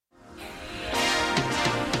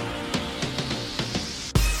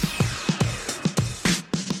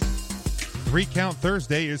3 Count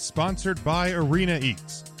Thursday is sponsored by Arena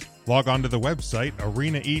Eats. Log on to the website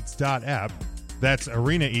arenaeats.app, that's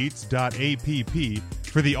arenaeats.app,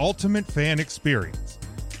 for the ultimate fan experience.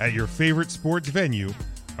 At your favorite sports venue,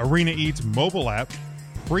 Arena Eats mobile app,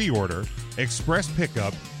 pre-order, express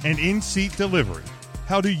pickup, and in-seat delivery.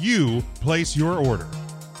 How do you place your order?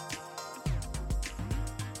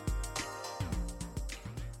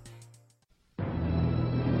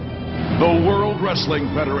 The World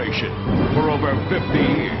Wrestling Federation, for over 50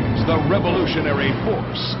 years, the revolutionary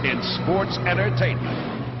force in sports entertainment.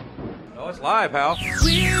 Oh, it's live, pal. We're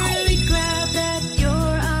really glad that you're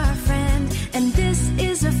our friend, and this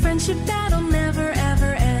is a friendship that'll never,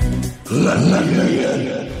 ever end.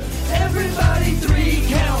 Everybody 3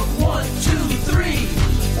 count. 1, 2, 3.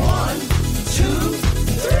 1, 2, 3.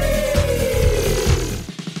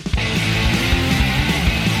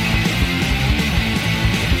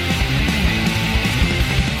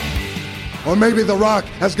 Or maybe The Rock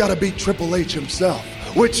has got to beat Triple H himself,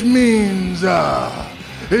 which means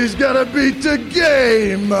he's got to beat the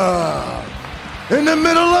game in the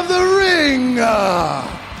middle of the ring.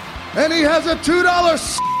 And he has a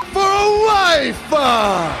 $2 for a wife.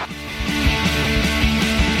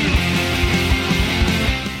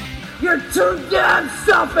 You're too damn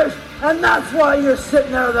selfish, and that's why you're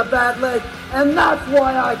sitting there with a bad leg, and that's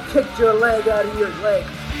why I kicked your leg out of your leg.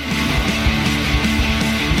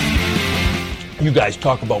 You guys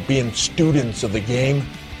talk about being students of the game.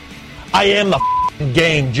 I am the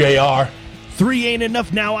game, JR. 3 ain't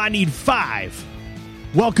enough now, I need 5.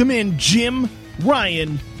 Welcome in Jim,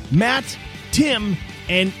 Ryan, Matt, Tim,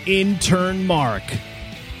 and intern Mark.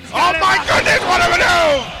 Oh my goodness, what am I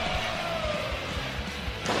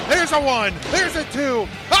doing? There's a 1, there's a 2.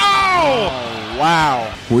 Oh!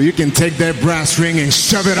 Wow. Well, you can take that brass ring and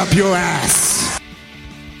shove it up your ass.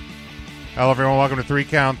 Hello, everyone. Welcome to 3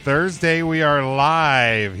 Count Thursday. We are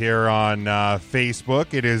live here on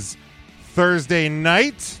Facebook. It is Thursday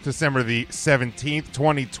night, December the 17th,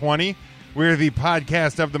 2020. We're the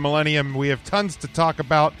podcast of the millennium. We have tons to talk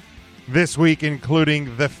about this week,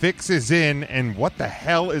 including The Fix is In and what the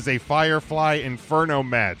hell is a Firefly Inferno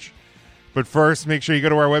match. But first, make sure you go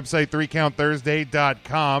to our website,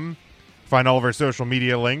 3countthursday.com. Find all of our social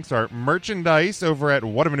media links, our merchandise over at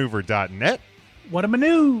whatamaneuver.net. What a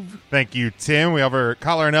maneuver. Thank you, Tim. We have our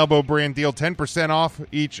Collar and Elbow brand deal, 10% off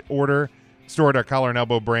each order, stored at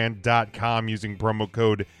collarandelbowbrand.com using promo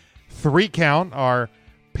code 3count. Our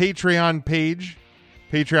Patreon page,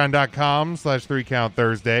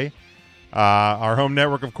 patreon.com/3countthursday. Our home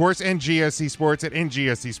network, of course, NGSC Sports at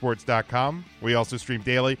ngscsports.com. We also stream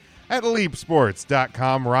daily at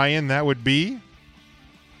leapsports.com. Ryan, that would be?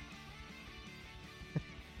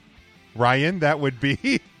 Ryan, that would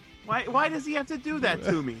be? Why does he have to do that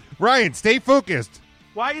to me? Ryan, stay focused.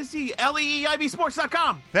 Why is he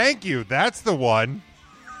LEEIBsports.com? Thank you. That's the one.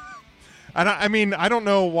 And I mean, I don't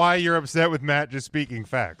know why you're upset with Matt just speaking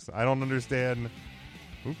facts. I don't understand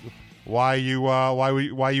why you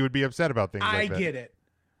would be upset about things like that. I get it.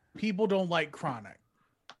 People don't like Chronic.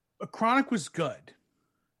 But Chronic was good.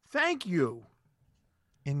 Thank you.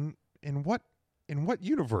 In what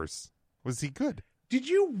universe was he good? Did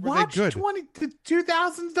you watch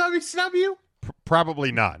 2000s WCW?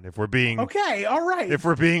 Probably not. If we're being okay, all right. If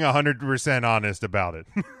we're being 100% honest about it,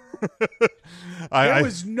 there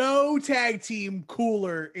was no tag team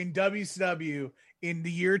cooler in WCW in the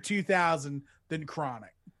year 2000 than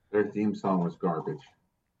Chronic. Their theme song was garbage.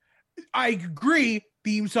 I agree.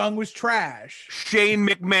 Theme song was trash. Shane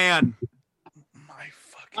McMahon. My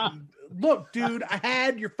fucking look, dude. I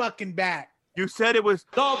had your fucking back. You said it was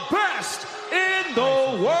the best in the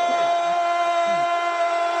world.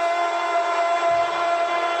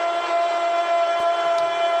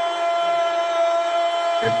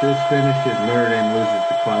 If this finishes, Notre Dame loses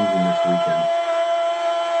to Clemson this weekend.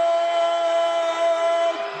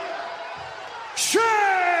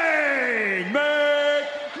 Shane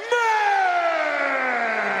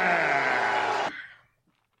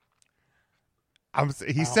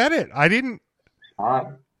McMahon. He said it. I didn't.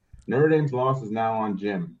 Notre Dame's loss is now on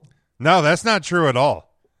Jim. No, that's not true at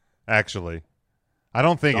all, actually. I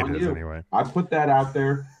don't think it is anyway. I put that out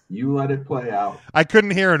there. You let it play out. I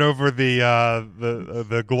couldn't hear it over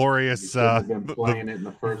the glorious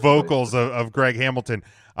vocals of Greg Hamilton.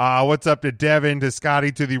 What's up to Devin, to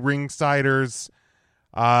Scotty, to the Ringsiders,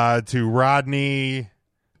 to Rodney,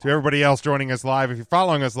 to everybody else joining us live. If you're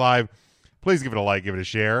following us live, please give it a like, give it a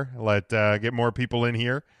share. Let get more people in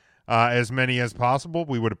here. As many as possible.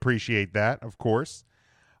 We would appreciate that, of course.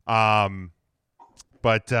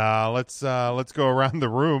 But let's go around the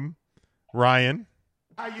room. Ryan,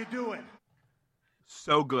 how you doing?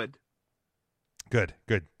 So good. Good.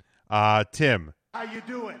 Tim. How you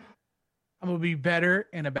doing? I'm gonna be better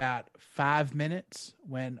in about 5 minutes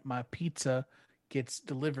when my pizza gets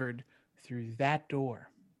delivered through that door.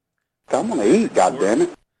 I'm gonna eat,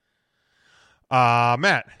 goddammit.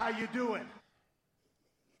 Matt. How you doing?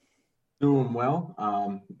 Doing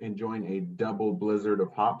well. Enjoying a double blizzard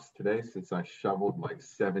of hops today since I shoveled like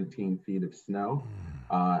 17 feet of snow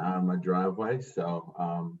out of my driveway.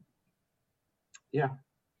 So, yeah,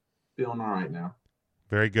 feeling all right now.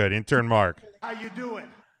 Very good. Intern Mark. How you doing?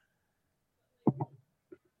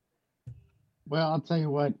 Well, I'll tell you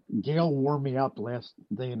what, Gail wore me out the last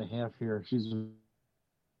day and a half here. She's a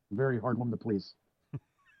very hard woman to please.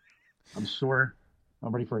 I'm sure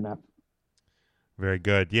I'm ready for a nap. Very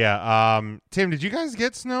good. Yeah. Tim, did you guys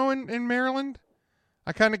get snow in Maryland?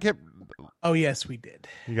 I kind of kept. Oh yes, we did.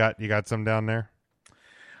 You got some down there?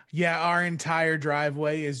 Yeah, our entire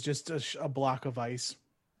driveway is just a block of ice.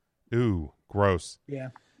 Ooh, gross.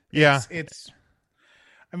 Yeah. Yeah. It's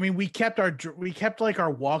I mean, we kept like our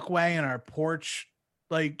walkway and our porch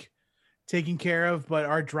like taken care of, but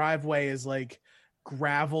our driveway is like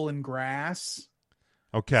gravel and grass.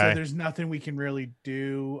 Okay. So there's nothing we can really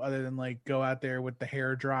do other than like go out there with the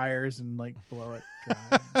hair dryers and like blow it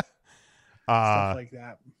dry. Stuff like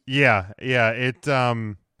that. Yeah. It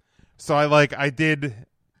so I did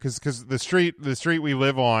because the street we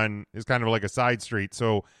live on is kind of like a side street.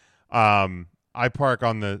 So I park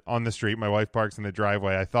on the street. My wife parks in the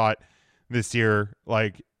driveway. I thought this year,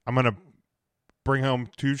 like, I'm going to bring home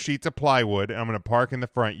 2 sheets of plywood and I'm going to park in the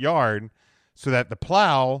front yard so that the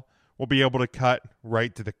plow will be able to cut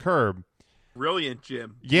right to the curb. Brilliant,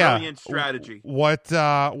 Jim. Yeah. Brilliant strategy. What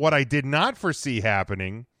I did not foresee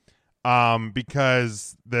happening,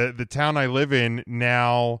 because the town I live in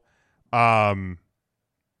now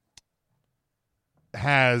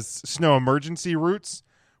has snow emergency routes,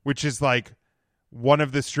 which is like one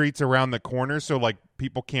of the streets around the corner, so like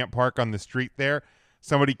people can't park on the street there.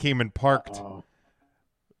 Somebody came and parked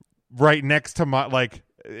right next to my, like,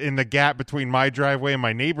 in the gap between my driveway and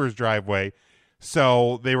my neighbor's driveway.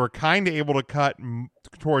 So they were kind of able to cut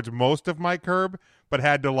towards most of my curb, but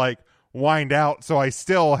had to like wind out. So I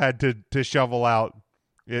still had to shovel out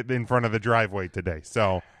in front of the driveway today.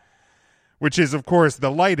 So, which is of course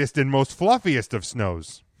the lightest and most fluffiest of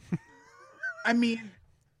snows. I mean,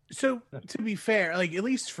 so to be fair, like at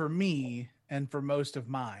least for me and for most of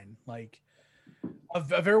mine, like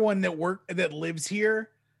of everyone that lives here,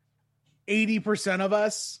 80% of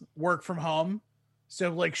us work from home.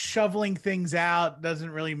 So like shoveling things out doesn't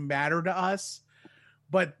really matter to us.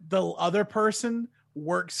 But the other person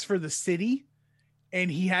works for the city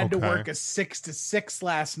and he had to work a 6 to 6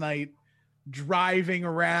 last night, driving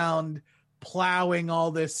around, plowing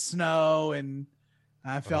all this snow, and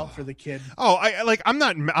I felt for the kid. Oh, I'm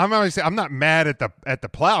not mad at the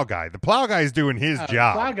plow guy. The plow guy is doing his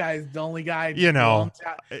job. The plow guy is the only guy. You know,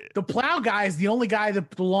 the plow guy is the only guy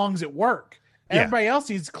that belongs at work. Everybody else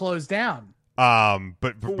needs to close down.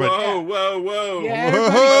 But whoa. Yeah,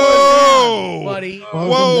 whoa, buddy.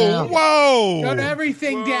 Whoa. Shut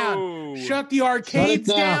everything down. Shut the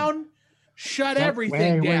arcades down. Shut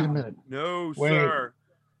everything down. Wait a minute. No, sir.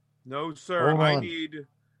 No, sir. Hold I on.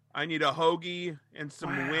 need a hoagie and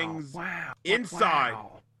some wings inside.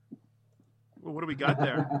 Well, what do we got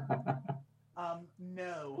there?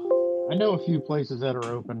 No. I know a few places that are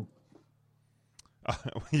open.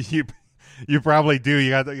 You probably do.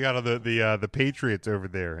 You got the Patriots over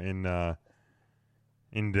there in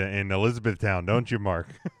Elizabethtown, don't you, Mark?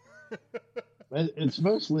 It's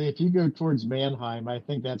mostly if you go towards Mannheim. I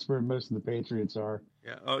think that's where most of the Patriots are.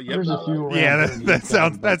 Yeah. Oh, yeah. There's a few around. Yeah, there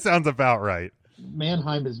that sounds about right.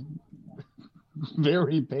 Mannheim is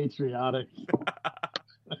very patriotic.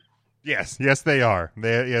 Yes, they are.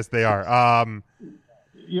 Yes, they are.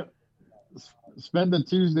 Spend a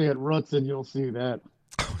Tuesday at Roots and you'll see that.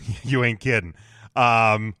 You ain't kidding.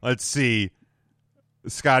 Let's see.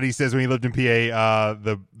 Scotty says when he lived in PA,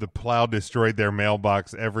 the plow destroyed their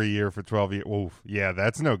mailbox every year for 12 years. Oof, yeah,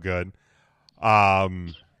 that's no good.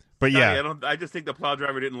 But yeah, I just think the plow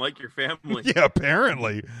driver didn't like your family. Yeah,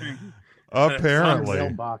 apparently. Apparently.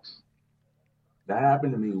 Mailbox. That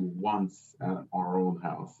happened to me once at our old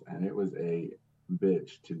house, and it was a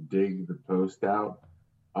bitch to dig the post out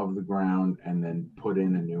of the ground and then put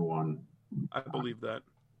in a new one. I believe that.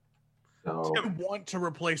 So I want to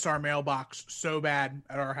replace our mailbox so bad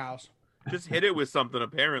at our house. Just hit it with something,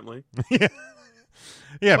 apparently.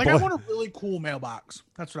 Yeah. Like I want a really cool mailbox.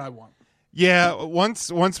 That's what I want. Yeah, once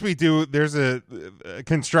we do, there's a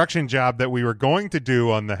construction job that we were going to do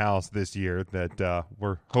on the house this year that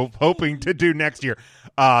we're hoping to do next year.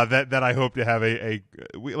 That I hope to have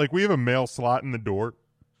we have a mail slot in the door.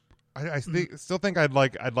 I still think I'd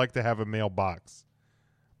like to have a mailbox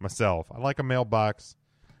myself. I like a mailbox,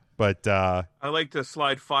 but I like to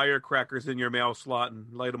slide firecrackers in your mail slot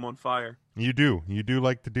and light them on fire. You do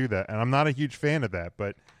like to do that, and I'm not a huge fan of that,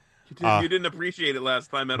 but. You didn't appreciate it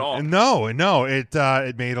last time at all. No,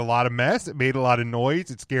 it made a lot of mess. It made a lot of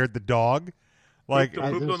noise. It scared the dog. Like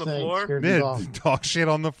pooped on the floor. Dog shit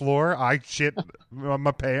on the floor. I shit on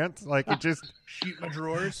my pants. Like it just sheet my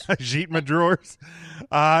drawers. Sheet my drawers.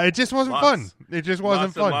 It just wasn't fun. It just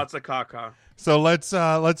wasn't fun. Lots of caca. So let's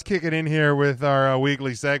kick it in here with our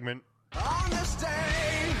weekly segment.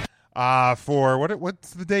 For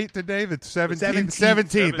what's the date today? The 17th.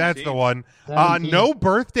 17th. That's the one. 17th. No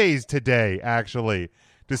birthdays today, actually.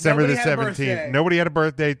 December Nobody the had a 17th. birthday. Nobody had a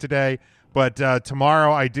birthday today, but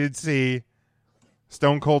tomorrow I did see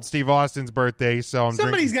Stone Cold Steve Austin's birthday, so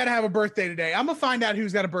Somebody's got to have a birthday today. I'm gonna find out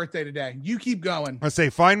who's got a birthday today. You keep going. I say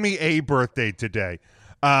find me a birthday today.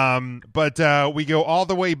 But we go all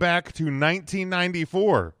the way back to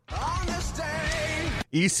 1994.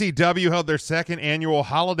 ECW held their second annual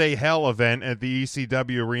Holiday Hell event at the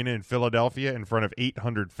ECW Arena in Philadelphia in front of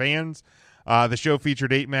 800 fans. The show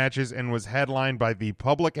featured 8 matches and was headlined by the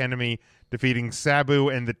Public Enemy defeating Sabu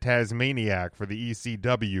and the Tasmaniac for the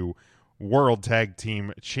ECW World Tag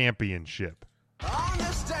Team Championship.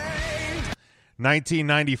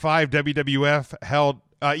 1995 WWF held...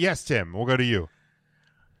 yes, Tim, we'll go to you.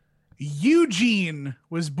 Eugene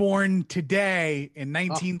was born today in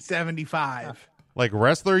 1975. Like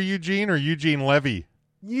wrestler Eugene or Eugene Levy?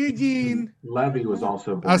 Eugene Levy was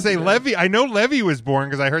also born. I'll say today. Levy. I know Levy was born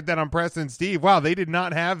because I heard that on Preston Steve. Wow, they did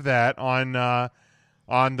not have that on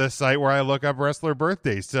the site where I look up wrestler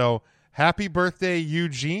birthdays. So happy birthday,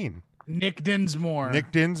 Eugene. Nick Dinsmore.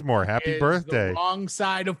 Nick Dinsmore, happy is birthday. The wrong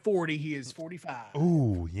side of 40. He is 45.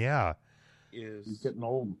 Ooh, yeah. He's getting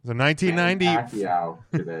old. So 1990. Pacquiao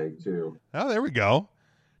today too. Oh, there we go.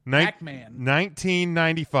 Pac-Man.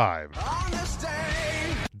 1995.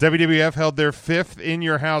 WWF held their 5th In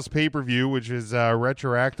Your House pay-per-view, which is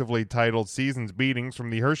retroactively titled Seasons Beatings, from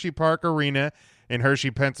the Hershey Park Arena in Hershey,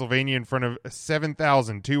 Pennsylvania, in front of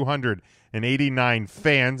 7,289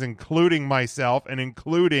 fans, including myself and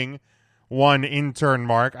including one intern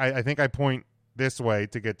Mark. I think I point this way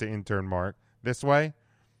to get to intern Mark. This way?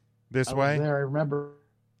 This I way? was there, I remember.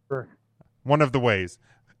 One of the ways.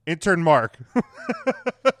 Intern Mark.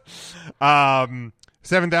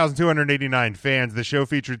 7,289 fans. The show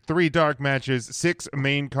featured 3 dark matches, 6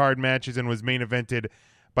 main card matches, and was main evented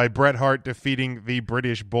by Bret Hart defeating the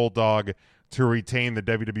British Bulldog to retain the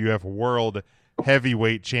WWF World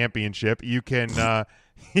Heavyweight Championship. You can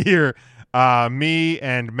hear me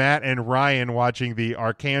and Matt and Ryan watching the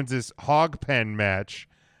Arkansas Hog Pen match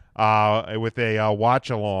with a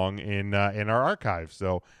watch-along in our archive.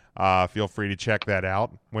 So feel free to check that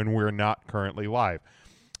out when we're not currently live.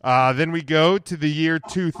 Then we go to the year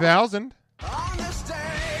 2000.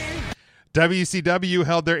 WCW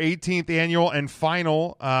held their 18th annual and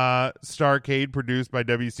final Starrcade produced by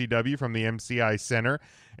WCW from the MCI Center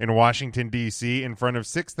in Washington, D.C. in front of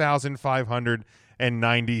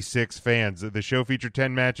 6,596 fans. The show featured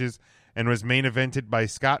 10 matches and was main evented by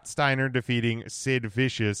Scott Steiner defeating Sid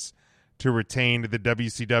Vicious to retain the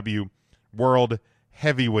WCW World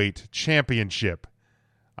Heavyweight Championship.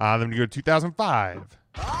 Then we go to 2005.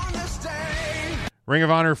 Ring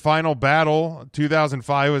of Honor Final Battle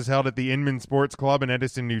 2005 was held at the Inman Sports Club in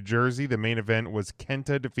Edison, New Jersey. The main event was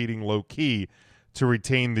Kenta defeating Low Ki to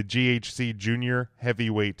retain the GHC Junior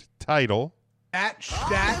Heavyweight title. That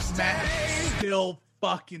match still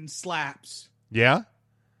fucking slaps. Yeah?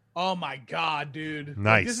 Oh my god, dude. Nice.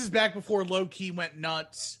 Like, this is back before Low Ki went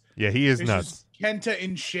nuts. Yeah, he is It's nuts. just Kenta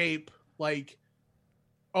in shape. Like,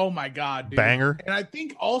 oh my god, dude. Banger. And I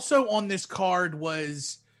think also on this card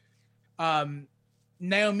was Naomichi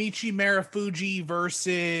Marufuji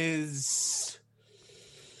versus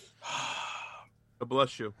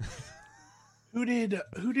Bless you. who did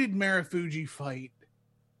Marufuji fight?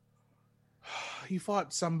 He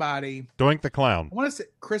fought somebody. Doink the Clown. I want to say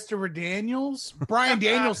Christopher Daniels, Brian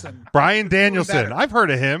Danielson. Brian Danielson. better. I've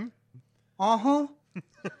heard of him. Uh-huh.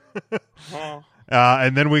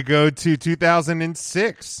 And then we go to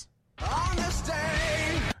 2006.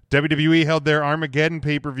 WWE held their Armageddon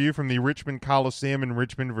pay-per-view from the Richmond Coliseum in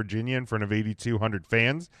Richmond, Virginia, in front of 8,200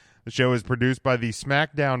 fans. The show is produced by the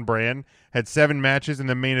SmackDown brand, had 7 matches, and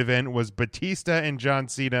the main event was Batista and John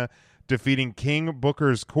Cena defeating King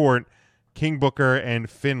Booker's Court King Booker and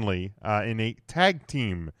Finley in a tag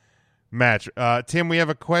team match. Tim, we have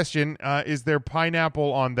a question. Is there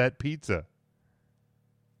pineapple on that pizza?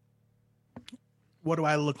 What do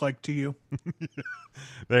I look like to you?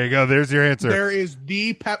 There you go. There's your answer. There are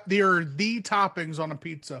the toppings on a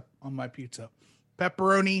pizza, on my pizza.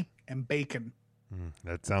 Pepperoni and bacon.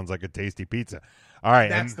 That sounds like a tasty pizza. All right.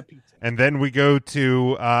 That's the pizza. And then we go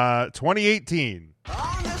to 2018.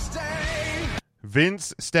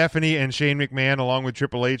 Vince, Stephanie, and Shane McMahon, along with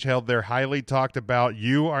Triple H, held their highly talked about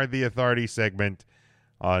You Are the Authority segment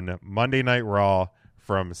on Monday Night Raw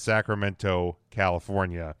from Sacramento,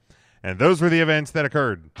 California. And those were the events that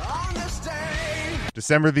occurred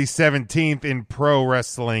December the 17th in pro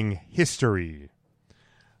wrestling history.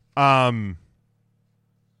 So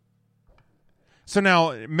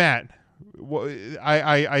now, Matt,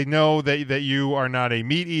 I know that you are not a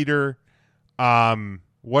meat eater.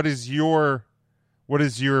 What is your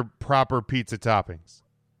proper pizza toppings?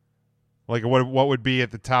 Like what would be at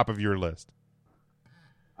the top of your list?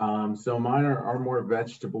 So mine are more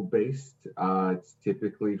vegetable based. It's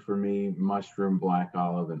typically for me mushroom, black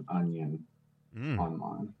olive, and onion on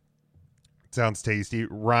mine. Sounds tasty.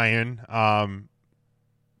 Ryan,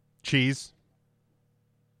 cheese,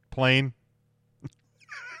 plain.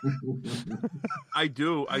 I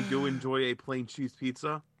do enjoy a plain cheese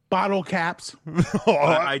pizza. Bottle caps.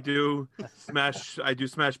 I do smash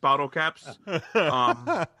bottle caps.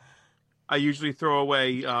 I usually throw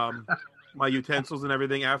away my utensils and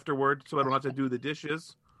everything afterward, so I don't have to do the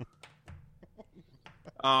dishes.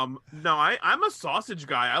 No, I'm a sausage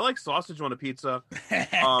guy. I like sausage on a pizza.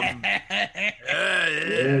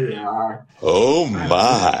 Oh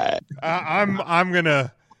my! I'm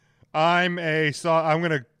gonna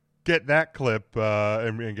get that clip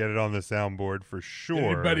and get it on the soundboard for sure.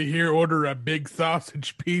 Anybody here order a big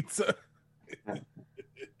sausage pizza?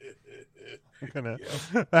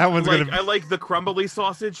 I like the crumbly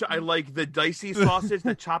sausage. I like the dicey sausage,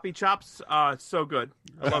 the choppy chops. It's so good.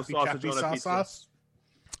 I love sausage on a pizza. Sauce.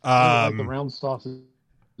 I like the round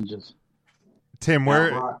sausages. Tim,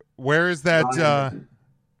 where is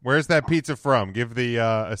that pizza from? Give the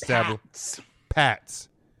established Pat's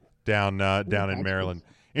down in Maryland.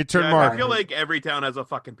 Intern Mark. I feel like every town has a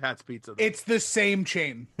fucking Pat's Pizza. It's the same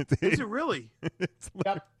chain. Is it really?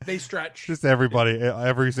 Yep, they stretch. Just everybody,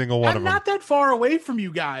 every single one of them. I'm not that far away from you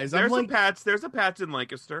guys. There's a Pat's in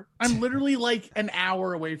Lancaster. I'm literally like an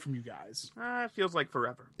hour away from you guys. It feels like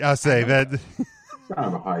forever. I'll say that. Kind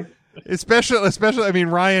of a hike. Especially, I mean,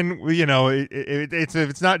 Ryan, you know,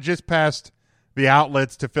 it's not just past the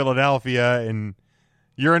outlets to Philadelphia and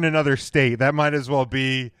you're in another state. That might as well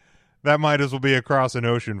be across an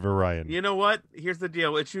ocean for Ryan. You know what? Here's the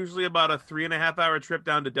deal. It's usually about a 3.5-hour trip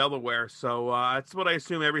down to Delaware. So that's what I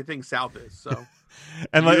assume everything south is. So,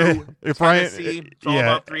 and like, if Ryan, it's all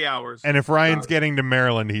about 3 hours. And if Ryan's getting to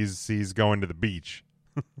Maryland, he's going to the beach.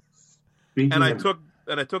 And I took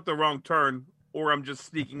the wrong turn, or I'm just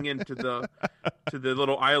sneaking into the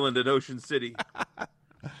little island at Ocean City.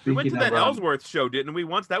 We went to that Ellsworth show, didn't we?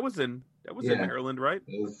 Once that was in Maryland, right?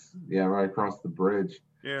 It was, right across the bridge.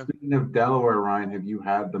 Yeah. Speaking of Delaware, Ryan, have you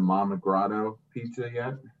had the Mama Grotto pizza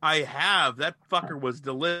yet? I have. That fucker was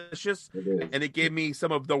delicious. It is. And it gave me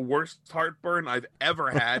some of the worst heartburn I've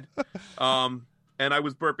ever had. And I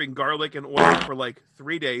was burping garlic and oil for like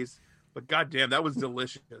 3 days. But goddamn, that was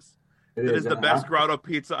delicious. It is the best grotto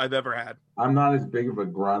pizza I've ever had. I'm not as big of a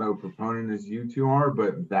grotto proponent as you two are,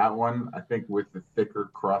 but that one, I think with the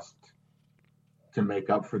thicker crust to make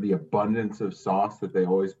up for the abundance of sauce that they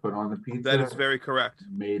always put on the pizza. That is very correct.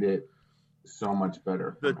 Made it so much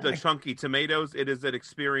better. The chunky tomatoes, it is an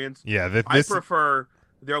experience. Yeah, I prefer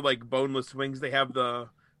their like boneless wings. They have the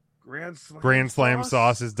Grand Slam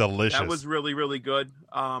sauce is delicious. That was really, really good.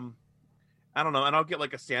 I don't know, and I'll get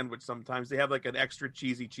like a sandwich sometimes. They have like an extra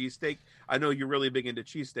cheesy cheesesteak. I know you're really big into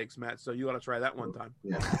cheesesteaks, Matt, so you ought to try that one time.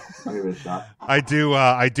 Yeah, I'll give it a shot. I do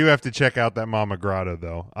have to check out that Mama Grotto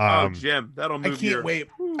though. Jim, that'll move. I can't wait.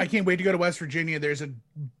 I can't wait to go to West Virginia. There's a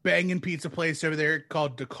banging pizza place over there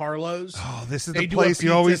called DeCarlo's. Oh, this is the place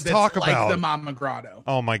you always talk about. Like the Mama Grotto.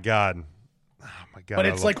 Oh my god. But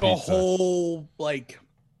it's like pizza. A whole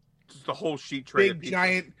just a whole sheet tray. Big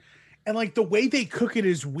giant. And like the way they cook it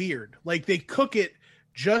is weird. Like they cook it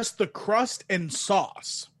just the crust and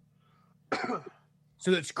sauce.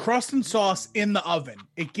 So it's crust and sauce in the oven.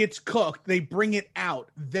 It gets cooked. They bring it out.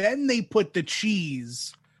 Then they put the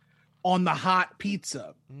cheese on the hot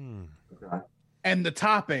pizza and the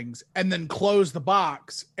toppings, and then close the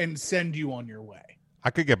box and send you on your way. I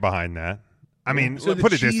could get behind that. I mean, so the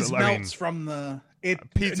put it cheese this. melts from the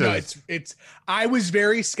pizza. No, it's. I was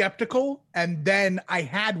very skeptical, and then I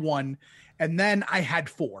had one, and then I had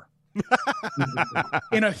 4.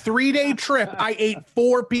 In a 3-day trip, I ate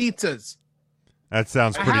 4 pizzas. That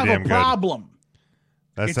sounds pretty I have damn a good. problem.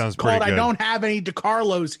 That It's sounds called pretty good. I don't have any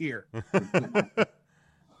DiCarlos here.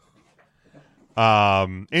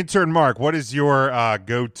 Intern Mark, what is your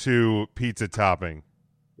go-to pizza topping?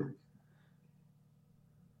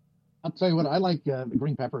 I'll tell you what, I like the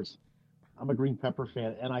green peppers. I'm a green pepper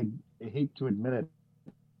fan, and I hate to admit it,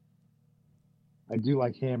 I do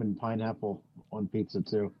like ham and pineapple on pizza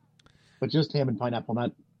too, but just ham and pineapple,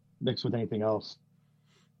 not mixed with anything else.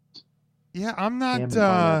 Yeah, I'm not. Ham and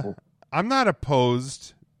pineapple. I'm not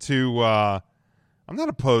opposed to.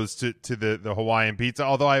 To the Hawaiian pizza.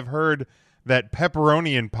 Although I've heard that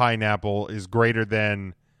pepperoni and pineapple is greater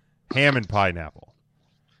than ham and pineapple.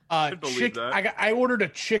 believe that. I ordered a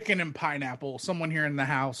chicken and pineapple. Someone here in the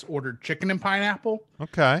house ordered chicken and pineapple.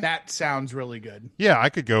 Okay, that sounds really good. Yeah, I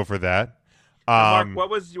could go for that. Mark, what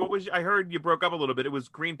was? I heard you broke up a little bit. It was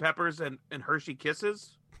green peppers and Hershey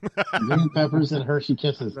Kisses. Green peppers and Hershey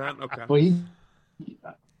Kisses. Okay. Well,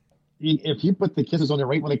 if you put the kisses on there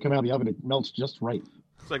right when they come out of the oven, it melts just right.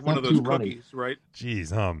 It's like one of Not those too runny. cookies, right?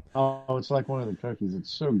 Jeez, Oh, it's like one of the cookies.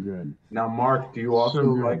 It's so good. Now, Mark, do you also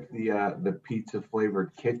So good. like the pizza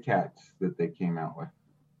flavored Kit Kats that they came out with?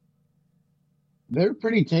 They're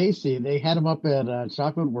pretty tasty. They had them up at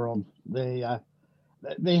Chocolate World. They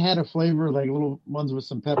had a flavor like little ones with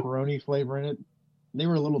some pepperoni flavor in it. They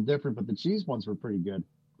were a little different, but the cheese ones were pretty good.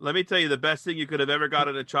 Let me tell you, the best thing you could have ever got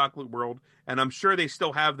at a Chocolate World, and I'm sure they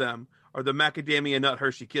still have them, are the macadamia nut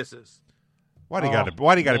Hershey Kisses. Why do you got to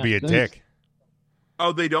be a dick?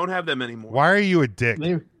 Oh, they don't have them anymore. Why are you a dick?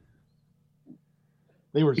 They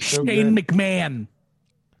were so Shane good. McMahon.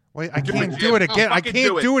 Wait, I can't do it again. I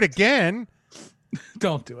can't do it again.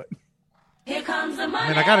 Don't do it. Here comes the money. I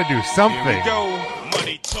mean, I got to do something.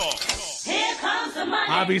 Money talk. Here comes the money.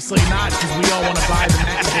 Obviously not, because we all want to buy the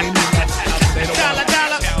macadamia nut stuff. They don't want to buy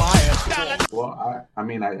it. Well, I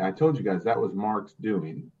mean, I told you guys that was Mark's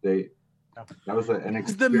doing. That was an the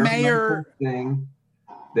experimental mayor thing.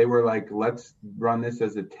 They were like, let's run this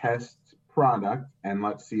as a test product and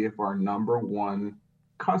let's see if our number one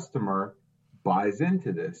customer buys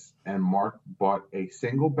into this. And Mark bought a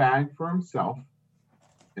single bag for himself,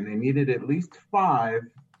 and they needed at least 5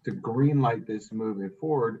 to greenlight this moving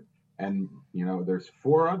forward. And, you know, there's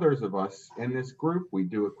 4 others of us in this group. We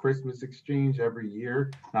do a Christmas exchange every year.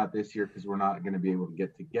 Not this year because we're not going to be able to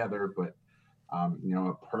get together, but, you know,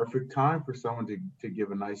 a perfect time for someone to give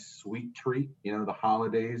a nice sweet treat. You know, the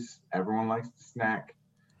holidays, everyone likes to snack.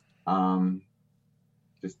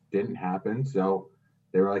 Just didn't happen. So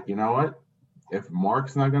they were like, you know what? If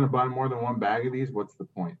Mark's not going to buy more than 1 bag of these, what's the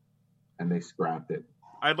point? And they scrapped it.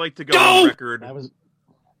 I'd like to go on record That was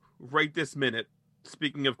right this minute,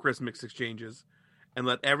 speaking of Christmas exchanges, and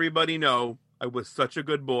let everybody know I was such a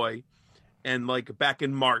good boy, and like back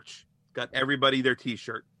in March, got everybody their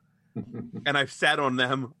T-shirt, and I've sat on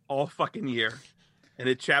them all fucking year, and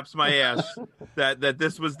it chaps my ass that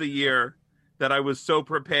this was the year that I was so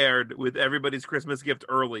prepared with everybody's Christmas gift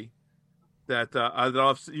early that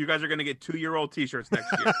you guys are gonna get 2-year-old T-shirts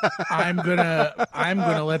next year. I'm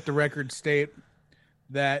gonna let the record state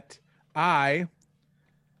that I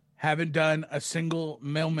haven't done a single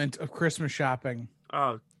moment of Christmas shopping.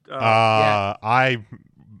 I'm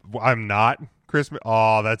not Christmas.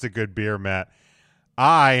 Oh, that's a good beer, Matt.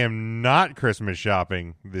 I am not Christmas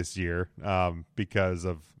shopping this year because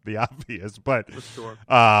of the obvious, but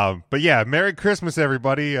yeah, Merry Christmas,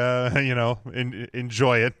 everybody. You know,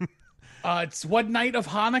 enjoy it. It's what night of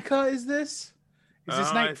Hanukkah is this? Is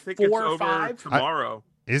this night I think 4 it's or over 5? tomorrow.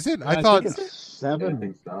 Is it? I I thought think it's 7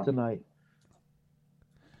 think so. tonight.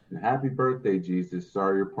 And happy birthday, Jesus.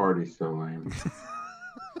 Sorry your party's so lame.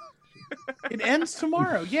 It ends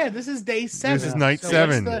tomorrow. Yeah, this is day 7. This is night So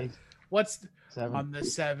 7. What's 7. on the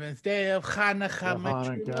 7th day of Hanukkah? My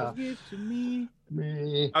true Hanukkah. love give to me.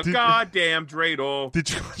 A goddamn dreidel.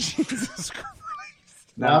 Did you? Jesus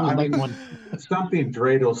Christ. Now, was I like mean, one. something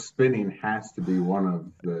dreidel spinning has to be one of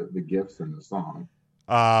the gifts in the song.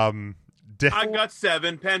 I got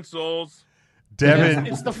 7 pencils. Devin,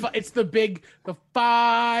 It's the 5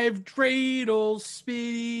 dreidels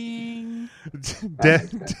spinning.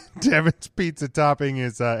 Devin's pizza topping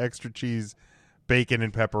is extra cheese, bacon,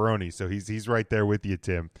 and pepperoni. So he's right there with you,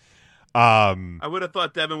 Tim. I would have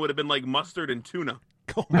thought Devin would have been like mustard and tuna.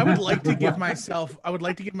 I would like to give myself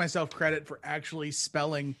credit for actually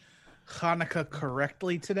spelling Hanukkah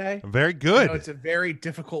correctly today. Very good. You know, it's a very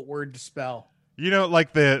difficult word to spell. You know,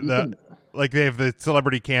 like like they have the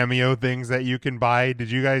celebrity cameo things that you can buy. Did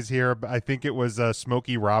you guys hear? I think it was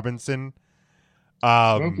Smokey Robinson.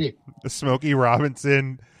 Smokey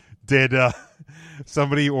Robinson Did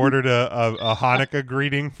somebody ordered a Hanukkah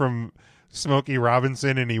greeting from Smokey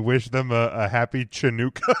Robinson, and he wished them a happy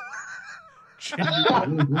Chinooka?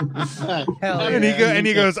 And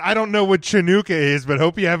he goes, I don't know what Chinooka is, but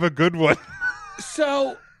hope you have a good one.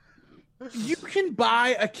 So you can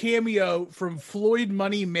buy a cameo from Floyd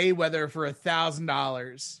Money Mayweather for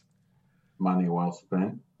 $1,000. Money well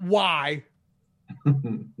spent. Why?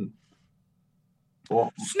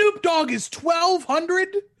 Well, Snoop Dogg is $1,200.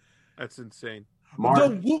 That's insane.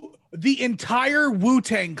 The entire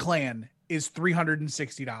Wu-Tang Clan is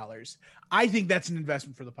 $360. I think that's an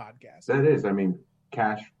investment for the podcast. that is. I mean,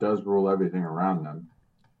 cash does rule everything around them.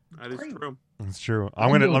 That is true. It's true.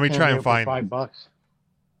 Let me try and find $5.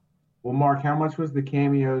 Well, Mark, how much was the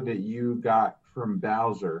cameo that you got from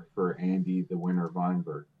Bowser for Andy the Winner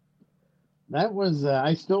Weinberg? That was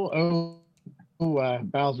I still owe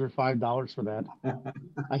Bowser $5 for that.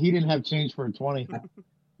 He didn't have change for a 20,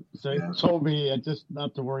 so he told me just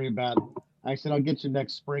not to worry about it. I said I'll get you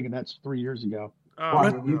next spring, and that's 3 years ago.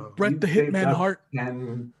 Brett the Hitman Hart.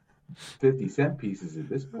 10, 50-cent pieces at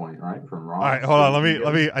this point, right? From Ross. All right, hold on. Let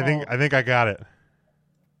me. I think I got it.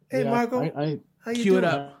 Hey, Marco. How you doing? It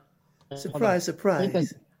up. Surprise,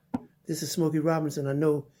 surprise. This is Smokey Robinson. I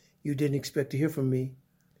know you didn't expect to hear from me,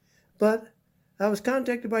 but I was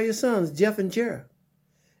contacted by your sons, Jeff and Jared,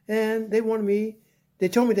 and they told me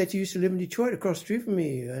that you used to live in Detroit across the street from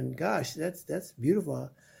me, and gosh, that's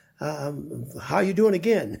beautiful. How you doing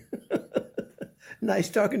again? Nice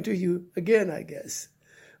talking to you again, I guess.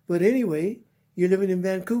 But anyway, you're living in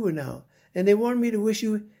Vancouver now, and they wanted me to wish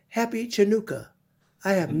you happy Chinooka.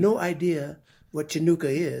 I have no idea what Chinooka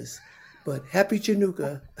is, but happy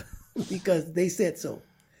Chinooka because they said so.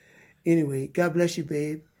 Anyway, God bless you,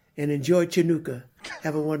 babe, and enjoy Chinooka.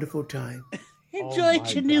 Have a wonderful time. Enjoy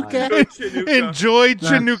Chinooka. Enjoy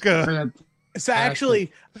Chinooka. So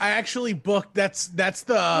I actually booked. That's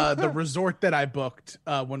the resort that I booked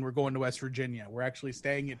when we're going to West Virginia. We're actually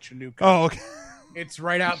staying at Chinooka. Oh, okay. It's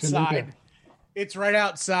right outside. Chinooka. It's right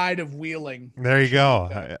outside of Wheeling. There you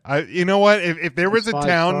go. You know what? If there was a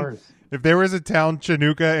town,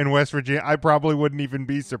 Chinooka in West Virginia, I probably wouldn't even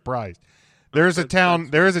be surprised. There is a town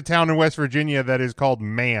in West Virginia that is called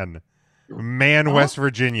Man, West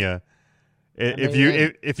Virginia.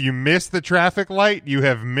 If you miss the traffic light, you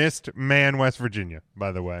have missed Man, West Virginia.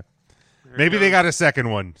 By the way, maybe they got a second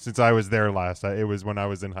one since I was there last. It was when I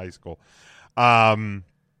was in high school.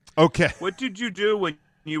 Okay. What did you do when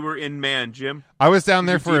you were in Man, Jim? I was down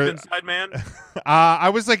there for inside Man. I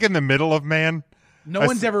was like in the middle of Man. No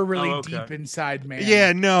one's ever really deep inside Man.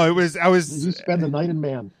 Yeah, no, it was. I was. Did you spend the night in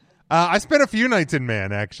Man? I spent a few nights in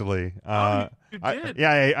Man, actually. You did?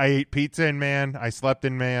 I ate pizza in Man. I slept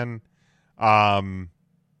in Man. I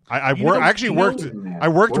worked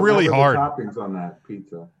really hard. Toppings on that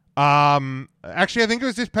pizza. Actually, I think it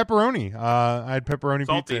was just pepperoni. I had pepperoni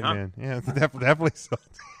Salty, pizza in huh? Man. Yeah, it's definitely salty.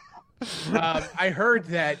 I heard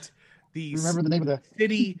that Remember the name of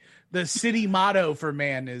the city motto for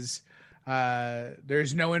Man is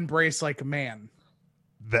there's no embrace like a man.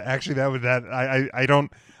 I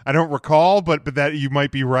don't recall, but that you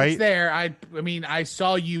might be right. It's there. I mean, I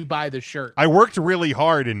saw you buy the shirt. I worked really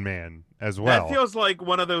hard in Man as well. That feels like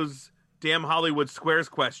one of those damn Hollywood Squares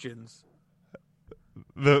questions.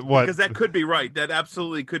 What? Because that could be right. That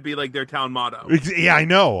absolutely could be like their town motto. Yeah, I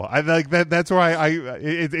know. I like that. That's why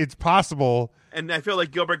it's possible. And I feel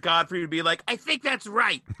like Gilbert Gottfried would be like, I think that's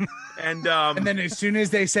right. And then as soon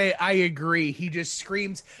as they say, I agree, he just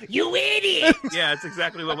screams, you idiot! Yeah, that's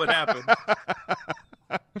exactly what would happen.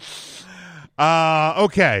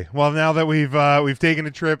 Okay. Well, now that we've taken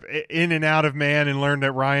a trip in and out of Man and learned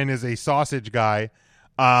that Ryan is a sausage guy,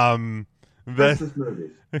 Christmas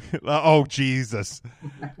movies. Oh Jesus!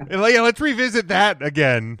 Yeah, let's revisit that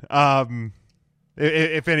again.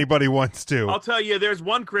 If anybody wants to, I'll tell you, there's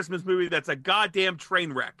one Christmas movie that's a goddamn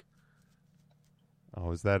train wreck.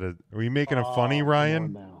 Oh, is that are we making a funny,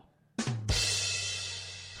 Ryan?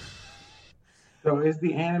 So is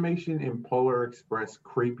the animation in Polar Express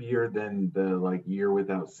creepier than the Year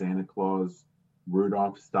Without Santa Claus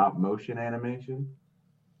Rudolph stop motion animation?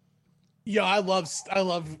 Yeah, I love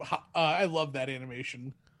that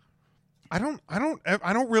animation. I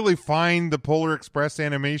don't really find the Polar Express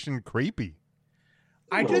animation creepy.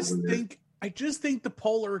 I just think the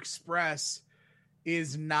Polar Express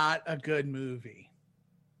is not a good movie.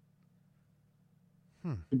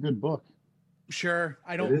 A good book. Sure,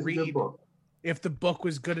 I don't read. If the book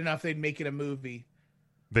was good enough, they'd make it a movie.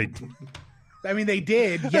 They did.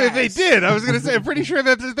 Yes. They did. I was going to say, I'm pretty sure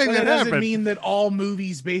that's the thing but that doesn't happened. Mean that all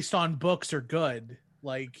movies based on books are good.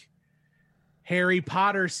 Like Harry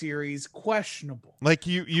Potter series, questionable. Like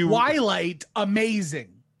you Twilight,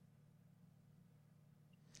 amazing.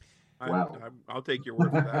 I'll take your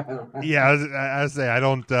word for that. Yeah, I say I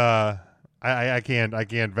don't. I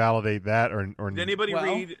can't validate that or. Did anybody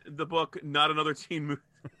read the book Not Another Teen Movie?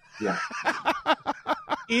 Yeah.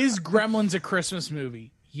 Is Gremlins a Christmas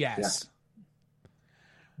movie? Yes.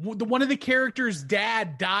 Yeah. One of the characters'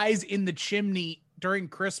 dad dies in the chimney during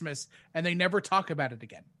Christmas, and they never talk about it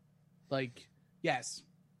again. Like, yes.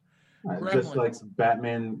 Just like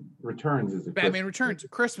Batman Returns is a Returns, a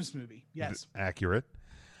Christmas movie. Yes. Accurate.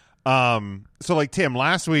 So like Tim,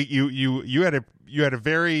 last week you had a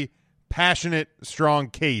very passionate, strong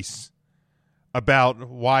case about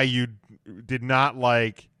why you did not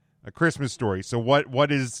like A Christmas Story. So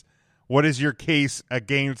what is your case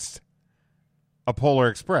against A Polar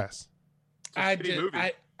Express? I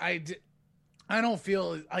don't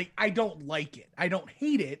feel I don't like it. I don't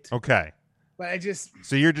hate it. Okay. But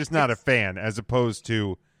so you're just not a fan, as opposed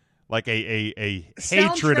to like a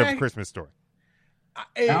hatred of Christmas Story.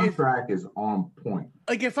 Soundtrack is on point.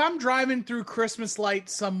 Like if I'm driving through Christmas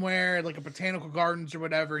lights somewhere, like a Botanical Gardens or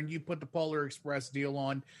whatever, and you put the Polar Express deal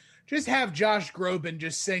on, just have Josh Groban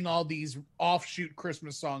just sing all these offshoot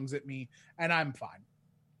Christmas songs at me, and I'm fine.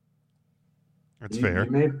 That's fair.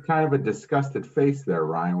 You made kind of a disgusted face there,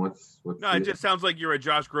 Ryan. What's No, it just sounds like you're a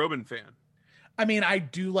Josh Groban fan. I mean, I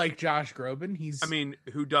do like Josh Groban.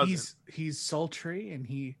 Who doesn't? He's sultry, and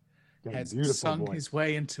he has sung his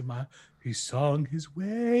way into my. He sung his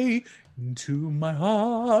way into my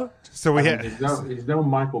heart. So he's no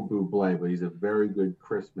Michael Bublé, but he's a very good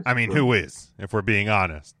Christmas. I mean, who is, if we're being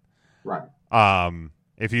honest? Right.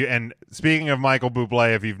 Speaking of Michael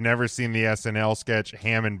Bublé, if you've never seen the SNL sketch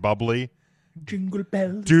Ham and Bubbly, Jingle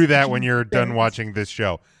bells, do that when you're done watching this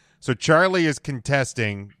show. So Charlie is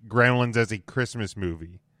contesting Gremlins as a Christmas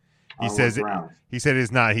movie. He said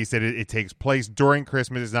it's not. He said it takes place during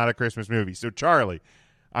Christmas. It's not a Christmas movie. So Charlie,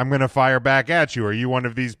 I'm going to fire back at you. Are you one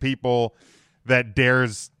of these people that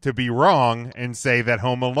dares to be wrong and say that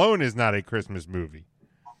Home Alone is not a Christmas movie?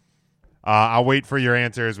 I'll wait for your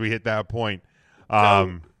answer as we hit that point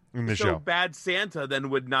in the show. Bad Santa then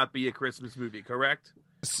would not be a Christmas movie, correct?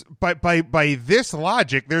 By this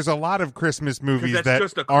logic, there's a lot of Christmas movies that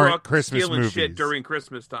just a aren't Christmas stealing movies. Shit during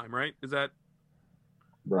Christmas time, right? Is that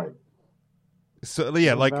right? So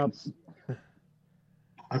yeah, like.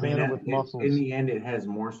 I mean, in the end, it has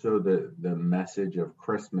more so the message of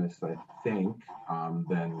Christmas, I think,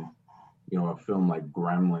 than a film like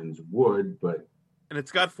Gremlins would. And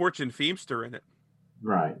it's got Fortune Feimster in it,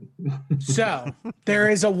 right? So there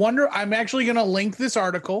is I'm actually going to link this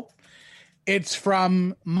article. It's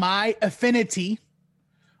from my affinity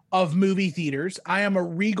of movie theaters. I am a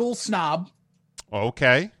Regal snob.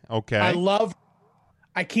 Okay.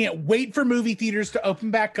 I can't wait for movie theaters to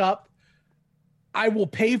open back up. I will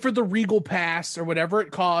pay for the Regal pass or whatever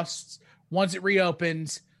it costs once it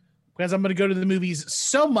reopens, because I'm going to go to the movies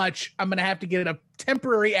so much I'm going to have to get a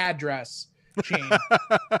temporary address change.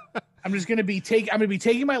 I'm going to be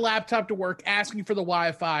taking my laptop to work, asking for the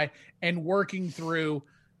Wi-Fi, and working through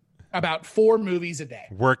about 4 movies a day.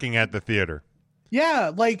 Working at the theater.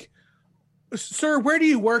 Yeah, like, sir, where do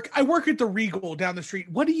you work? I work at the Regal down the street.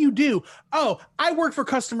 What do you do? Oh, I work for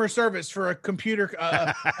customer service for a computer,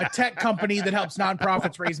 a tech company that helps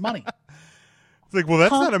nonprofits raise money. It's like, well,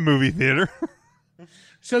 that's not a movie theater.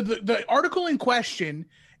 So the article in question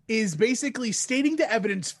is basically stating the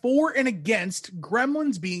evidence for and against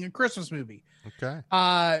Gremlins being a Christmas movie. Okay.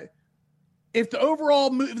 If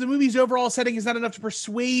the movie's overall setting is not enough to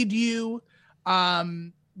persuade you,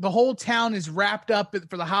 the whole town is wrapped up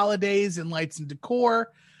for the holidays in lights and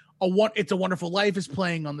decor. It's a Wonderful Life is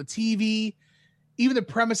playing on the TV. Even the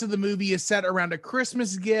premise of the movie is set around a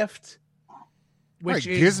Christmas gift, which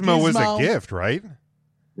is Gizmo was a gift, right?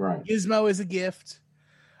 Right. Gizmo is a gift.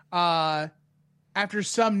 After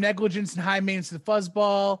some negligence and high maintenance of the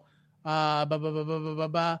fuzzball,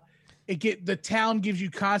 the town gives you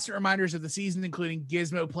constant reminders of the season, including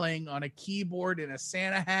Gizmo playing on a keyboard in a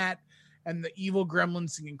Santa hat, and the evil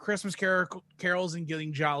gremlins singing Christmas carols and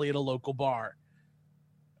getting jolly at a local bar.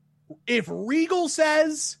 If Regal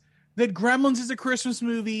says that Gremlins is a Christmas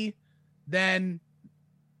movie, then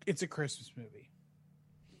it's a Christmas movie.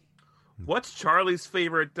 What's Charlie's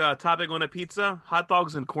favorite topping on a pizza? Hot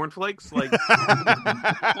dogs and cornflakes? Like,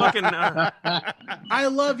 fucking. I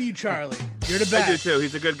love you, Charlie. You're the best. I do too.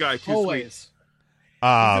 He's a good guy. Too always.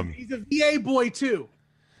 Sweet. He's a VA boy too.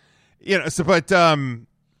 Yeah.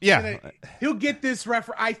 Yeah, he'll get this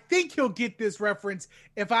reference. I think he'll get this reference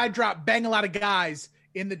if I drop "Bang a Lot of Guys"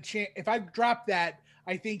 in the if I drop that,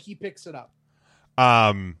 I think he picks it up.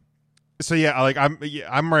 So yeah, like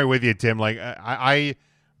I'm right with you, Tim. Like I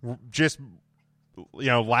just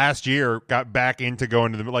last year got back into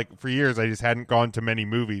going to like for years I just hadn't gone to many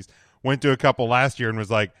movies. Went to a couple last year and was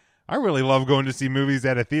like, I really love going to see movies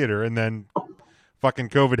at a theater, and then fucking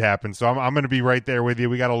COVID happened. So I'm going to be right there with you.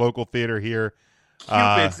 We got a local theater here.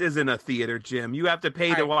 Cupid's isn't a theater, Jim. You have to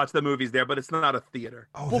pay to watch the movies there, but it's not a theater.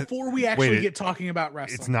 Before we actually get talking about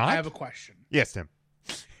wrestling, it's not? I have a question. Yes, Tim.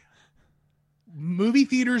 Movie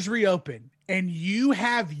theaters reopen, and you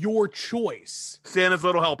have your choice. Santa's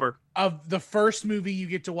Little Helper. Of the first movie you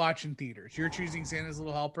get to watch in theaters. You're choosing Santa's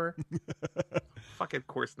Little Helper? Fuck, of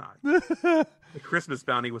course not. The Christmas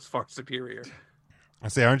Bounty was far superior. I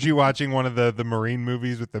say, aren't you watching one of the Marine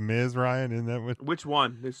movies with The Miz, Ryan? Isn't that what? Which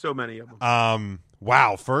one? There's so many of them.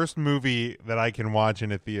 Wow, first movie that I can watch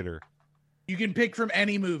in a theater. You can pick from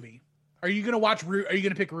any movie. Are you going to watch? Are you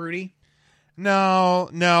going to pick Rudy? No,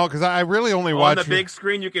 because I really only watch on the big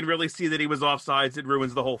screen. You can really see that he was offsides. It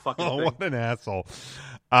ruins the whole fucking thing. What an asshole!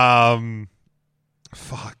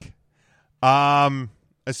 Fuck.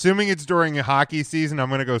 Assuming it's during a hockey season,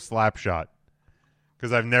 I'm gonna go Slapshot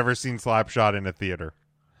because I've never seen Slapshot in a theater.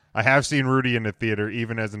 I have seen Rudy in a theater,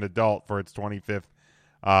 even as an adult, for its 25th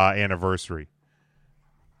anniversary.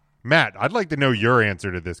 Matt, I'd like to know your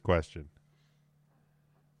answer to this question.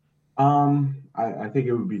 I think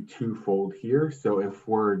it would be twofold here. So if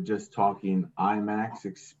we're just talking IMAX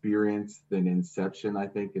experience, then Inception, I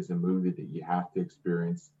think, is a movie that you have to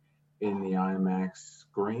experience in the IMAX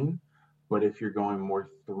screen. But if you're going more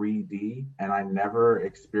 3D, and I never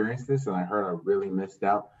experienced this, and I heard I really missed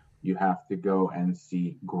out, you have to go and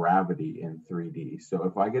see Gravity in 3D. So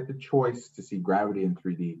if I get the choice to see Gravity in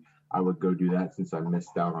 3D, I would go do that since I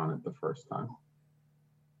missed out on it the first time.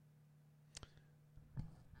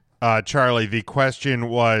 Charlie, the question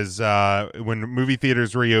was, when movie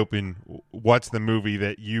theaters reopen, what's the movie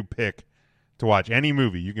that you pick to watch? Any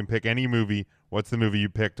movie. You can pick any movie. What's the movie you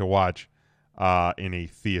pick to watch in a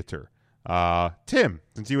theater? Tim,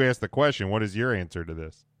 since you asked the question, what is your answer to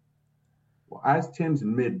this? Well, as Tim's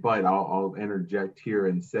mid-bite, I'll interject here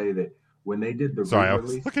and say that when they did the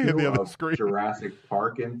re-release of Jurassic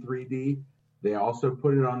Park in 3D, they also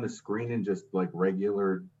put it on the screen in just like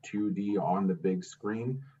regular 2D on the big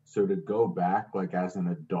screen. So to go back like as an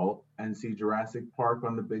adult and see Jurassic Park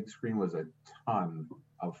on the big screen was a ton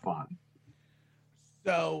of fun.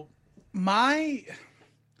 So my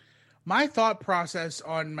thought process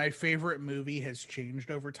on my favorite movie has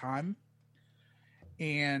changed over time.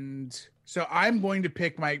 And so I'm going to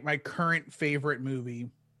pick my current favorite movie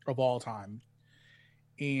of all time.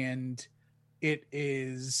 And it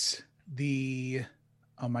is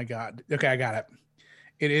oh my God. Okay, I got it.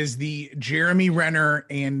 It is the Jeremy Renner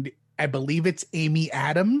and I believe it's Amy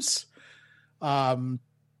Adams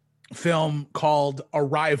film called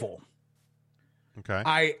Arrival. Okay.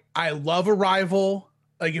 I love Arrival.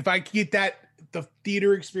 Like if I could get the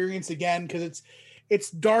theater experience again, because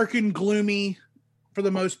it's dark and gloomy for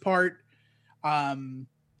the most part. A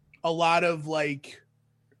lot of like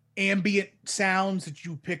ambient sounds that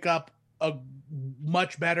you pick up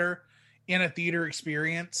much better in a theater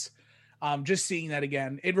experience. Just seeing that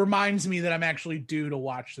again, it reminds me that I'm actually due to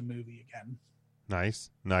watch the movie again.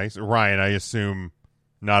 Nice. Ryan, I assume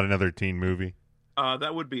not another teen movie.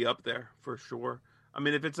 That would be up there for sure. I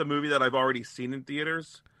mean, if it's a movie that I've already seen in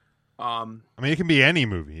theaters, I mean, it can be any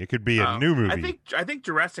movie. It could be a new movie. I think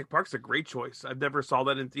Jurassic Park's a great choice. I've never saw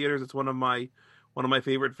that in theaters. It's one of my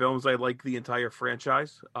favorite films. I like the entire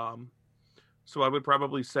franchise. So I would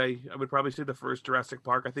probably say the first Jurassic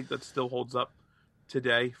Park. I think that still holds up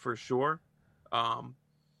today for sure. I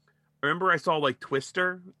remember I saw like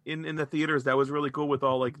Twister in the theaters. That was really cool with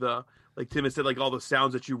all like Tim had said, like all the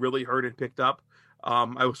sounds that you really heard and picked up.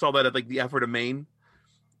 I saw that at like the Effort of Maine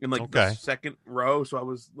in like the second row. So I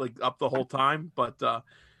was like up the whole time, but I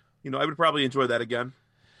would probably enjoy that again.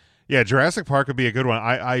 Yeah. Jurassic Park would be a good one.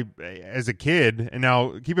 I as a kid, and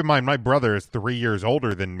now keep in mind, my brother is 3 years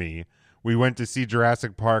older than me. We went to see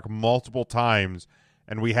Jurassic Park multiple times,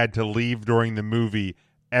 and we had to leave during the movie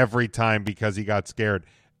every time because he got scared.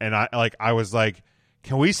 And I was like,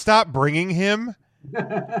 can we stop bringing him?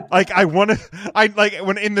 When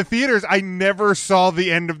in the theaters, I never saw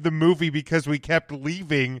the end of the movie because we kept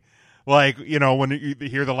leaving. Like, when you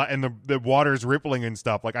hear the water's rippling and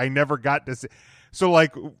stuff, like I never got to see. So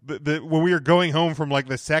like when we were going home from like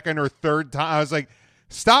the second or third time, I was like,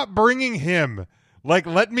 stop bringing him. Like,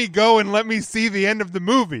 let me go and let me see the end of the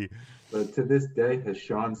movie. But to this day, has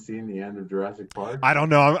Sean seen the end of Jurassic Park? I don't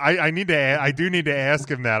know. I do need to ask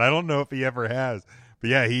him that. I don't know if he ever has. But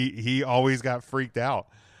yeah, he always got freaked out.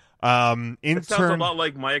 It sounds a lot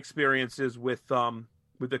like my experiences with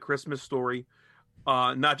with the Christmas Story.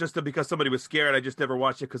 Not just because somebody was scared. I just never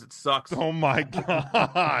watched it because it sucks. Oh my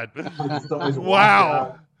god!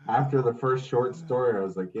 Wow. After the first short story, I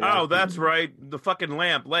was like, yeah. Oh, that's right. The fucking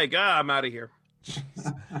lamp leg. I'm out of here.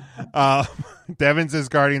 Devin says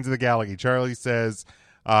Guardians of the Galaxy. Charlie says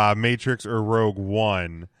Matrix or Rogue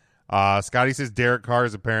One. Scotty says Derek Carr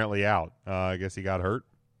is apparently out. I guess he got hurt.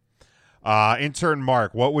 Intern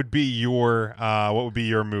Mark, what would be your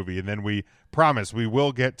movie? And then we promise we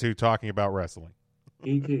will get to talking about wrestling.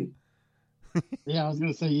 E.T. Yeah, I was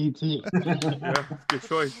going to say E.T. Yeah, good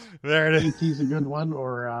choice. There it is. E.T.'s a good one.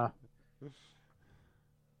 Or I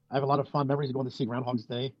have a lot of fond memories of going to see Groundhog's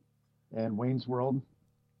Day and Wayne's World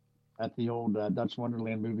at the old Dutch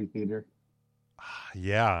Wonderland movie theater.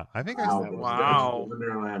 Yeah, I think Wow.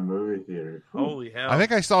 Wonderland movie theater. Holy hell. I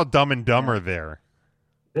think I saw Dumb and Dumber there.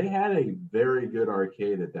 They had a very good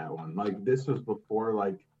arcade at that one. Like, this was before,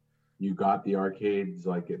 like, you got the arcades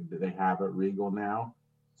like they have at Regal now.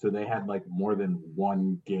 So they had like more than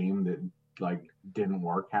one game that like didn't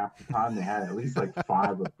work half the time. They had at least like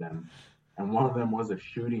 5 of them. And one of them was a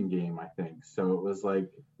shooting game, I think. So it was like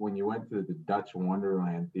when you went to the Dutch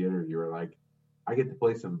Wonderland theater, you were like, I get to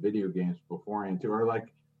play some video games beforehand too. Or like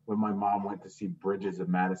when my mom went to see Bridges of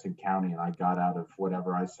Madison County and I got out of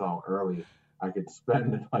whatever I saw early, I could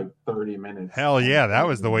spend like 30 minutes. Hell yeah, that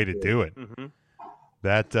was the way to do it. Mm-hmm.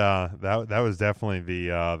 That was definitely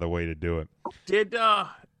the way to do it.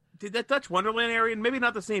 Did that Dutch Wonderland area, maybe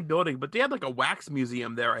not the same building, but they had like a wax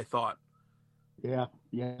museum there, I thought. Yeah,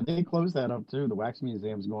 they closed that up too. The wax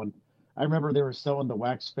museum's going. I remember they were selling the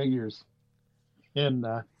wax figures, and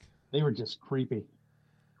they were just creepy.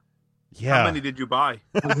 Yeah. How many did you buy?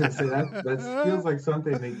 I was gonna say that feels like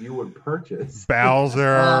something that you would purchase.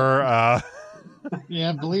 Bowser.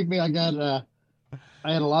 Yeah, believe me, I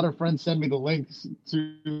had a lot of friends send me the links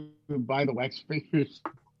to buy the wax figures.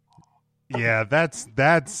 Yeah, that's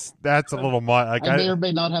a little much. I may or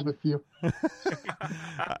may not have a few.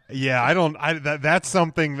 Yeah, that's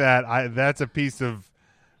something that's a piece of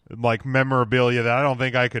like memorabilia that I don't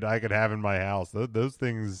think I could have in my house. Those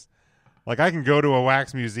things, like I can go to a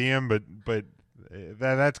wax museum, but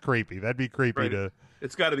that's creepy. That'd be creepy to.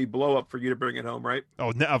 It's got to be blow up for you to bring it home, right?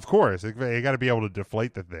 Oh, no, of course. You got to be able to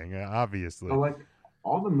deflate the thing, obviously. So like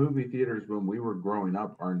all the movie theaters when we were growing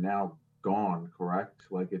up are now gone, correct?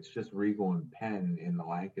 Like it's just Regal and Penn in the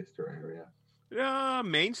Lancaster area. Yeah,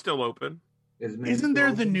 Maine's still open. Isn't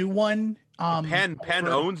there the new one? Penn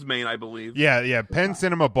owns Maine, I believe. Yeah. Penn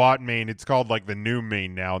Cinema bought Maine. It's called like the new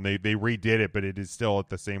Maine now, and they redid it, but it is still at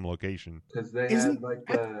the same location. Because they had like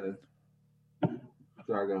the.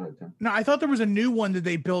 Sorry, go ahead, Tim. No, I thought there was a new one that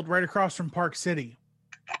they built right across from Park City.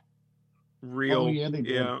 Real, Oh, yeah, they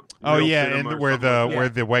did. yeah. Oh Real yeah, Cinema and or where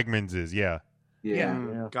something. the Wegmans is, yeah.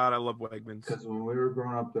 Yeah. God, I love Wegmans. Because when we were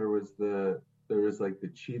growing up, there was like the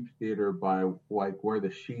cheap theater by like where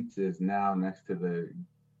the Sheets is now, next to the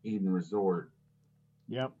Eden Resort.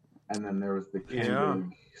 Yep. And then there was the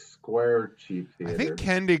Kendig Square cheap theater. I think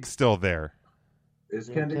Kendig's still there. Is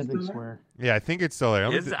Kendig still there? Square. Yeah, I think it's still there.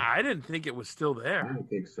 I didn't think it was still I there. don't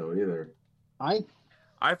think so either.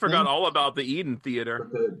 I forgot all about the Eden Theater.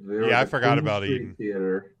 I forgot about Street Eden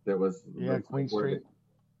Theater that was Queen Street.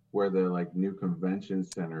 where the like new convention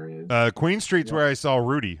center is. Queen Street's where I saw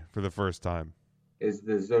Rudy for the first time. Is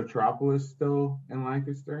the Zootropolis still in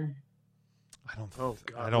Lancaster? I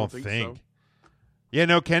don't think. So. Yeah,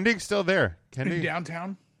 no, Kendig's still there. In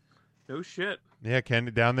downtown? No shit. Yeah,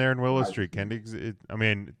 Kendig down there in Willow Street. Kendig's. I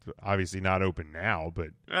mean, obviously not open now, but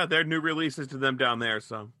there are new releases to them down there.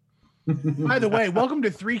 So, by the way, welcome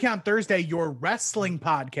to 3 Count Thursday, your wrestling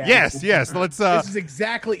podcast. Yes. Let's. This is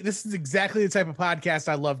exactly the type of podcast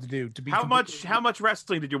I love to do. How much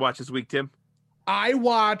wrestling did you watch this week, Tim? I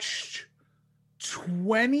watched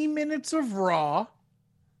 20 minutes of Raw,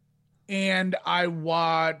 and I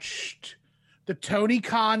watched the Tony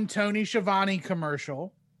Khan, Tony Schiavone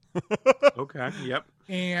commercial. Okay. Yep.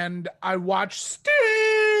 And I watched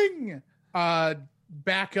Sting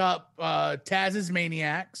back up Taz's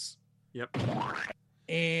Maniacs. Yep.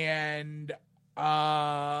 And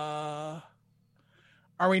are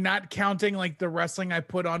we not counting like the wrestling I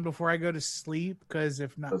put on before I go to sleep? Because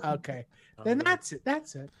if not, okay, then that's it.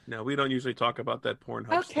 That's it. No, we don't usually talk about that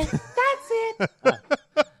Pornhub. Okay, that's it.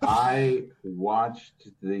 I watched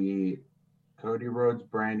the Cody Rhodes,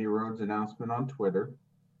 Brandy Rhodes announcement on Twitter.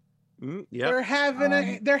 Yeah, they're having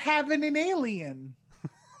an alien.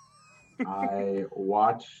 I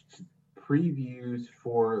watched previews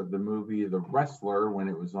for the movie The Wrestler when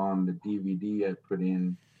it was on the DVD I put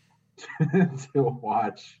in to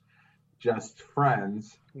watch Just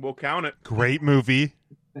Friends. We'll count it. Great movie.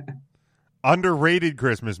 Underrated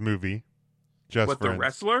Christmas movie. Just What, Friends. The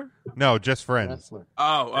Wrestler? No, Just Friends. Wrestler.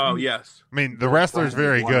 Oh, yes. I mean, The Wrestler's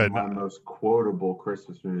very One good. of my most quotable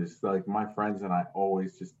Christmas movies. Like, my friends and I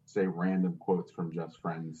always just say random quotes from Just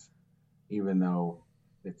Friends, even though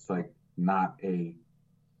it's like not a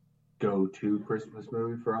go-to Christmas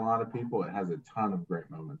movie for a lot of people. It has a ton of great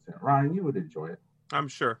moments in it. Ryan, you would enjoy it. I'm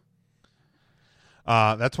sure.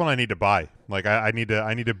 That's one I need to buy. Like, I need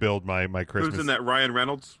to build my Christmas. Who's in that? Ryan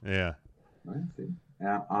Reynolds? Yeah. I see.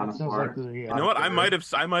 Yeah, on Sounds like the, You know what? I might have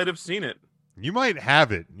seen it. You might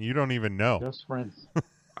have it. You don't even know. Just Friends.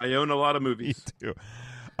 I own a lot of movies. Me too.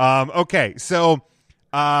 Okay, so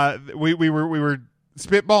we were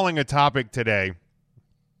spitballing a topic today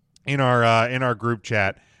in our group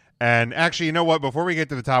chat, and actually, you know what? Before we get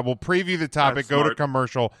to the top, we'll preview the topic, go to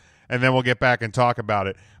commercial, and then we'll get back and talk about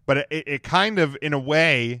it. But it kind of, in a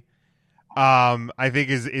way, I think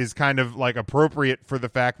is kind of like appropriate for the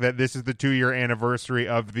fact that this is the 2-year anniversary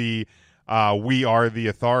of the We Are the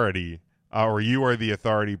Authority or You Are the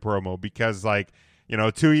Authority promo, because 2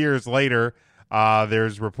 years later,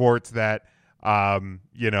 there's reports that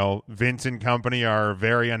Vince and company are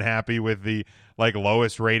very unhappy with the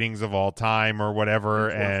lowest ratings of all time or whatever,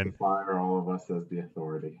 and fire all of us as the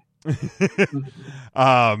Authority.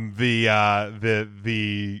 The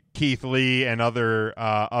Keith Lee and other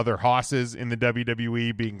hosses in the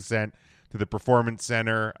WWE being sent to the Performance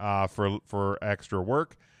Center for extra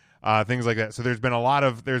work, things like that. So there's been a lot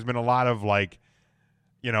of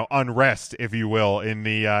unrest, if you will, in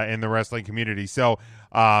the wrestling community. So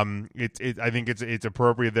I think it's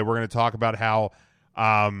appropriate that we're going to talk about how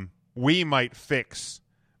we might fix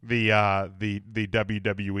the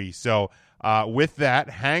WWE. So with that,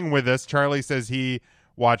 hang with us. Charlie says he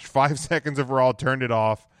watched 5 seconds of Raw, turned it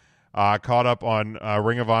off, caught up on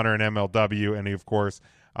Ring of Honor and MLW, and he, of course,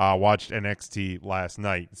 watched NXT last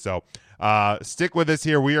night. So stick with us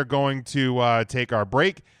here. We are going to take our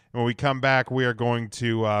break. When we come back, we are going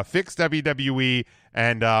to fix WWE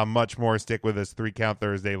and much more. Stick with us. 3 Count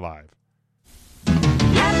Thursday live.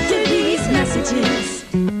 After these messages,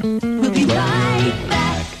 we'll be right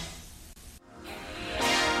back.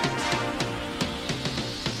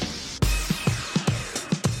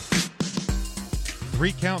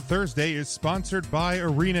 3 Count Thursday is sponsored by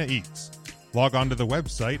Arena Eats. Log on to the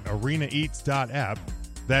website arenaeats.app.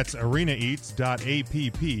 That's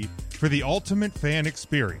arenaeats.app for the ultimate fan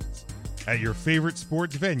experience. At your favorite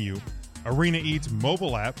sports venue, Arena Eats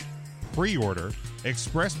mobile app, pre-order,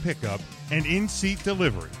 express pickup, and in-seat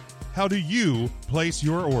delivery. How do you place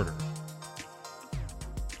your order?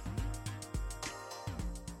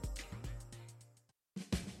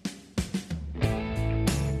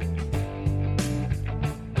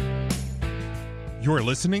 You're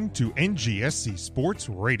listening to NGSC Sports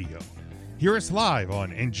Radio. Hear us live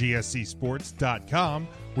on ngscsports.com,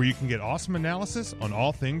 where you can get awesome analysis on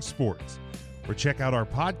all things sports. Or check out our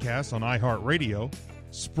podcasts on iHeartRadio,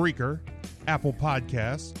 Spreaker, Apple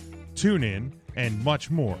Podcasts, TuneIn, and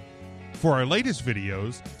much more. For our latest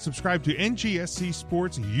videos, subscribe to NGSC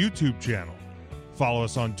Sports YouTube channel. Follow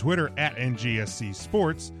us on Twitter at NGSC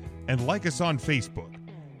Sports, and like us on Facebook.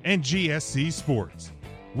 NGSC Sports.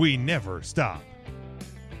 We never stop.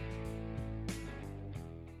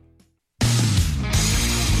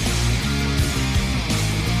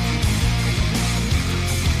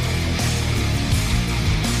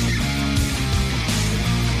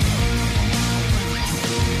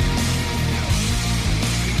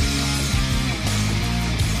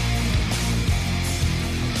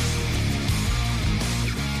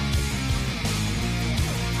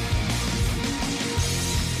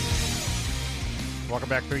 Welcome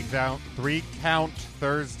back, 3 Count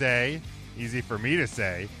Thursday. Easy for me to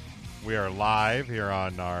say. We are live here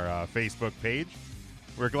on our Facebook page.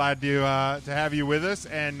 We're glad to have you with us,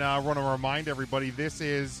 and I want to remind everybody this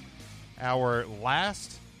is our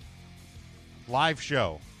last live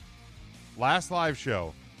show. Last live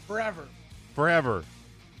show. Forever.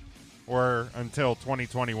 Or until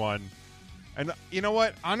 2021. And you know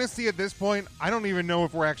what? Honestly, at this point, I don't even know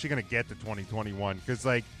if we're actually going to get to 2021, because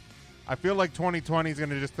I feel like 2020 is going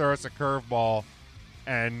to just throw us a curveball,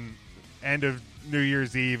 and end of New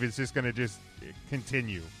Year's Eve is just going to just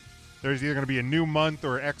continue. There's either going to be a new month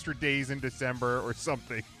or extra days in December or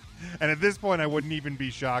something. And at this point, I wouldn't even be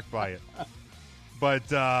shocked by it.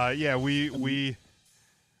 But, yeah, we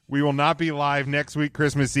will not be live next week,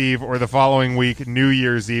 Christmas Eve, or the following week, New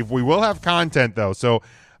Year's Eve. We will have content, though. So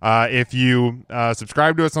if you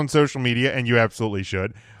subscribe to us on social media, and you absolutely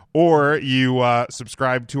should, or you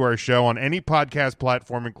subscribe to our show on any podcast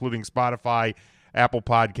platform, including Spotify, Apple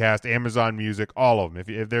Podcast, Amazon Music, all of them.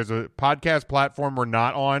 If there's a podcast platform we're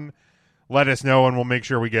not on, let us know, and we'll make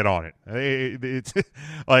sure we get on it. It's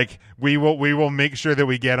like we will make sure that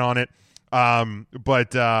we get on it.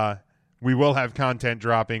 But we will have content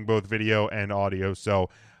dropping, both video and audio, so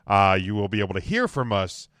you will be able to hear from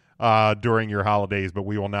us during your holidays, but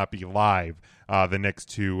we will not be live the next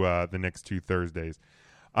two Thursdays.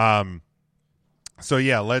 So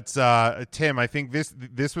yeah, let's Tim, I think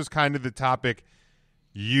this was kind of the topic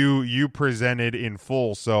you presented in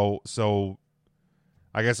full, so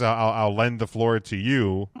I guess I'll lend the floor to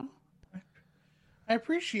you. I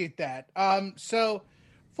appreciate that. So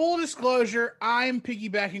full disclosure, I'm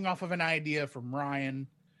piggybacking off of an idea from Ryan.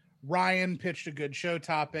 Ryan pitched a good show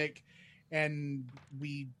topic, and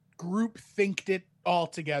we group thinked it all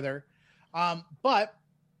together. But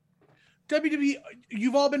WWE,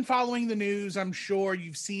 you've all been following the news. I'm sure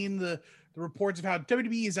you've seen the reports of how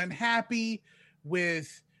WWE is unhappy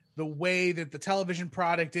with the way that the television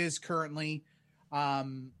product is currently,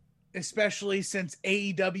 especially since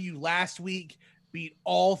AEW last week beat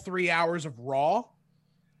all 3 hours of Raw.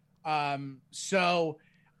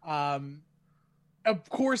 Of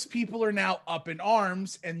course, people are now up in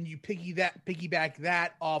arms, and you piggyback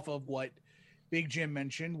that off of what Big Jim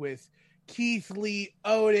mentioned with Keith Lee,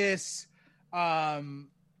 Otis, a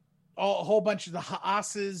whole bunch of the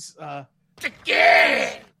Haas's.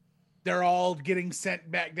 They're all getting sent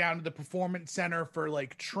back down to the Performance Center for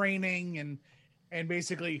like training and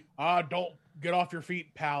basically, don't get off your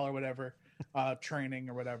feet, pal, or whatever, training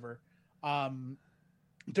or whatever.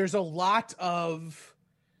 There's a lot of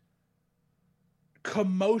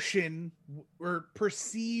commotion or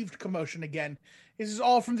perceived commotion. Again, this is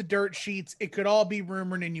all from the dirt sheets. It could all be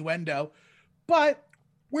rumor and innuendo, but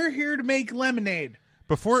we're here to make lemonade.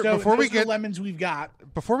 Before we get lemons, we've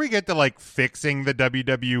got before we get to like fixing the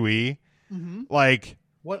WWE, like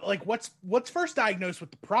what's first diagnosed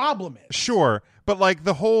what the problem is. Sure, but like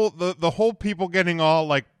the whole people getting all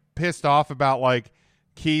like pissed off about like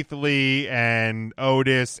Keith Lee and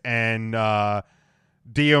Otis and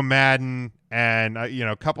Dio Madden and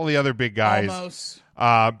a couple of the other big guys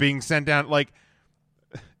being sent down. Like,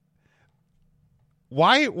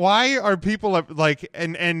 why are people like?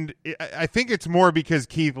 And I think it's more because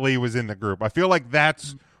Keith Lee was in the group. I feel like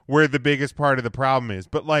that's where the biggest part of the problem is.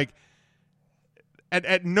 But like,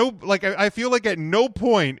 at no, like I feel like at no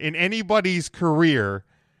point in anybody's career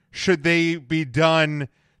should they be done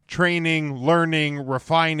training, learning,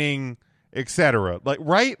 refining, etc. Like,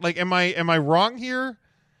 right? Like, am I wrong here?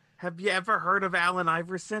 Have you ever heard of Allen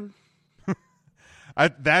Iverson?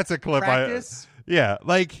 That's a clip. Practice? Yeah,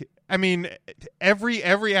 like I mean, every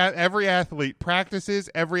athlete practices.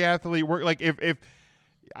 Every athlete work. Like if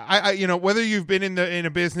I whether you've been in a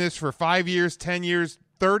business for 5 years, 10 years,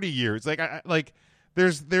 30 years, like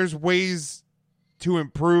there's ways to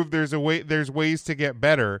improve. There's ways to get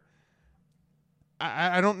better.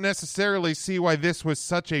 I don't necessarily see why this was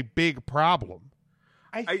such a big problem.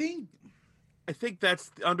 I think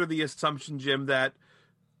that's under the assumption, Jim, that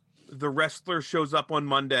the wrestler shows up on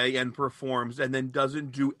Monday and performs and then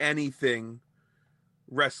doesn't do anything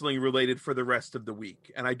wrestling related for the rest of the week.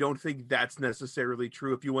 And I don't think that's necessarily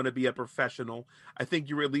true. If you want to be a professional, I think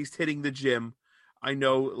you're at least hitting the gym. I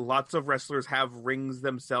know lots of wrestlers have rings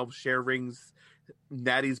themselves, share rings.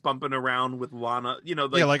 Natty's bumping around with Lana,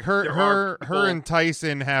 like her and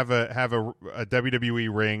Tyson have a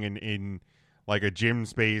WWE ring in like a gym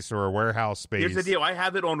space or a warehouse space. Here's the deal: I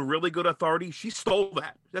have it on really good authority. She stole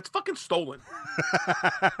that. That's fucking stolen.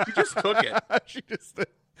 She just took it. She just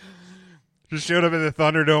showed up at the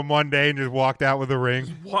Thunderdome one day and just walked out with a ring.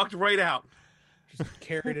 Just walked right out. Just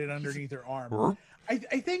carried it underneath her arm. I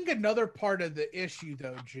think another part of the issue,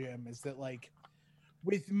 though, Jim, is that like,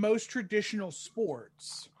 with most traditional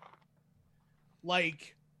sports,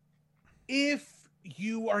 like if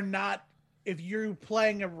you're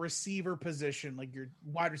playing a receiver position, like your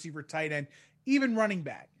wide receiver, tight end, even running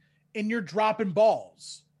back, and you're dropping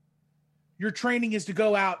balls, your training is to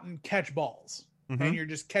go out and catch balls, and you're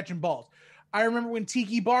just catching balls. I remember when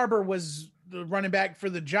Tiki Barber was the running back for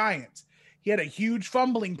the Giants, he had a huge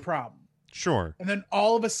fumbling problem. Sure. And then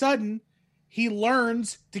all of a sudden, he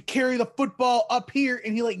learns to carry the football up here,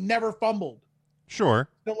 and he like never fumbled. Sure.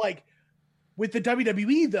 So like with the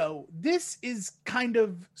WWE though, this is kind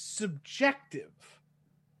of subjective,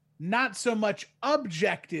 not so much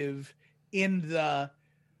objective in the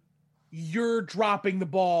you're dropping the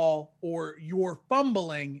ball or you're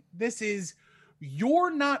fumbling. This is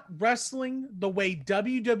you're not wrestling the way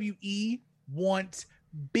WWE wants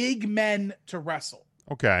big men to wrestle.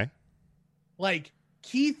 Okay. Like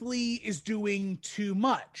Keith Lee is doing too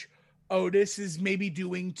much. Otis is maybe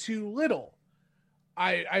doing too little.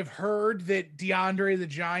 I've heard that DeAndre the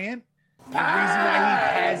Giant the reason why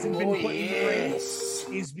he hasn't been put in the ring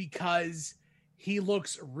is because he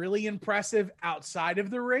looks really impressive outside of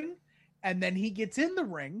the ring, and then he gets in the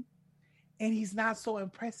ring, and he's not so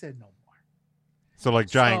impressive no more. So like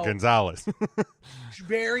Giant Gonzalez.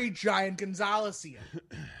 Very Giant Gonzalez-ian.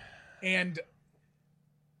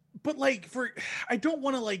 But like I don't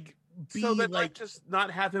want to like be so then like just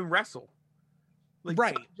not have him wrestle. Like,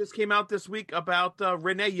 right. Just came out this week about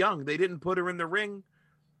Renee Young. They didn't put her in the ring.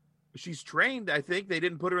 She's trained, I think. They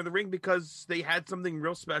didn't put her in the ring because they had something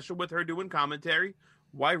real special with her doing commentary.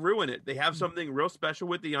 Why ruin it? They have something real special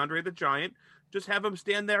with the Andre the Giant. Just have him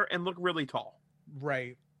stand there and look really tall.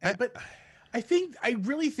 Right. But I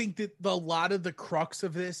really think that a lot of the crux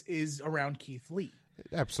of this is around Keith Lee.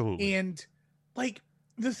 Absolutely. And like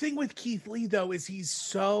the thing with Keith Lee though is he's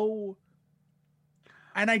so,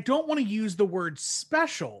 and I don't want to use the word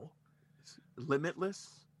special.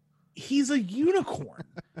 Limitless. He's a unicorn.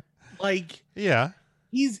 Like, yeah,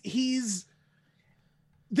 he's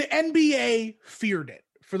the NBA feared it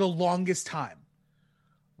for the longest time.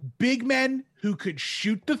 Big men who could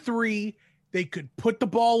shoot the three, they could put the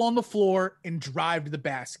ball on the floor and drive to the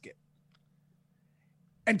basket.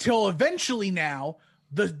 Until eventually now,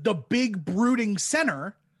 the big brooding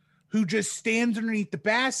center who just stands underneath the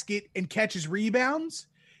basket and catches rebounds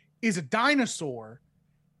is a dinosaur.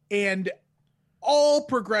 And all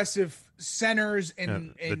progressive centers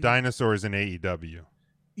and the dinosaurs in AEW.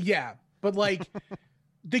 Yeah, but like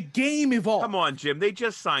the game evolved. Come on, Jim. They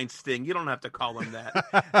just signed Sting. You don't have to call him that.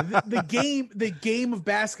 the game of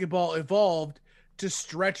basketball evolved to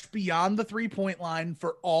stretch beyond the 3-point line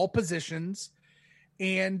for all positions,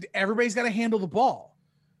 and everybody's got to handle the ball.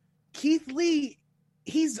 Keith Lee,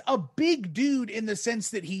 he's a big dude in the sense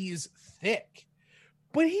that he's thick,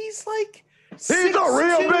 but he's like he's a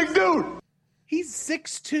real big dude. He's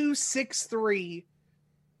 6'2", 6'3",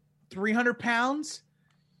 300 pounds.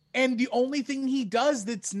 And the only thing he does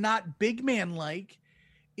that's not big man like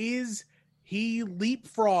is he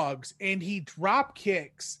leapfrogs and he drop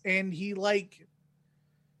kicks and he like,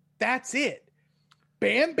 that's it.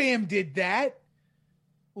 Bam Bam did that.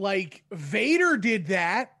 Like Vader did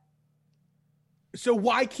that. So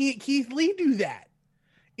why can't Keith Lee do that?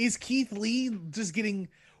 Is Keith Lee just getting,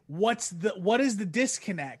 what is the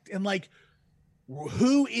disconnect? And like,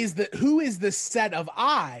 who is the set of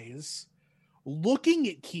eyes looking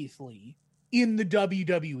at Keith Lee in the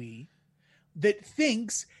WWE that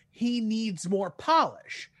thinks he needs more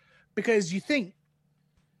polish? Because you think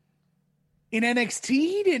in NXT,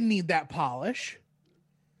 he didn't need that polish.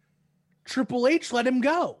 Triple H let him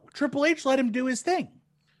go. Triple H let him do his thing.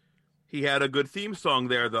 He had a good theme song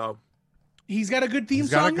there, though. He's got a good theme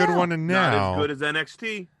He's song got a good now. one now. Not as good as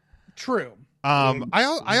NXT. True.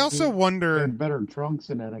 I also wonder, better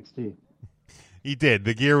trunks in NXT. He did.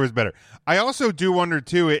 The gear was better. I also do wonder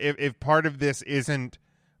too if part of this isn't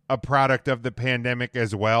a product of the pandemic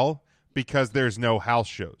as well, because there's no house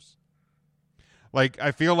shows. Like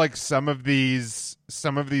I feel like some of these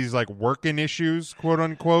like working issues, quote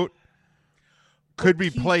unquote, could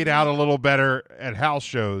be played out a little better at house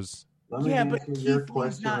shows. Let me answer your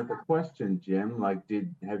question with a question, Jim. Like,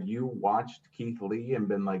 have you watched Keith Lee and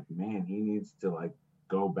been like, man, he needs to like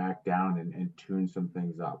go back down and tune some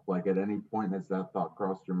things up? Like, at any point has that thought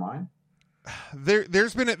crossed your mind?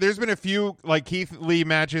 There's been a few like Keith Lee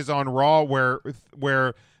matches on Raw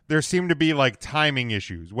where there seemed to be like timing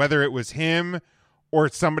issues, whether it was him or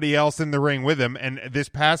somebody else in the ring with him. And this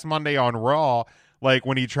past Monday on Raw, like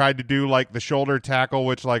when he tried to do like the shoulder tackle,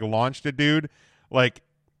 which like launched a dude, like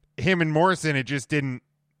him and Morrison, it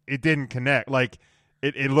didn't connect. Like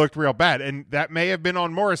it looked real bad, and that may have been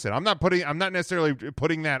on Morrison. I'm not necessarily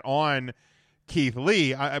putting that on Keith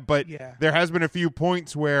Lee, but there has been a few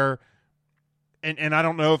points where, and I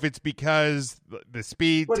don't know if it's because the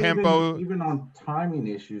speed, tempo, even on timing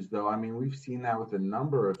issues, though. I mean, we've seen that with a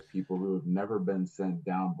number of people who have never been sent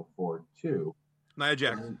down before too. Nia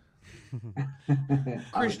Jax,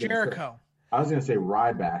 Chris Jericho. I was going to say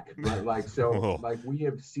Ryback, but like, so like we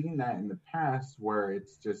have seen that in the past where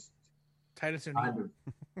it's just Titus kind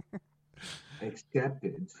of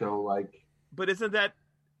accepted. So like, but isn't that,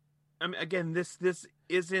 I mean, again, this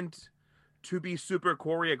isn't to be super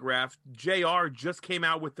choreographed. JR just came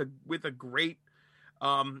out with a great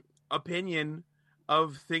opinion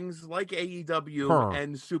of things like AEW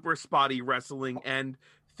and super spotty wrestling and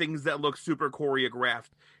things that look super choreographed.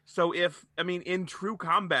 So in true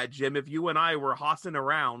combat, Jim, if you and I were hossing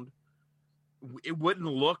around, it wouldn't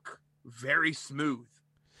look very smooth.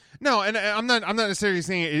 No, and I'm not necessarily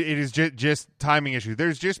saying it is just timing issue.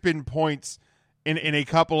 There's just been points in a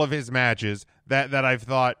couple of his matches that I've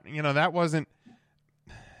thought, that wasn't.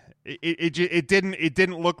 It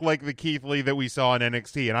didn't look like the Keith Lee that we saw in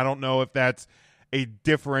NXT, and I don't know if that's a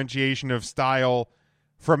differentiation of style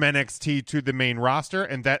from NXT to the main roster,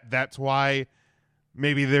 and that's why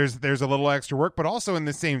maybe there's a little extra work. But also in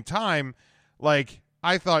the same time, like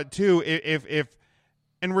I thought too, if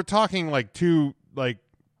and we're talking like 2 like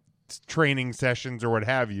training sessions or what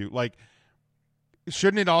have you, like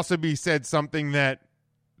shouldn't it also be said something that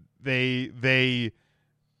they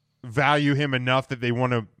value him enough that they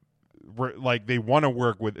want to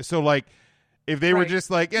work with? So like if they were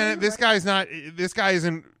just like, this guy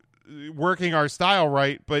isn't working our style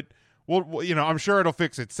right, but well, I'm sure it'll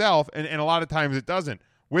fix itself, and a lot of times it doesn't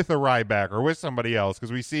with a Ryback or with somebody else,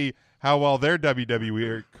 because we see how well their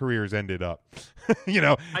WWE careers ended up.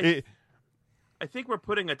 I think we're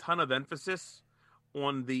putting a ton of emphasis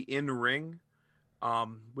on the in-ring,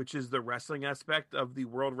 which is the wrestling aspect of the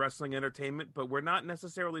World Wrestling Entertainment, but we're not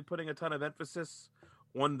necessarily putting a ton of emphasis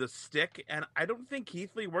on the stick, and I don't think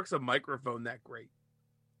Keith Lee works a microphone that great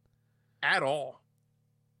at all.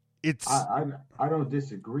 I don't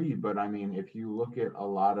disagree, but I mean, if you look at a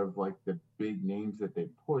lot of like the big names that they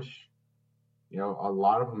push, a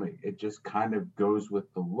lot of them, it just kind of goes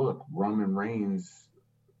with the look. Roman Reigns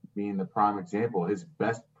being the prime example. His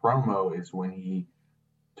best promo is when he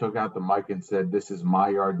took out the mic and said, "This is my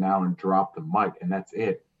yard now," and dropped the mic, and that's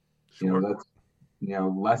it. Sure. That's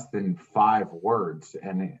less than 5 words.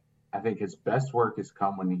 And I think his best work has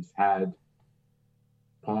come when he's had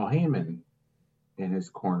Paul Heyman in his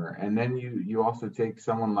corner. And then you also take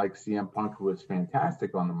someone like CM Punk, who was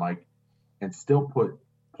fantastic on the mic, and still put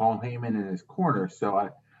Paul Heyman in his corner. So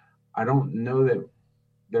I don't know that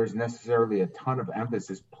there's necessarily a ton of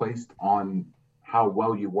emphasis placed on how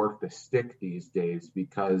well you work the stick these days,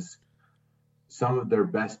 because some of their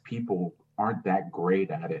best people aren't that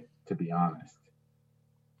great at it, to be honest.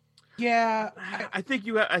 Yeah, I think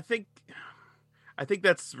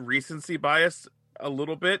that's recency bias a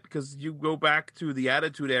little bit, because you go back to the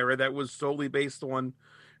Attitude Era that was solely based on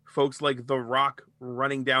folks like The Rock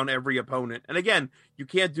running down every opponent. And again, you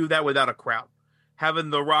can't do that without a crowd.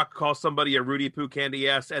 Having The Rock call somebody a Rudy Poo candy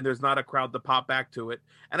ass and there's not a crowd to pop back to it.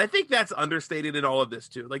 And I think that's understated in all of this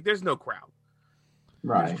too. Like, there's no crowd.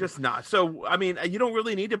 Right. There's just not. So, I mean, you don't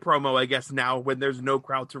really need a promo, I guess, now when there's no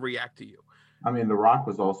crowd to react to you. I mean, The Rock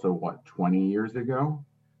was also, 20 years ago?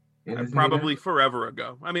 Probably forever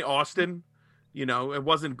ago. I mean, Austin, it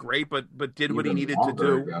wasn't great, but did what he needed to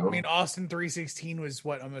do. I mean, Austin 316 was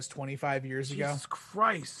almost 25 years ago? Jesus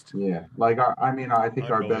Christ. Yeah. Like, I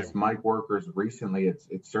think our best mic workers recently,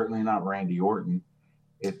 it's certainly not Randy Orton.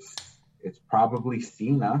 It's probably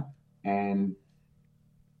Cena and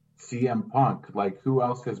CM Punk. Like, who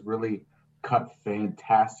else has really cut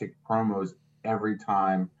fantastic promos every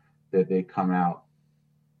time that they come out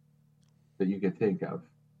that you can think of?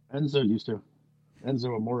 Enzo used to.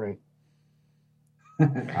 Enzo Amore.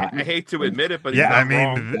 I hate to admit it, but he's not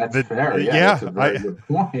wrong. That's fair. That's a very good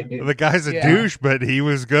point. The guy's a douche, but he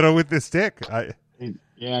was good with the stick.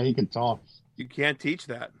 He could talk. You can't teach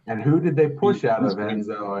that. And who did they push out of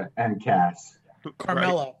Enzo and Cass?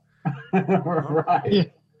 Carmelo.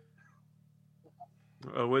 Right.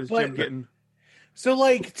 What is Jim getting? So,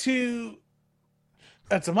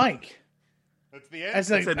 that's a mic. That's the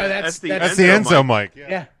Enzo. That's the Enzo mic.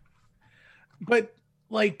 Yeah. But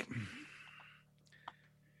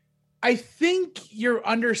I think you're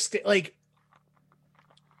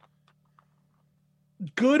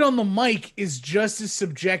good on the mic is just as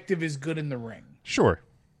subjective as good in the ring. Sure.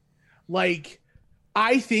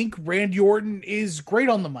 I think Randy Orton is great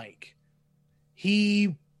on the mic.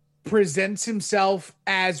 He presents himself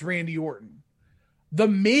as Randy Orton. The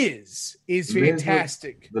Miz is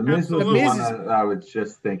fantastic. The Miz was the one that I was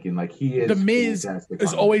just thinking. He is. The Miz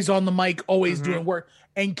is always on the mic, always doing work.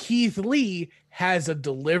 And Keith Lee has a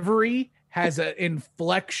delivery, has an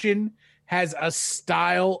inflection, has a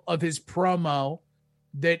style of his promo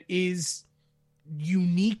that is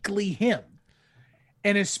uniquely him.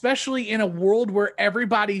 And especially in a world where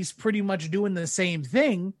everybody's pretty much doing the same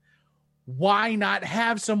thing, why not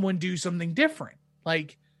have someone do something different?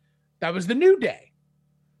 That was the New Day.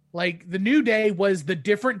 The New Day was the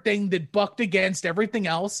different thing that bucked against everything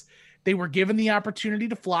else. They were given the opportunity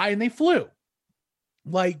to fly and they flew.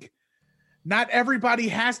 Not everybody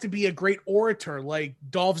has to be a great orator like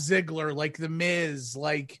Dolph Ziggler, like The Miz,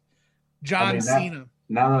 like John Cena.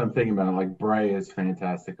 Now that I'm thinking about it, Bray is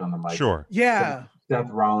fantastic on the mic. Sure. Yeah. Seth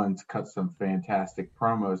Rollins cut some fantastic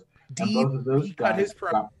promos. And both of those guys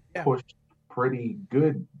got pushed pretty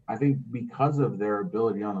good, I think, because of their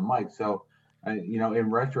ability on the mic. So, in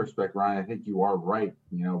retrospect, Ryan, I think you are right.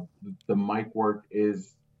 The mic work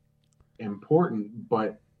is important,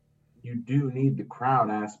 but you do need the crowd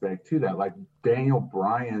aspect to that. Like Daniel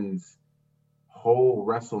Bryan's whole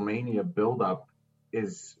WrestleMania buildup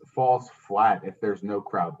falls flat if there's no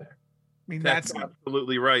crowd there. I mean, that's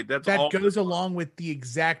absolutely right. That goes along with the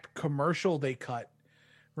exact commercial they cut.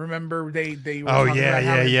 Remember, they were oh talking yeah, about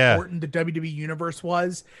how yeah, important the WWE universe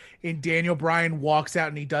was, and Daniel Bryan walks out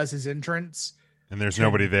and he does his entrance, and there's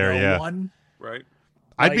nobody there. No yeah, one. Right.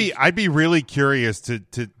 I'd be really curious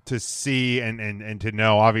to see and to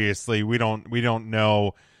know. Obviously, we don't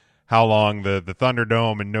know how long the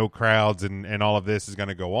Thunderdome and no crowds and all of this is going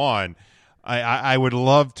to go on. I would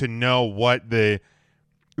love to know what the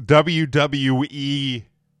WWE,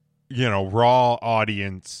 Raw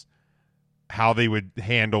audience, how they would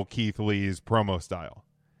handle Keith Lee's promo style.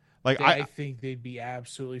 Like I think they'd be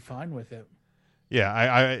absolutely fine with it. Yeah,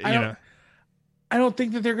 I don't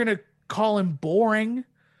think that they're going to call him boring.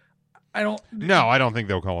 I don't think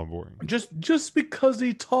they'll call him boring. Just because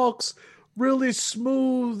he talks really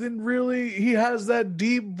smooth and he has that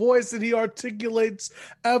deep voice and he articulates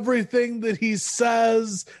everything that he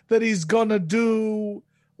says that he's gonna do.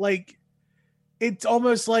 Like, it's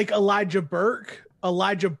almost like Elijah Burke.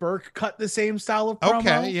 Elijah Burke cut the same style of promo.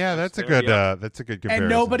 Okay, yeah, that's a good comparison. And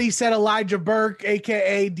nobody said Elijah Burke,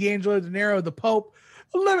 aka D'Angelo De Niro, the Pope.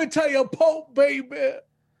 Let me tell you, Pope, baby.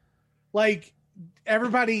 Like,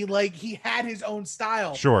 everybody, like, he had his own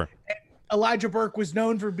style. Sure. And Elijah Burke was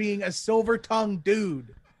known for being a silver-tongued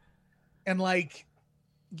dude. And, like,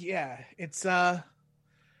 yeah, it's, But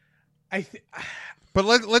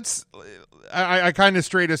let's I kind of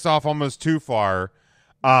strayed us off almost too far.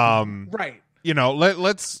 Right.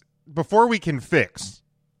 Let's, before we can fix,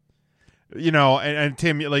 and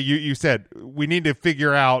Tim, like you said, we need to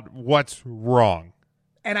figure out what's wrong.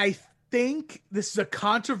 And I think this is a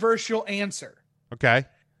controversial answer. Okay.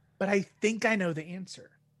 But I think I know the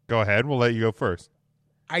answer. Go ahead. We'll let you go first.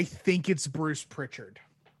 I think it's Bruce Pritchard.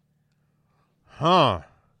 Huh.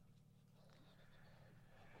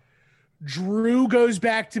 Drew goes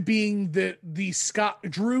back to being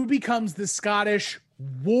Drew becomes the Scottish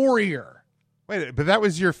Warrior. Wait, but that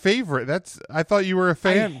was your favorite. I thought you were a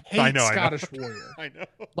fan. I know Scottish Warrior. I know.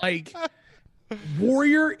 Like,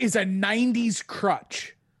 Warrior is a 90s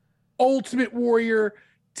crutch. Ultimate Warrior,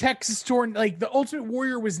 Texas Torn, like the Ultimate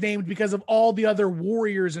Warrior was named because of all the other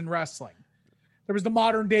warriors in wrestling. There was the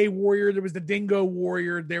modern day warrior, there was the Dingo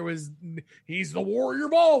Warrior, he's the warrior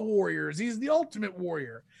of all warriors, he's the Ultimate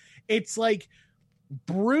Warrior. It's like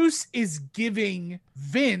Bruce is giving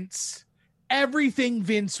Vince everything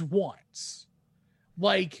Vince wants.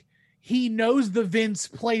 Like, he knows the Vince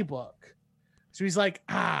playbook. So he's like,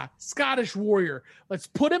 Scottish Warrior. Let's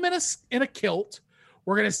put him in a kilt.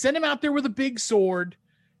 We're going to send him out there with a big sword,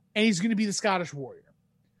 and he's going to be the Scottish Warrior.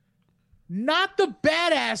 Not the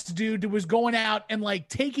badass dude that was going out and, like,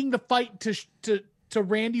 taking the fight to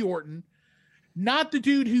Randy Orton. Not the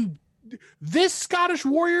dude who... This Scottish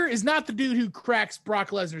Warrior is not the dude who cracks Brock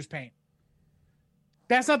Lesnar's paint.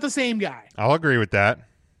 That's not the same guy. I'll agree with that.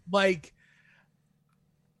 Like,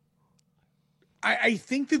 I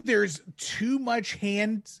think that there's too much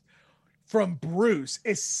hands from Bruce,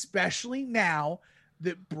 especially now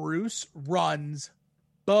that Bruce runs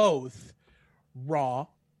both Raw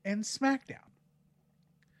and SmackDown.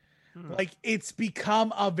 Like, it's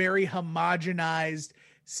become a very homogenized,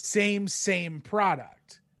 same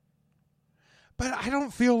product. But I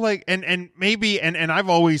don't feel like, and maybe, and I've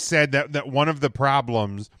always said that one of the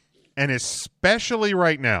problems, and especially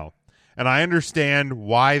right now, and I understand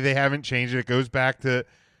why they haven't changed it. It goes back to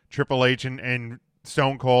Triple H and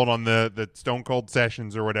Stone Cold on the Stone Cold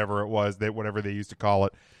Sessions or whatever it was, whatever they used to call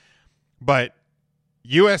it. But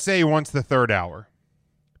USA wants the third hour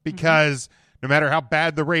because no matter how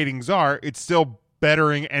bad the ratings are, it's still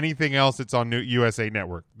bettering anything else that's on USA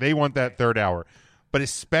Network. They want that third hour. But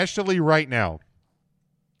especially right now,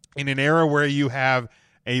 in an era where you have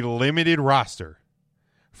a limited roster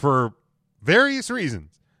for various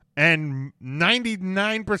reasons, and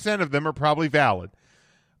 99% of them are probably valid,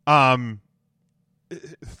 3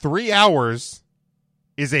 hours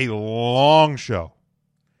is a long show.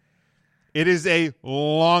 It is a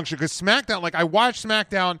long show because SmackDown, like I watch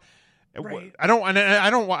SmackDown, right.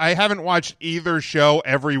 I haven't watched either show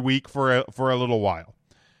every week for a little while,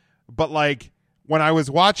 but like when I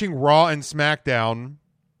was watching Raw and SmackDown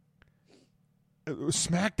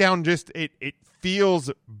just it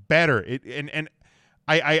feels better.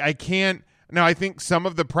 I can't. Now, I think some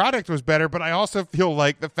of the product was better, but I also feel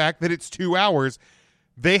like the fact that it's 2 hours,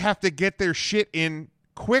 they have to get their shit in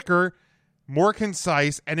quicker, more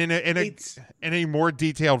concise, and in a more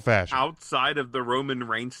detailed fashion. Outside of the Roman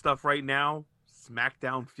Reigns stuff right now,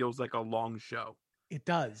 SmackDown feels like a long show. It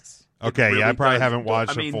does. Okay, It really I probably does. haven't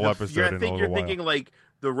watched I mean, a full episode in a little you're while. thinking like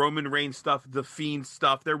the Roman Reigns stuff, the Fiend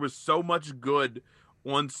stuff. There was so much good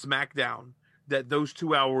on SmackDown that those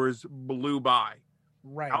 2 hours blew by.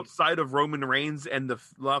 Right. Outside of Roman Reigns and the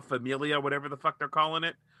La Familia, whatever the fuck they're calling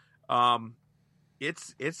it,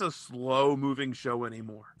 it's a slow moving show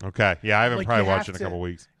anymore. Okay, yeah, I haven't Like, probably you watched have it in a couple to-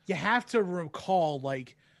 weeks. You have to recall,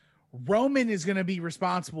 like, Roman is going to be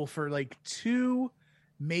responsible for like 2,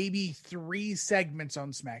 maybe 3 segments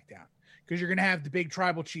on SmackDown, because you're going to have the big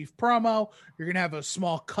Tribal Chief promo. You're going to have a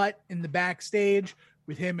small cut in the backstage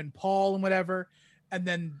with him and Paul and whatever. And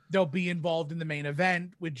then they'll be involved in the main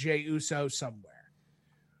event with Jey Uso somewhere.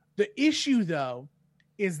 The issue, though,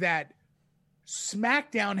 is that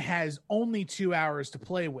SmackDown has only 2 hours to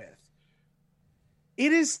play with.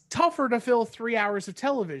 It is tougher to fill 3 hours of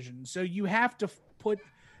television. So you have to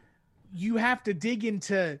dig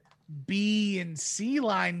into B and C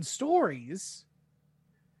line stories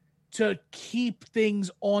to keep things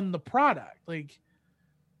on the product. Like,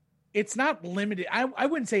 it's not limited. I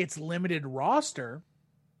wouldn't say it's limited roster.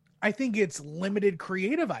 I think it's limited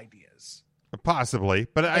creative ideas. Possibly,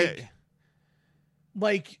 but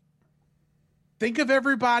like think of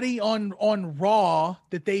everybody on Raw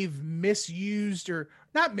that they've misused, or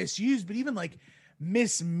not misused, but even like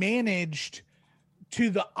mismanaged to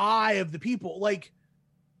the eye of the people. Like,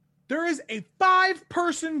 there is a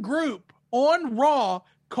 5-person group on Raw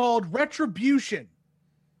called Retribution.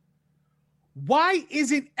 Why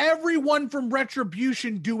isn't everyone from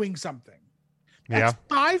Retribution doing something? That's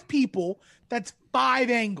 5 people. That's 5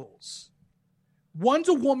 angles. One's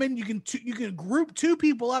a woman. You can group 2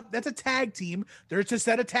 people up. That's a tag team. There's a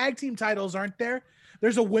set of tag team titles, aren't there?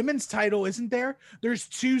 There's a women's title, isn't there? There's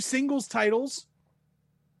 2 singles titles.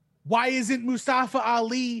 Why isn't Mustafa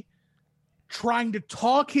Ali trying to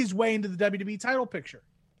talk his way into the WWE title picture?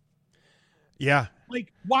 Yeah.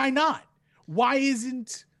 Like, why not? Why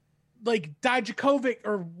isn't like Dijakovic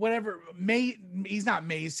or whatever? He's not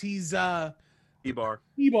Mace. He's T-Bar.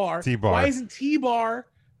 T-Bar. Why isn't T-Bar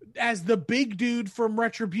as the big dude from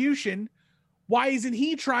Retribution? Why isn't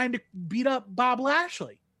he trying to beat up Bob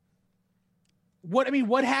Lashley?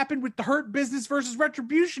 What happened with the Hurt Business versus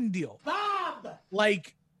Retribution deal? Bob!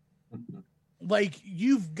 Like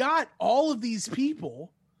you've got all of these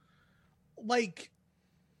people. Like,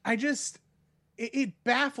 it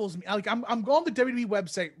baffles me. Like, I'm going to the WWE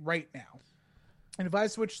website right now, and if I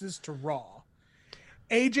switch this to Raw,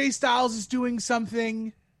 AJ Styles is doing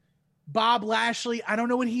something. Bob Lashley, I don't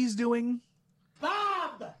know what he's doing.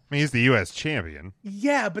 Bob! I mean, he's the U.S. champion.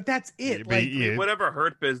 Yeah, but that's it. Yeah, like, whatever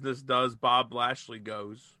Hurt Business does, Bob Lashley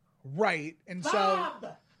goes. Right, and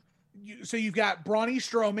Bob! so you've got Braun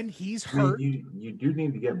Strowman. He's hurt. You do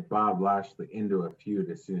need to get Bob Lashley into a feud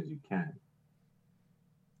as soon as you can.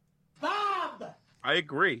 Bob! I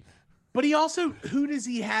agree. But he also, who does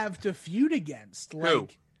he have to feud against?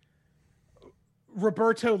 Like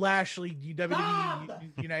Roberto Lashley,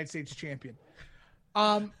 WWE United States champion.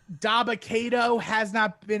 Dabba-Kato has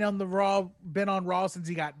not been on Raw since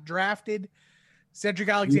he got drafted. Cedric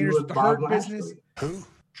Alexander's with the Hurt Business.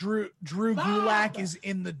 Drew Gulak is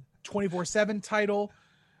in the 24/7 title.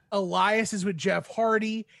 Elias is with Jeff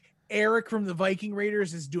Hardy. Eric from the Viking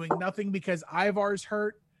Raiders is doing nothing because Ivar's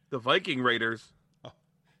hurt. The Viking Raiders.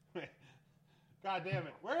 God damn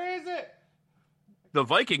it. Where is it? The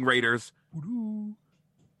Viking Raiders.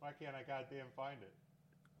 Why can't I goddamn find it?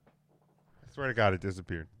 I swear to God, it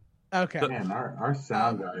disappeared. Okay. Man, our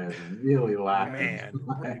sound guy is really lacking. Man,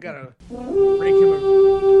 I gotta break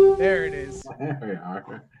him. There it is. There we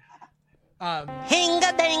are.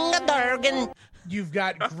 Hinga dinga durgan. You've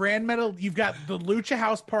got Grand Metal. You've got the Lucha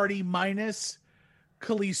House Party minus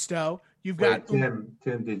Kalisto. You've got Tim,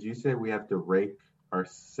 did you say we have to rake our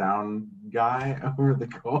sound guy over the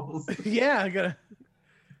coals? Yeah, I gotta.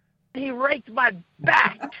 He raked my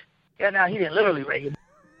back. Yeah, no, he didn't literally rake it.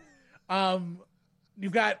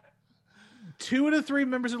 You've got 2 of the 3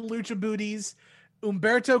 members of the Lucha Booties,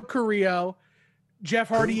 Humberto Carrillo, Jeff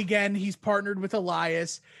Hardy again. He's partnered with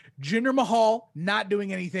Elias. Jinder Mahal not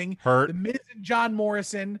doing anything. Hurt. The Miz and John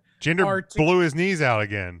Morrison. Jinder blew his knees out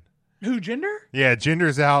again. Who, Jinder? Yeah,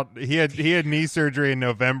 Jinder's out. He had knee surgery in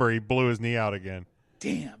November. He blew his knee out again.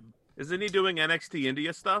 Damn. Isn't he doing NXT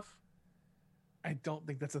India stuff? I don't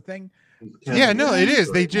think that's a thing. Yeah, no, it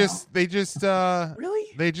is. They just really?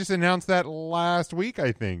 They just announced that last week,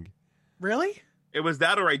 I think. Really? It was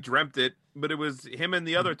that, or I dreamt it, but it was him and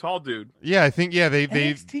the other tall dude. Yeah, I think. Yeah, they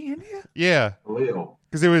NXT India. Yeah,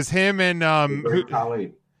 because it was him and Great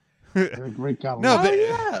Khali. Great Khali. No,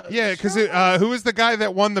 yeah, because who was the guy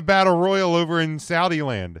that won the Battle Royal over in Saudi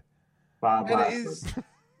land? Bob That Lashley. is,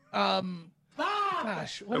 Bob!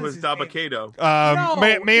 Gosh, what It is was his name? Dabakato.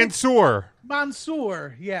 No, Mansoor.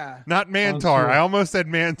 Mansoor, yeah. Not Mantar. I almost said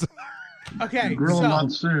Mansoor. Okay, Gorilla so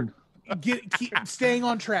Monsoon. keep staying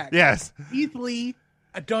on track. Yes. Keith Lee,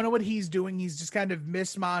 I don't know what he's doing. He's just kind of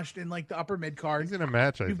mismoshed in like the upper mid card. He's in a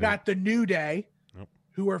match, I You've think. got the New Day, Yep.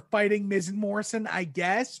 who are fighting Miz and Morrison, I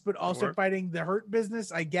guess, but also Sure. fighting the Hurt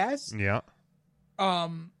Business, I guess. Yeah.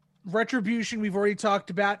 Retribution, we've already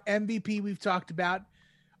talked about. MVP, we've talked about.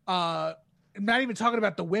 I'm not even talking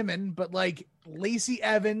about the women, but like Lacey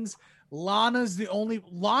Evans, Lana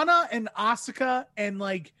and Asuka and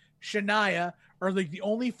like Shania are like the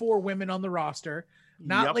only 4 women on the roster.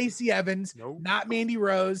 Not Yep. Lacey Evans, Nope. not Mandy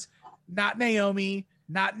Rose, not Naomi,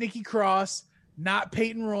 not Nikki Cross, not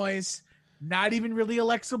Peyton Royce, not even really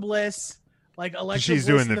Alexa Bliss. Like Alexa She's Bliss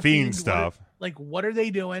doing and the Fiend stuff. What are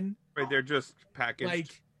they doing? Right, they're just packaged.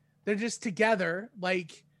 Like they're just together.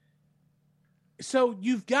 Like so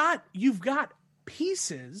you've got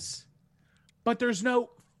pieces, but there's no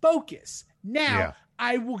focus. Now Yeah.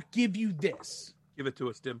 I will give you this. Give it to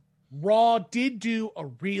us, Tim. Raw did do a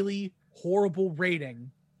really horrible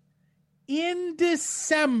rating in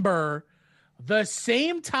December, the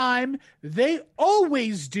same time they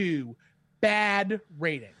always do bad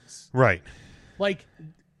ratings. Right. Like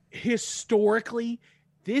historically,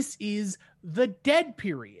 this is the dead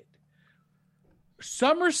period.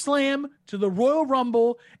 SummerSlam to the Royal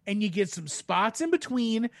Rumble, and you get some spots in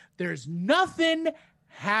between. There's nothing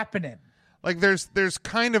happening. Like there's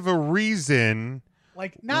kind of a reason.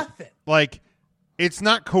 Like nothing. Like it's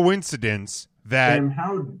not coincidence that Tim,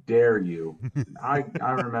 how dare you? I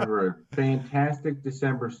remember a fantastic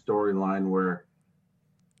December storyline where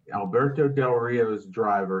Alberto Del Rio's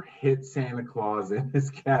driver hit Santa Claus in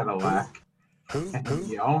his Cadillac. And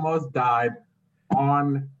he almost died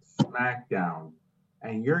on SmackDown.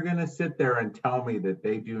 And you're going to sit there and tell me that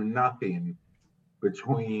they do nothing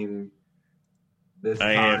between this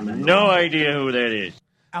I time have and no idea who that is.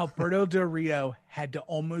 Alberto Del Rio had to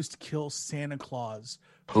almost kill Santa Claus.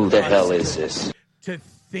 Who the hell is this? To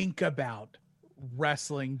think about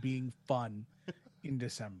wrestling being fun in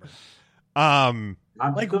December. I'm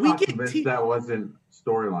Like, still we not get convinced that wasn't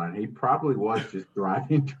storyline. He probably was just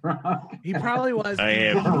driving drunk. He probably was. I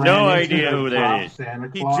have no idea who that is.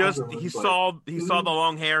 He saw the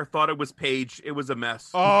long hair, thought it was Paige. It was a mess.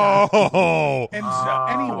 Oh. And so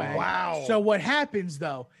anyway, wow. So what happens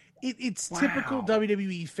though? It's typical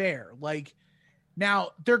WWE fare. Like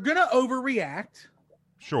now they're gonna overreact.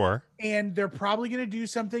 Sure. And they're probably gonna do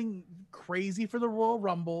something crazy for the Royal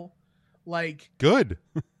Rumble. Like Good.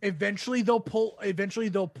 eventually they'll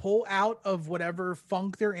pull out of whatever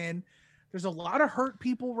funk they're in. There's a lot of hurt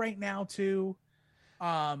people right now too.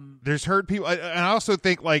 There's hurt people, and I also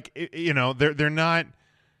think like they're not,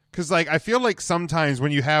 because like I feel like sometimes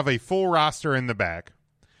when you have a full roster in the back,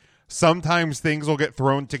 sometimes things will get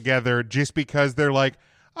thrown together just because they're like,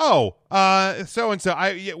 so and so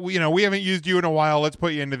we haven't used you in a while, let's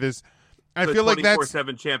put you into this. I feel like that's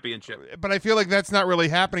 24/7 championship. But I feel like that's not really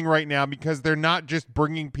happening right now because they're not just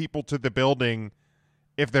bringing people to the building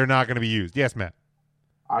if they're not going to be used. Yes, Matt.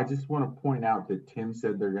 I just want to point out that Tim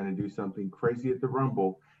said they're going to do something crazy at the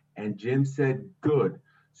Rumble, and Jim said good.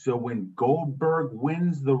 So when Goldberg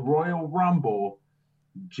wins the Royal Rumble,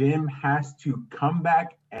 Jim has to come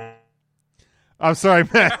back and. I'm sorry,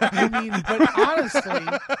 Matt. I mean, but honestly,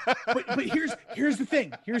 but here's the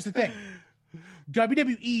thing. Here's the thing.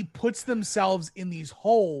 WWE puts themselves in these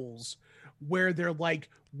holes where they're like,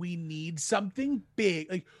 we need something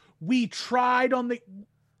big. Like we tried on the,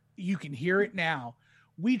 you can hear it now.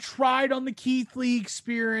 We tried on the Keith Lee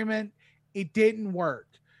experiment. It didn't work.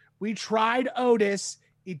 We tried Otis.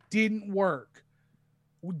 It didn't work.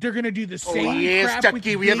 They're going to do the same crap with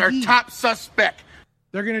we have our Big E. top suspect.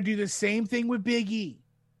 They're going to do the same thing with Big E.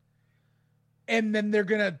 And then they're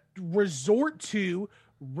going to resort to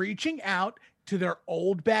reaching out to their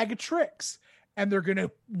old bag of tricks. And they're going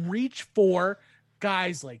to reach for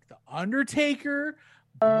guys like The Undertaker,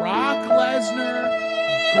 Brock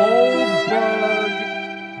Lesnar,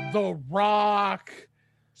 Goldberg, The Rock,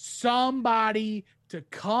 somebody to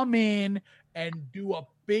come in and do a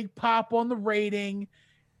big pop on the rating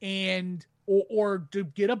and or to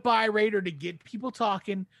get a buy rate or to get people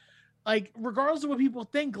talking. Like, regardless of what people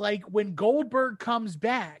think, like when Goldberg comes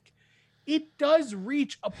back, it does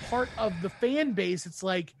reach a part of the fan base. It's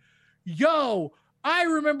like, yo, I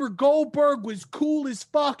remember Goldberg was cool as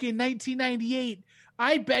fuck in 1998.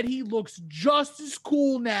 I bet he looks just as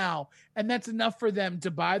cool now. And that's enough for them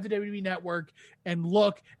to buy the WWE Network and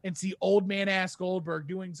look and see old man ass Goldberg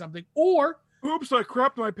doing something. Or Oops, I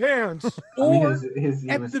crapped my pants. I mean,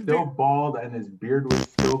 he was still bald and his beard was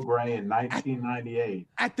still gray in 1998.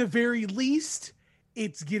 At the very least,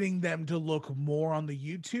 it's getting them to look more on the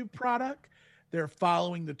YouTube product. They're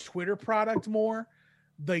following the Twitter product more.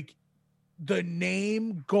 Like, the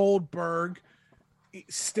name Goldberg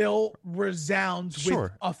still resounds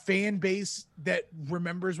with a fan base that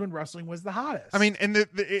remembers when wrestling was the hottest. I mean, and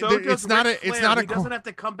it's not a He doesn't have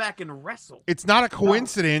to come back and wrestle. It's not a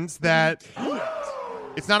coincidence that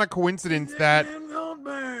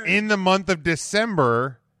in the month of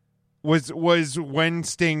December was when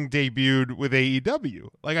Sting debuted with AEW.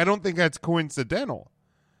 Like, I don't think that's coincidental.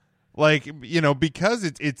 Like, you know, because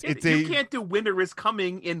you can't do Winter is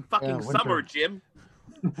Coming in fucking summer, Jim.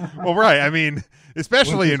 Well, right. I mean,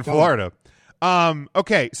 especially in Florida.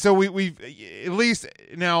 Okay, so we've at least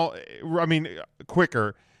now. I mean,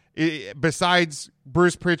 quicker. Besides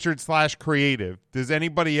Bruce Pritchard / creative, does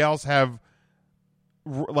anybody else have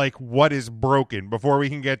like what is broken before we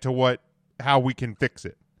can get to how we can fix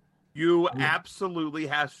it? You absolutely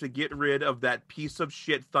have to get rid of that piece of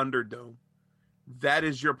shit Thunderdome. That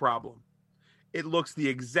is your problem. It looks the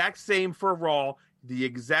exact same for Raw, the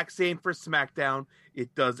exact same for SmackDown.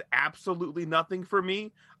 It does absolutely nothing for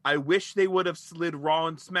me. I wish they would have slid Raw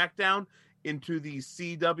and SmackDown into the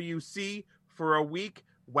CWC for a week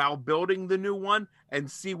while building the new one and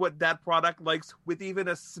see what that product likes with even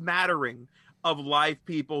a smattering of live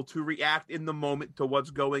people to react in the moment to what's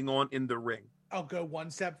going on in the ring. I'll go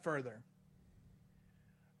one step further.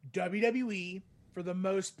 WWE, for the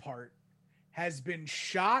most part, has been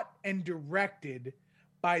shot and directed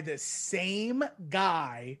by the same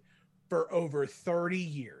guy for over 30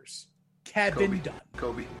 years. Kevin Dunn.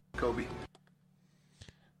 Kobe.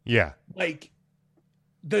 Yeah. Like,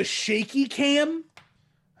 the shaky cam.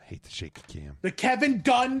 I hate the shaky cam. The Kevin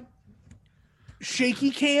Dunn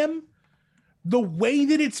shaky cam. The way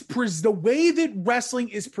that wrestling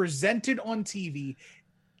is presented on TV,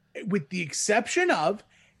 with the exception of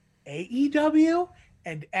AEW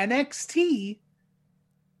and NXT,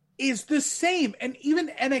 is the same. And even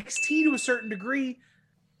NXT to a certain degree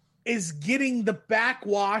is getting the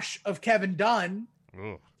backwash of Kevin Dunn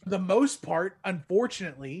for the most part,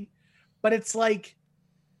 unfortunately. But it's like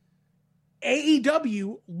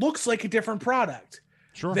AEW looks like a different product.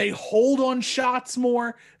 Sure. They hold on shots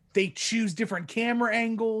more. They choose different camera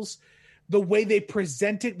angles. The way they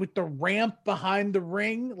present it with the ramp behind the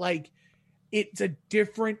ring, like, it's a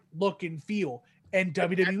different look and feel. And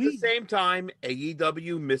WWE, at the same time,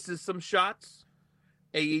 AEW misses some shots.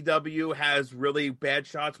 AEW has really bad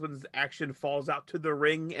shots when the action falls out to the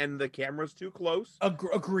ring and the camera's too close.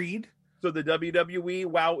 Agreed. So the WWE,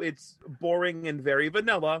 while it's boring and very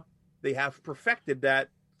vanilla, they have perfected that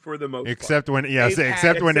for the most except part. When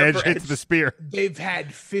Edge hits the spear. They've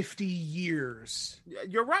had 50 years.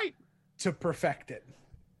 You're right. To perfect it.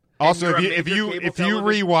 Also, if you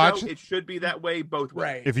rewatch, it should be that way both ways.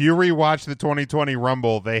 Right. If you rewatch the 2020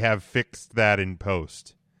 Rumble, they have fixed that in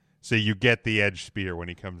post, so you get the Edge spear when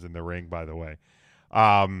he comes in the ring. By the way,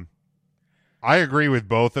 I agree with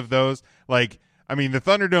both of those. Like, I mean, the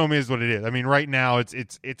Thunderdome is what it is. I mean, right now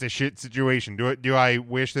it's a shit situation. Do I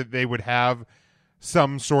wish that they would have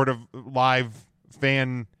some sort of live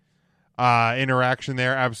fan interaction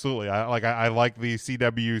there? Absolutely. I like the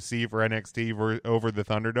CWC for NXT over the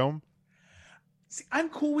Thunderdome. See, I'm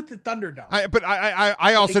cool with the Thunderdome. But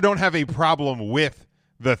I also don't have a problem with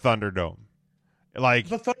the Thunderdome. Like,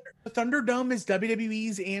 the Thunderdome is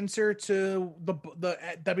WWE's answer to the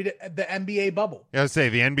NBA bubble. I would say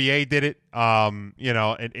the NBA did it.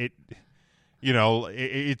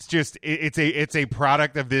 It's a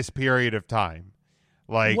product of this period of time.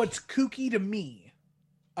 Like, what's kooky to me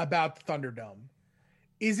about the Thunderdome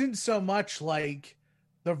isn't so much like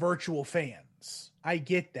the virtual fans. I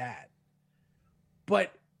get that.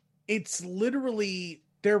 But it's literally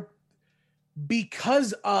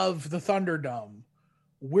because of the Thunderdome,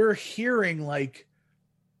 we're hearing like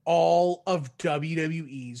all of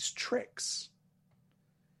WWE's tricks.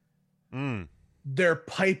 They're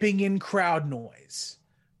piping in crowd noise.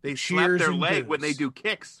 They slap their leg when they do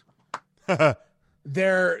kicks.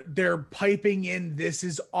 They're piping in "This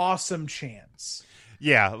is awesome" chants.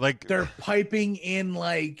 Yeah, like they're piping in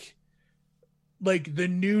like the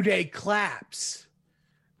New Day claps.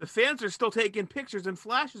 The fans are still taking pictures and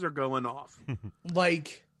flashes are going off.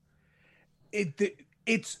 Like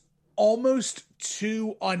it's almost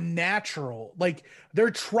too unnatural. Like, they're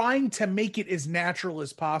trying to make it as natural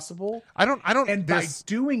as possible. And by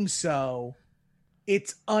doing so,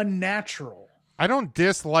 it's unnatural. I don't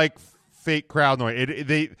dislike fake crowd noise.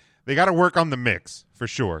 They got to work on the mix for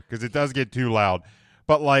sure, because it does get too loud.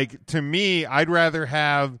 But like to me, I'd rather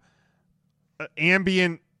have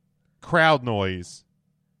ambient crowd noise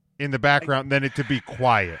in the background than it to be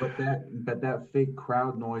quiet. But that fake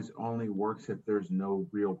crowd noise only works if there's no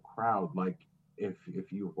real crowd. Like if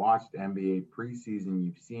you watched NBA preseason,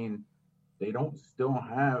 you've seen they don't still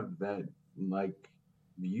have that like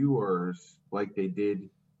viewers like they did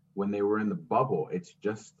when they were in the bubble. It's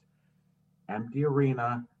just empty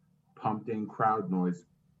arena, pumped in crowd noise,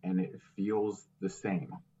 and it feels the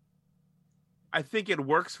same. I think it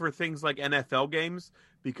works for things like NFL games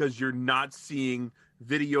because you're not seeing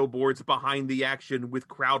video boards behind the action with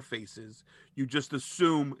crowd faces. You just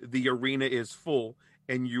assume the arena is full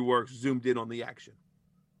and you are zoomed in on the action.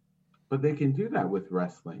 But they can do that with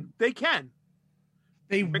wrestling. They can.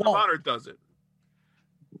 Ring of Honor does it.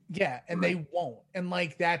 Yeah, and they won't. And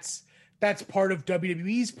like that's part of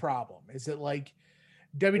WWE's problem. Is that like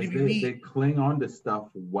WWE they cling on to stuff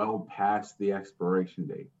well past the expiration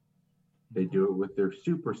date. They do it with their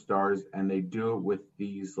superstars, and they do it with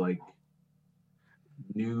these like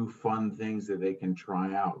new fun things that they can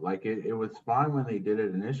try out. Like it was fine when they did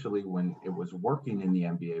it initially when it was working in the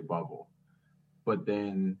NBA bubble. But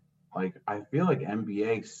then like I feel like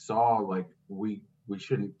NBA saw like we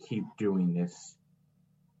shouldn't keep doing this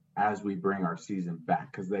as we bring our season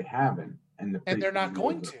back because they haven't. And they're not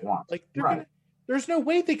going to. Like there's no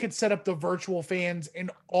way they could set up the virtual fans in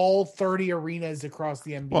all 30 arenas across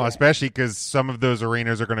the NBA. Well, especially because some of those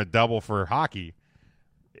arenas are going to double for hockey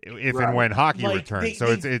if and when hockey returns. So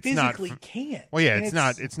it's not can't. Well, yeah,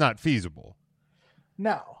 it's not feasible.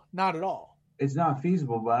 No, not at all. It's not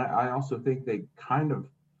feasible, but I also think they kind of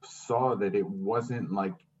saw that it wasn't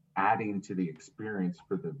like adding to the experience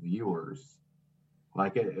for the viewers.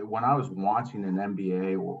 Like when I was watching an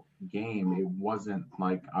NBA game, it wasn't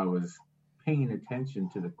like I was paying attention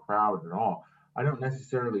to the crowd at all. I don't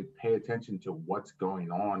necessarily pay attention to what's going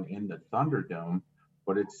on in the Thunderdome,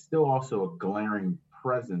 but it's still also a glaring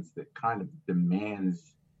presence that kind of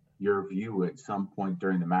demands your view at some point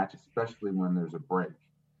during the match, especially when there's a break.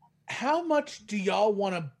 How much do y'all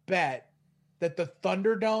want to bet that the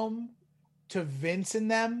Thunderdome to Vince and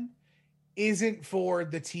them isn't for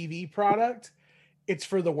the TV product? It's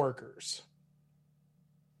for the workers.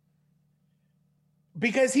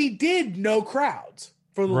 Because he did no crowds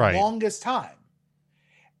for the longest time.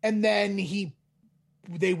 And then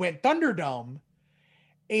they went Thunderdome,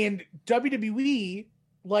 and WWE,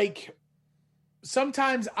 like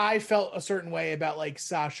sometimes I felt a certain way about like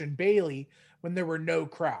Sasha and Bayley when there were no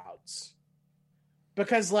crowds.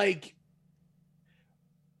 Because like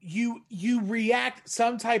you react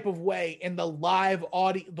some type of way in the live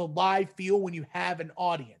feel when you have an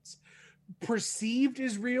audience. Perceived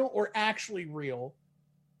as real or actually real,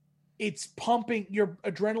 it's pumping, your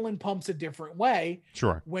adrenaline pumps a different way.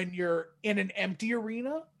 Sure. When you're in an empty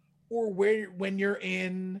arena or when you're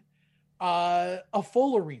in a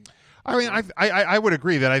full arena. I mean, I would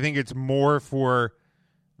agree that I think it's more for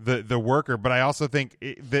the worker, but I also think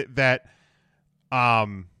that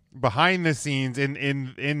behind the scenes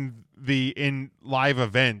in live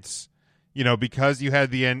events, you know, because you had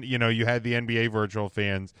the NBA virtual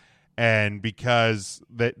fans, and because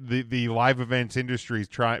the live events industry's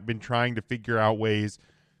been trying to figure out ways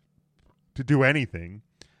to do anything,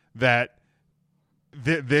 that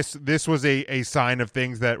this was a sign of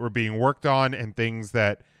things that were being worked on and things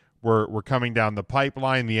that were coming down the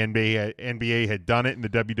pipeline. The NBA had done it, and the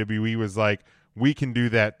WWE was like, we can do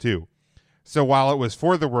that too. So while it was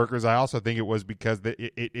for the workers, I also think it was because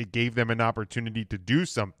it gave them an opportunity to do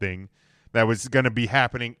something that was going to be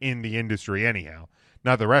happening in the industry anyhow.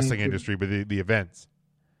 Not the wrestling industry, but the events.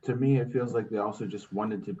 To me, it feels like they also just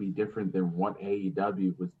wanted to be different than what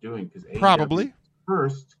AEW was doing. Because probably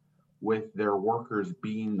first with their workers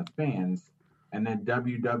being the fans, and then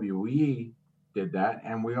WWE did that,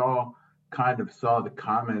 and we all kind of saw the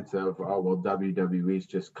comments of, oh, well, WWE's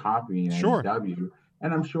just copying AEW.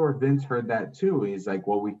 And I'm sure Vince heard that too. He's like,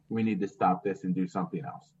 well, we need to stop this and do something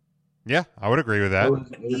else. Yeah, I would agree with that. It was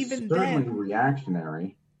certainly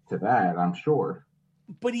reactionary to that, I'm sure.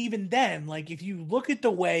 But even then, like if you look at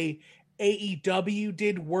the way AEW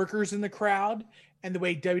did workers in the crowd and the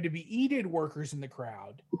way WWE did workers in the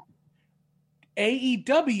crowd,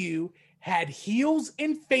 AEW had heels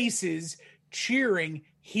and faces cheering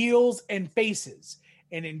heels and faces.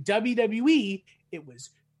 And in WWE, it was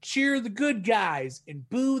cheer the good guys and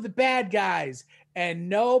boo the bad guys and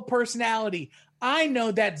no personality. I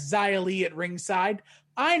know that's Xia Li at ringside.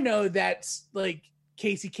 I know that's like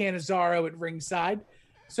Casey Canizaro at ringside.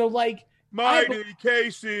 So like Mighty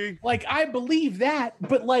Casey. Like I believe that,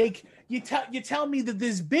 but like you tell me that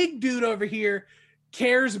this big dude over here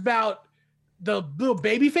cares about the little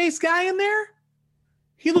babyface guy in there,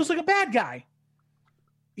 he looks like a bad guy.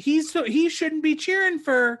 He shouldn't be cheering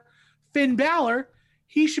for Finn Balor.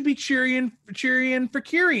 He should be cheering for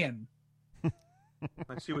Kyrian.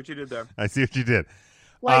 I see what you did there. I see what you did.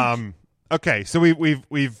 Like, okay, so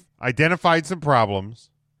we've identified some problems.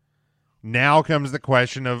 Now comes the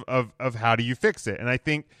question of how do you fix it? And I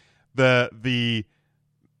think the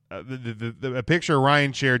picture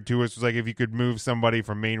Ryan shared to us was like, if you could move somebody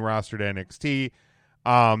from main roster to NXT,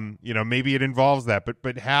 maybe it involves that.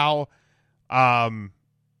 But how,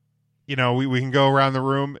 we can go around the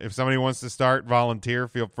room. If somebody wants to start, volunteer,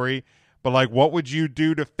 feel free. But like, what would you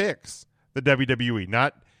do to fix the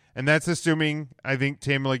WWE? And that's assuming, I think,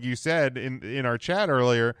 Tim, like you said in our chat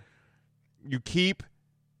earlier, you keep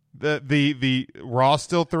the Raw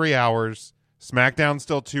still 3 hours, SmackDown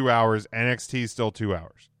still 2 hours, NXT still 2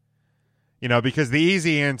 hours. Because the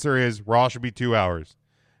easy answer is Raw should be 2 hours.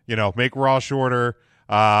 Make Raw shorter.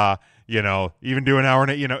 Even do an hour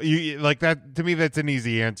and you like that. To me, that's an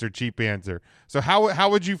easy answer, cheap answer. So how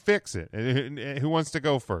would you fix it? Who wants to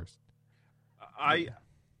go first? You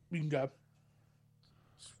can go.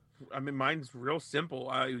 I mean, mine's real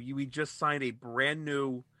simple. We just signed a brand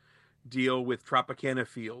new deal with Tropicana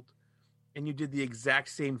Field, and you did the exact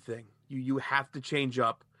same thing. You have to change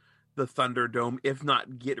up the Thunderdome, if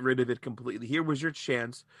not get rid of it completely. Here was your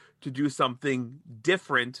chance to do something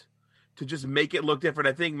different, to just make it look different.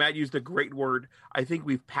 I think Matt used a great word. I think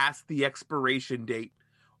we've passed the expiration date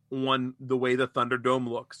on the way the Thunderdome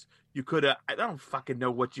looks. You could have, I don't fucking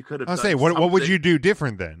know what you could have done. I'll say, what would you do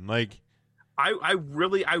different then? Like, I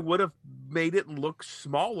would have made it look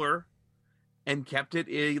smaller and kept it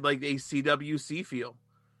like a CWC feel.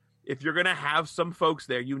 If you're going to have some folks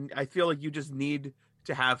there, I feel like you just need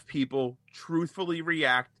to have people truthfully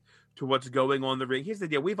react to what's going on in the ring. Here's the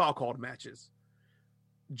deal. We've all called matches.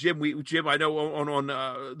 Jim, I know on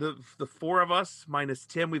the four of us minus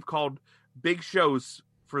Tim, we've called big shows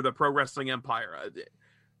for the Pro Wrestling Empire.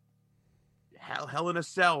 Hell in a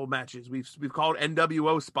Cell matches. We've called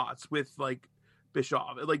NWO spots with like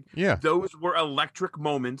Bischoff. Like, yeah, those were electric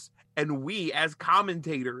moments, and we as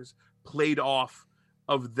commentators played off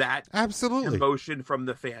of that absolutely emotion from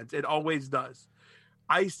the fans. It always does.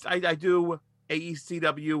 I do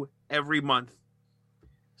AECW every month.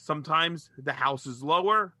 Sometimes the house is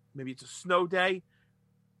lower. Maybe it's a snow day.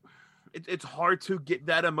 It's hard to get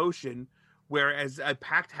that emotion. Whereas a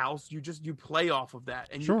packed house, you play off of that,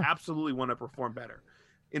 and sure, you absolutely want to perform better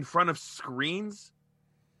in front of screens.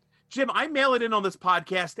 Jim, I mail it in on this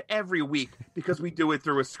podcast every week because we do it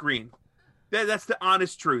through a screen. That's the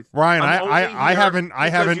honest truth. Ryan, I haven't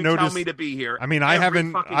noticed. Tell me to be here. I mean,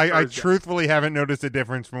 I truthfully haven't noticed a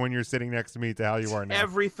difference from when you're sitting next to me to how you are now.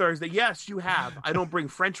 Every Thursday, yes, you have. I don't bring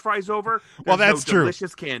French fries over. Well, that's no true.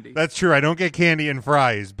 Delicious candy. That's true. I don't get candy and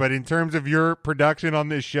fries, but in terms of your production on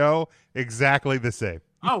this show, exactly the same.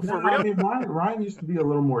 Oh, for real? I mean, Ryan used to be a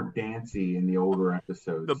little more dancey in the older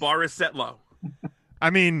episodes. The bar is set low. I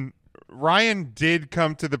mean, Ryan did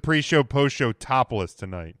come to the pre-show, post-show topless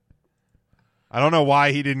tonight. I don't know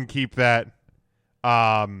why he didn't keep that.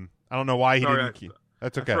 I don't know why he didn't keep.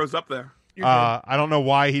 That's okay. I froze up there. I don't know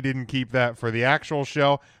why he didn't keep that for the actual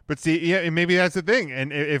show. But see, yeah, maybe that's the thing.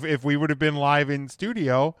 And if we would have been live in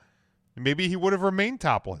studio, maybe he would have remained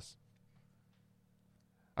topless.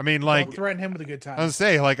 I mean, like, don't threaten him with a good time. I was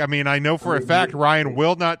say, like, I mean, I know for a fact Ryan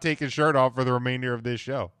will not take his shirt off for the remainder of this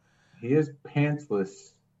show. He is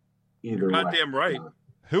pantsless. Either way. Goddamn right.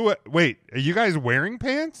 Wait, are you guys wearing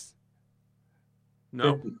pants?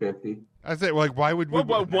 No. 50-50. I said, like, why would we?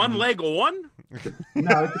 What, one leg on?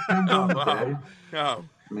 No, it depends on the day. No.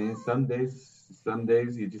 I mean, some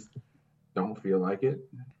days you just don't feel like it.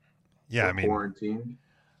 Yeah, I mean, quarantined.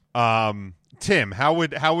 Tim, how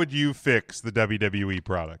would you fix the WWE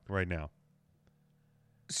product right now?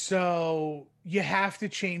 So you have to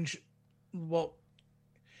change. Well,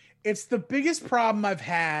 it's the biggest problem I've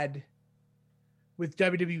had with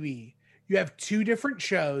WWE. You have two different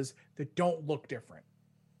shows that don't look different.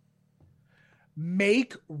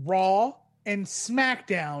 Make Raw and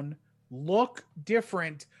SmackDown look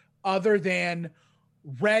different other than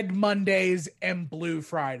Red Mondays and Blue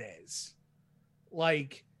Fridays.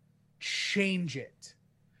 Like, change it.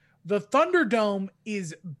 The Thunderdome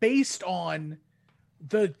is based on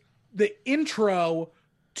the intro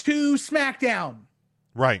to SmackDown.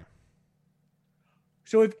 Right.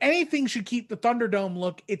 So if anything should keep the Thunderdome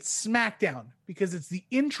look, it's SmackDown because it's the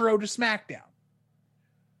intro to SmackDown.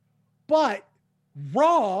 But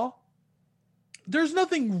Raw, there's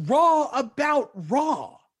nothing raw about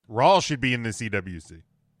Raw. Raw should be in the CWC.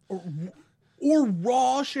 Or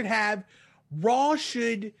Raw should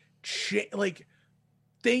like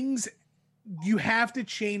things. You have to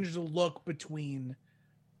change the look between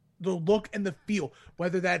the look and the feel,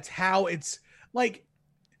 whether that's how it's like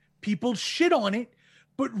people shit on it,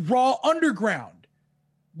 but Raw Underground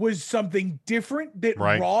was something different that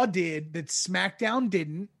Raw did that SmackDown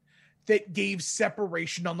didn't, that gave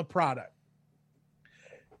separation on the product.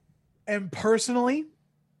 And personally,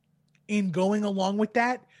 in going along with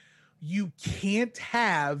that, you can't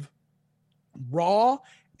have Raw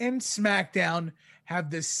and SmackDown have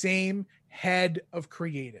the same head of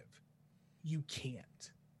creative. You can't.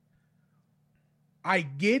 I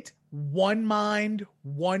get one mind,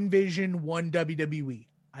 one vision, one WWE.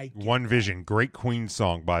 One Vision, great Queen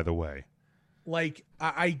song, by the way. Like,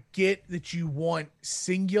 I get that you want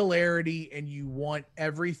singularity and you want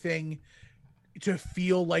everything to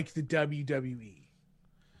feel like the WWE.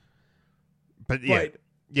 But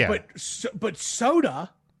Soda,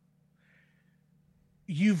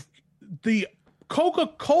 the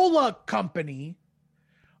Coca-Cola company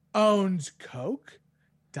owns Coke,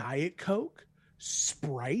 Diet Coke,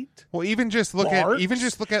 Sprite. Well, even just look at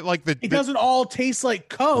like it doesn't all taste like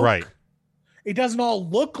Coke. Right. It doesn't all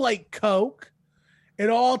look like Coke. It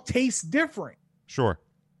all tastes different. Sure.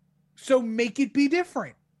 So make it be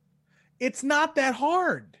different. It's not that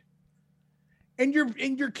hard. And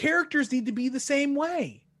your characters need to be the same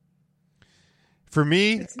way. For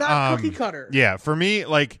me, it's not cookie cutter. Yeah, for me,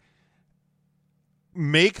 like,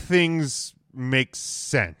 make things make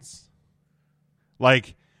sense.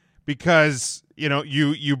 Like, because, you know,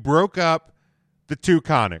 you broke up the two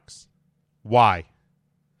Conics. Why?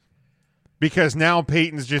 Because now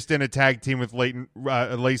Peyton's just in a tag team with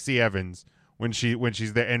Lacey Evans when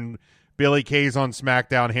she's there, and Billie Kay's on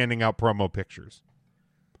SmackDown handing out promo pictures.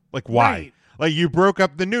 Like, why? Right. Like, you broke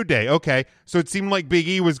up the New Day. Okay, so it seemed like Big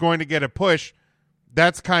E was going to get a push.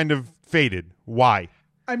 That's kind of faded. Why?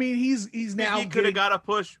 I mean, he's now. He could have got a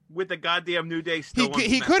push with the goddamn New Day still.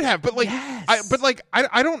 He could have, but like, yes.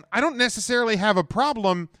 I don't necessarily have a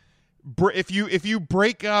problem if you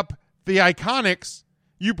break up the Iconics.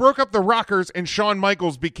 You broke up the Rockers, and Shawn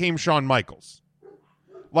Michaels became Shawn Michaels.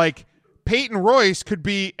 Like, Peyton Royce could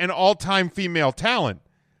be an all-time female talent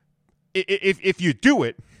if you do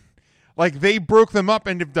it. Like, they broke them up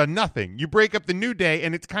and have done nothing. You break up the New Day,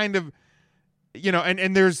 and it's kind of, you know,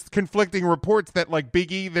 and there's conflicting reports that, like,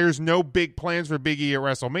 Big E, there's no big plans for Big E at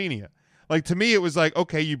WrestleMania. Like, to me, it was like,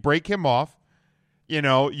 okay, you break him off. You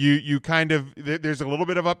know, you kind of, there's a little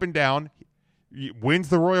bit of up and down. He wins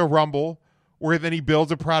the Royal Rumble, where then he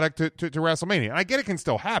builds a product to WrestleMania. And I get it can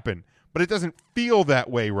still happen, but it doesn't feel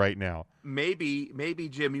that way right now. Maybe,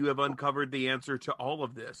 Jim, you have uncovered the answer to all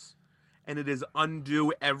of this, and it is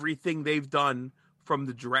undo everything they've done from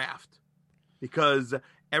the draft, because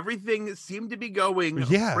everything seemed to be going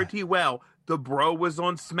pretty well. The Bro was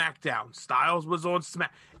on SmackDown. Styles was on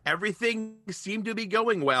Smack. Everything seemed to be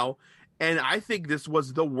going well, and I think this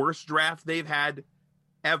was the worst draft they've had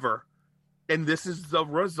ever, and this is the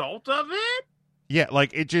result of it. Yeah,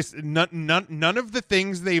 like, it just none of the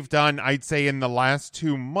things they've done, I'd say, in the last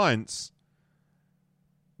 2 months,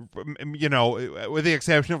 you know, with the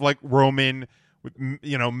exception of, like, Roman, with,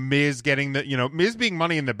 you know, Miz getting the, you know, Miz being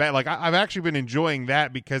Money in the Bank. Like, I've actually been enjoying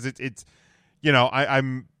that because it's you know,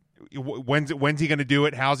 I'm when's he going to do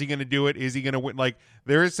it? How's he going to do it? Is he going to win? Like,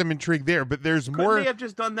 there is some intrigue there, but there's more. Couldn't they have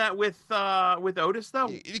just done that with Otis though?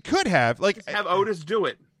 It could have, like, just have Otis do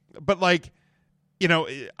it. But, like, you know,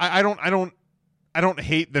 I don't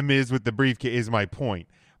hate the Miz with the briefcase is my point.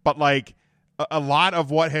 But, like, a lot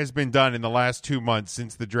of what has been done in the last 2 months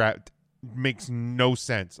since the draft makes no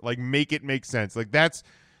sense. Like, make it make sense. Like, that's,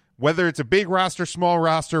 whether it's a big roster, small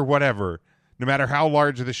roster, whatever, no matter how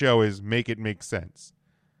large the show is, make it make sense.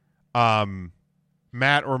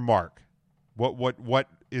 Matt or Mark, what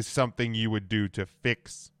is something you would do to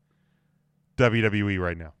fix WWE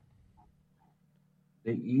right now?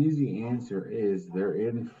 The easy answer is they're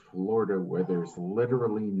in Florida where there's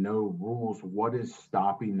literally no rules. What is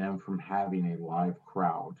stopping them from having a live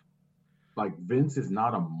crowd? Like, Vince is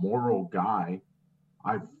not a moral guy.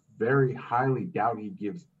 I very highly doubt he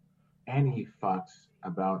gives any fucks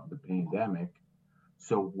about the pandemic.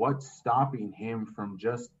 So what's stopping him from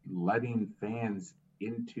just letting fans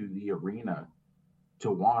into the arena to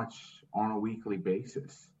watch on a weekly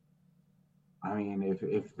basis? I mean,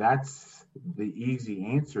 if that's the easy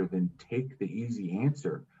answer, then take the easy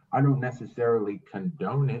answer. I don't necessarily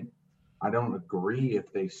condone it. I don't agree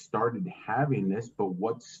if they started having this, but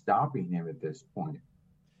what's stopping him at this point?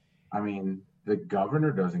 I mean, the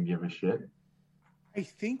governor doesn't give a shit. I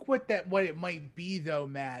think what it might be, though,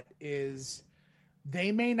 Matt, is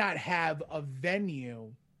they may not have a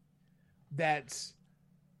venue that's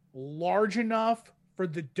large enough for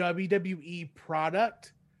the WWE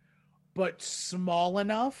product, but small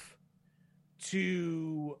enough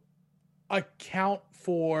to account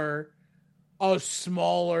for a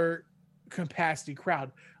smaller capacity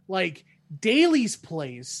crowd. Like Daly's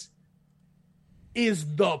Place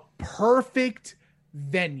is the perfect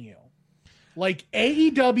venue. Like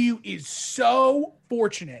AEW is so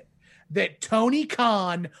fortunate that Tony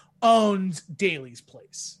Khan owns Daly's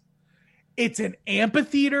Place. It's an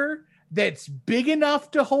amphitheater that's big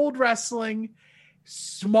enough to hold wrestling,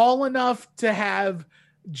 small enough to have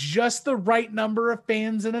just the right number of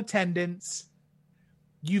fans in attendance.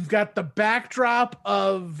 You've got the backdrop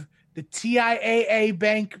of the TIAA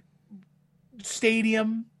Bank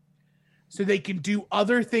Stadium, so they can do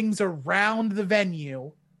other things around the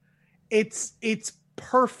venue. It's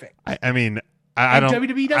perfect. I mean, I don't.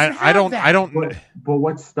 WWE doesn't have that. I don't. But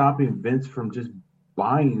what's stopping Vince from just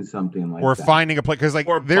buying something like or that? finding a place, because like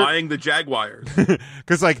or buying the Jaguars?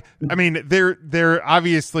 Because like, I mean, they're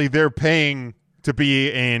obviously they're paying to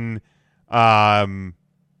be in the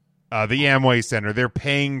Amway Center. They're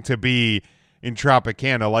paying to be in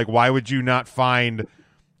Tropicana. Like, why would you not find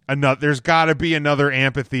another? There's got to be another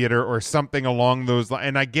amphitheater or something along those lines.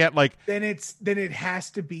 And I get like, then it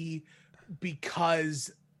has to be because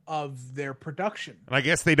of their production. And I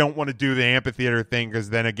guess they don't want to do the amphitheater thing because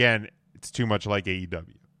then again, it's too much like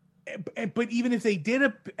AEW. But even if they did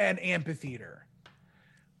an amphitheater,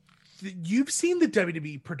 you've seen the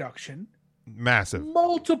WWE production. Massive.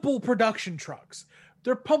 Multiple production trucks.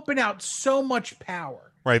 They're pumping out so much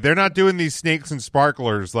power. Right. They're not doing these snakes and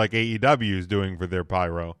sparklers like AEW is doing for their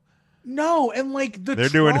pyro. No, and like they're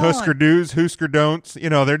doing Husker Do's, Husker Don'ts. You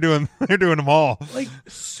know, they're doing them all. Like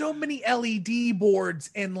so many LED boards,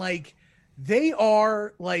 and like they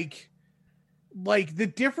are like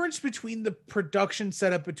the difference between the production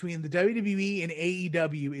setup between the WWE and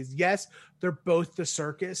AEW is, yes, they're both the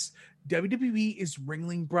circus. WWE is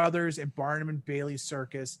Ringling Brothers and Barnum and Bailey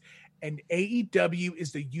Circus, and AEW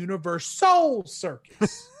is the Universal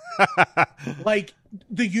Circus. Like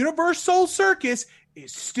the Universal Circus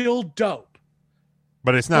is still dope,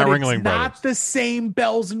 but it's not Ringling it's Brothers. Not the same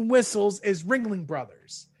bells and whistles as Ringling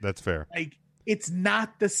Brothers. That's fair. Like it's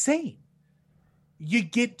not the same. You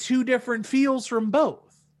get two different feels from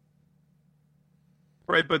both.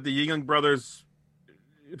 Right, but the Young Brothers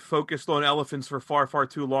focused on elephants for far, far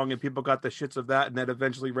too long, and people got the shits of that, and that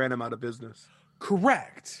eventually ran them out of business.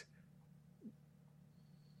 Correct.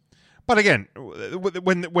 But again,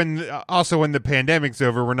 when the pandemic's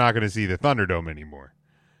over, we're not going to see the Thunderdome anymore.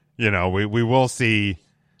 You know, we will see.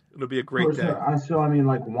 It'll be a great day. So I mean,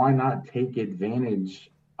 like, why not take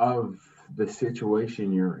advantage of the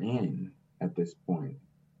situation you're in at this point?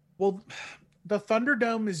 Well, the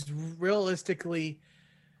Thunderdome is realistically,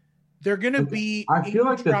 they're going to be I feel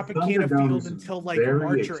like the Tropicana Thunderdome Field is until like very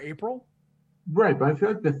March or April. Right, but I feel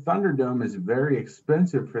like the Thunderdome is very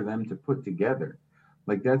expensive for them to put together.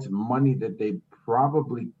 Like, that's money that they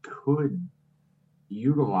probably could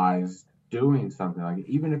utilize doing something like it,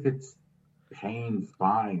 even if it's paying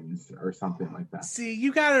fines or something like that. See,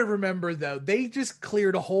 you got to remember, though, they just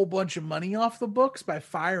cleared a whole bunch of money off the books by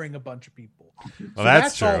firing a bunch of people. Well, so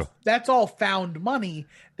that's true. That's all found money.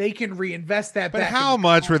 They can reinvest that back. But how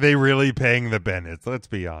much were they really paying the Bennett's? Let's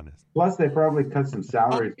be honest. Plus, they probably cut some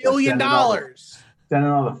salaries. $1 billion. Sending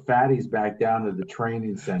all the fatties back down to the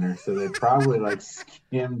training center. So they probably like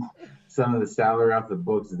skimmed some of the salary off the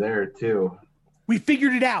books there too. We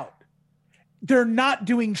figured it out. They're not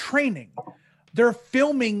doing training. They're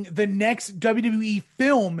filming the next WWE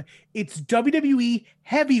film. It's WWE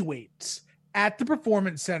Heavyweights at the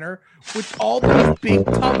Performance Center with all those big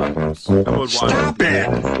tubbos. Stop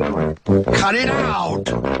it! Cut it out!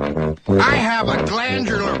 I have a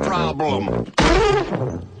glandular problem.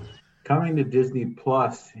 Coming to Disney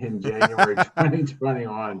Plus in January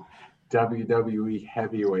 2021, WWE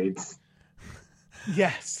Heavyweights.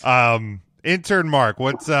 Yes. Intern Mark,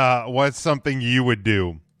 what's something you would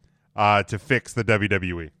do to fix the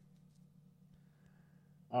WWE?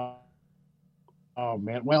 Oh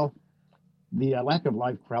man, well, the lack of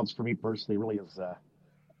live crowds for me personally really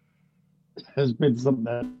has been something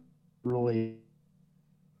that really,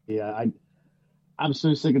 I'm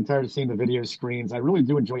so sick and tired of seeing the video screens. I really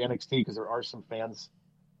do enjoy NXT because there are some fans,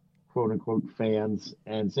 quote unquote fans,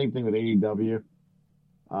 and same thing with AEW.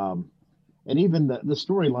 And even the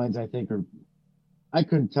storylines, I think, I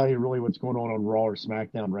couldn't tell you really what's going on Raw or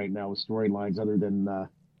SmackDown right now with storylines other than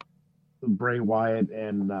Bray Wyatt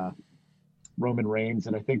and Roman Reigns.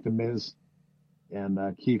 And I think The Miz and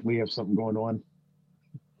Keith Lee have something going on.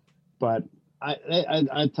 But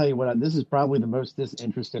I tell you what, this is probably the most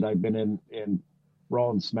disinterested I've been in Raw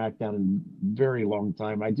and SmackDown in a very long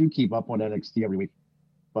time. I do keep up on NXT every week,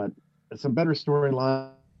 but some better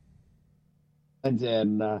storylines.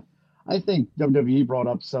 And I think WWE brought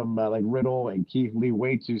up some like Riddle and Keith Lee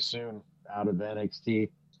way too soon out of NXT,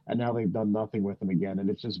 and now they've done nothing with them again, and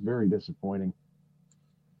it's just very disappointing.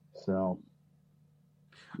 So,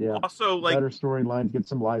 yeah. Also, like, better storylines, get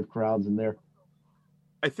some live crowds in there.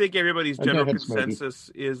 I think everybody's general consensus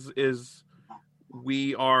is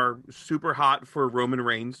we are super hot for Roman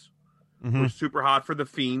Reigns. Mm-hmm. We're super hot for The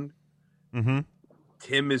Fiend. Mm-hmm.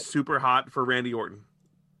 Tim is super hot for Randy Orton.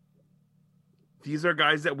 These are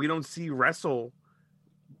guys that we don't see wrestle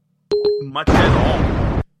much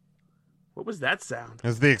at all. What was that sound?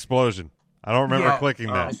 It's the explosion. I don't remember clicking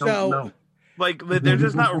that. Like, they're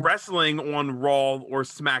just not wrestling on Raw or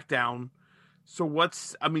SmackDown. So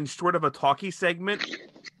short of a talkie segment,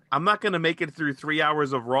 I'm not going to make it through 3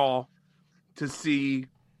 hours of Raw to see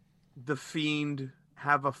The Fiend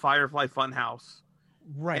have a Firefly Funhouse.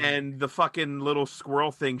 Right. And the fucking little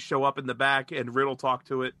squirrel thing show up in the back and Riddle talk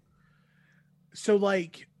to it. So,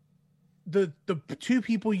 like, the two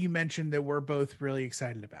people you mentioned that we're both really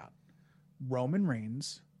excited about, Roman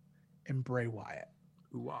Reigns and Bray Wyatt,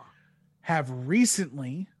 have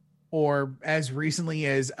recently, or as recently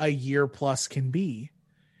as a year plus can be,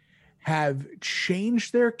 have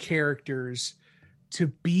changed their characters to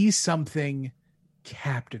be something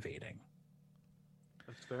captivating.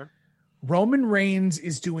 That's fair. Roman Reigns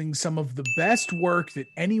is doing some of the best work that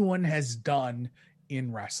anyone has done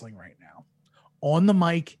in wrestling right now, on the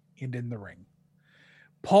mic and in the ring.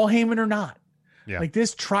 Paul Heyman or not. Yeah. Like,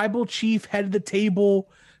 this tribal chief, head of the table,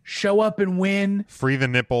 show up and win. Free the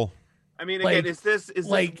nipple. I mean, again, is this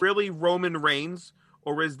really Roman Reigns,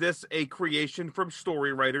 or is this a creation from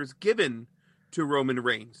story writers given to Roman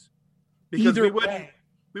Reigns? Because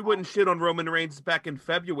we wouldn't shit on Roman Reigns back in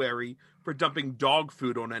February for dumping dog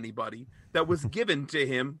food on anybody. That was given to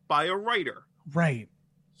him by a writer. Right.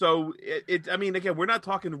 So I mean, again, we're not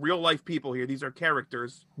talking real life people here. These are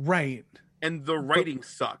characters. Right. And the writing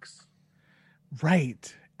sucks.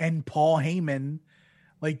 Right. And Paul Heyman,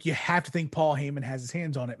 like, you have to think Paul Heyman has his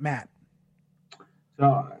hands on it. Matt.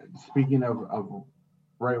 So, speaking of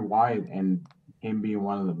Bray Wyatt and him being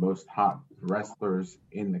one of the most hot wrestlers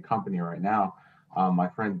in the company right now, my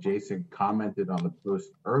friend Jason commented on the post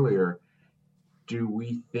earlier, do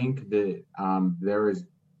we think that there is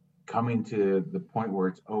coming to the point where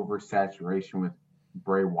it's oversaturation with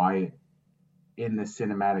Bray Wyatt in the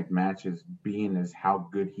cinematic matches being as how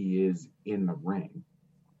good he is in the ring?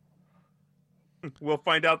 We'll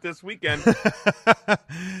find out this weekend.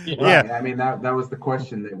 Yeah. I mean, that was the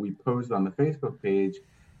question that we posed on the Facebook page,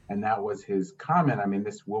 and that was his comment. I mean,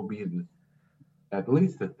 this will be at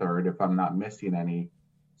least the third, if I'm not missing any,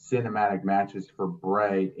 cinematic matches for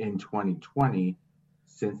Bray in 2020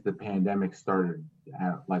 since the pandemic started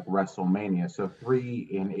at like WrestleMania. So 3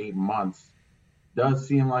 in 8 months does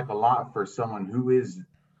seem like a lot for someone who is,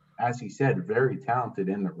 as he said, very talented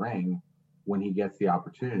in the ring when he gets the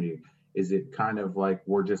opportunity. Is it kind of like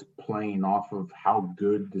we're just playing off of how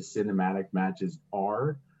good the cinematic matches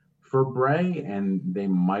are for Bray, and they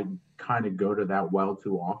might kind of go to that well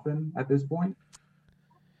too often at this point?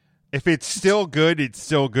 If it's still good, it's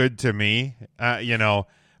still good to me,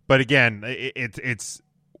 But again, it's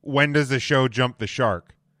when does the show jump the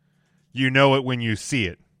shark? You know it when you see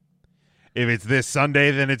it. If it's this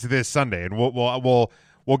Sunday, then it's this Sunday, and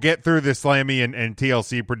we'll get through the Slammy and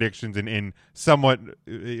TLC predictions in somewhat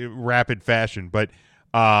rapid fashion. But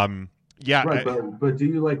yeah, right. But do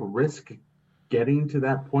you like risk getting to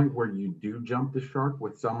that point where you do jump the shark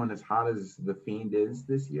with someone as hot as The Fiend is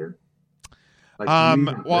this year? Like,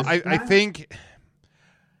 well, I think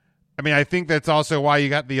that's also why you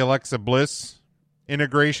got the Alexa Bliss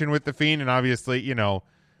integration with The Fiend, and obviously,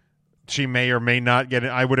 she may or may not get it.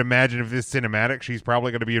 I would imagine if this is cinematic, she's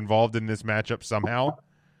probably going to be involved in this matchup somehow.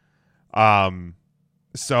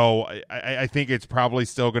 So I think it's probably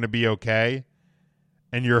still going to be okay.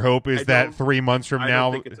 And your hope is that 3 months from now,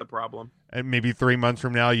 I don't think it's a problem. And maybe 3 months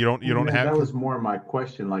from now, you don't have. That was more my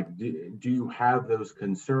question. Like, do you have those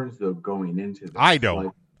concerns though going into this? I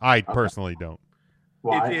don't. I personally don't.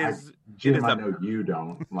 Well, Jim, I know you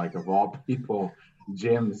don't. Like, of all people,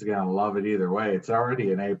 Jim's gonna love it either way. It's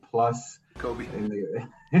already an A+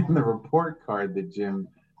 in the report card that Jim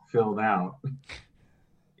filled out.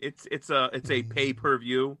 It's a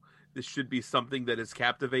pay-per-view. This should be something that is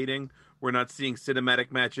captivating. We're not seeing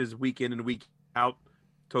cinematic matches week in and week out.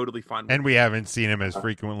 Totally fine. And we haven't seen him as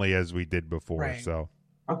frequently as we did before. Right. So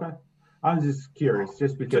okay, I was just curious,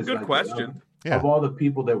 just because it's a good question. Of all the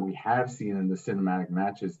people that we have seen in the cinematic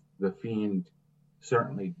matches, The Fiend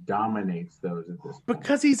certainly dominates those at this point.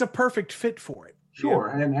 Because he's a perfect fit for it. Sure,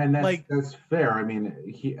 and that's fair. I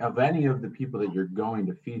mean, of any of the people that you're going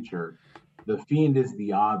to feature, The Fiend is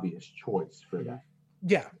the obvious choice for that.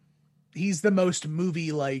 Yeah, he's the most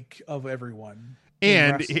movie-like of everyone.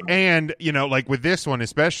 And like with this one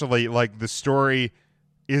especially, like the story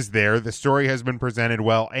is there. The story has been presented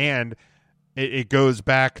well, and it goes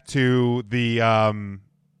back to the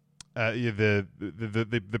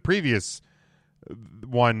previous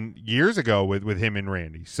one years ago with him and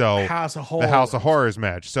Randy. So the House of Horrors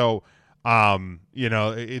match. So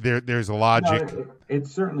there's a logic. No, it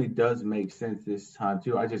certainly does make sense this time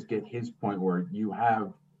too. I just get his point where you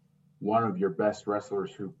have one of your best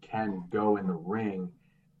wrestlers who can go in the ring,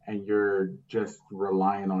 and you're just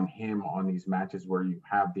relying on him on these matches where you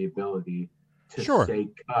have the ability to say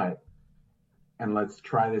cut and let's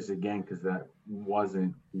try this again because that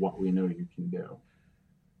wasn't what we know you can do.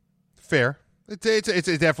 Fair.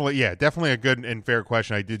 It's definitely a good and fair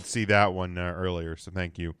question. I did see that one earlier, so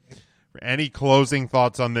thank you. Any closing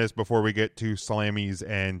thoughts on this before we get to Slammies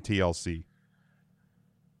and TLC?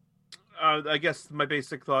 I guess my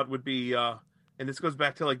basic thought would be, and this goes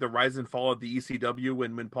back to like the rise and fall of the ECW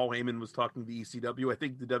when Paul Heyman was talking to the ECW. I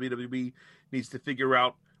think the WWE needs to figure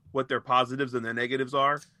out what their positives and their negatives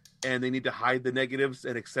are, and they need to hide the negatives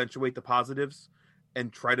and accentuate the positives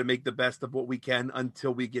and try to make the best of what we can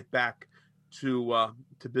until we get back to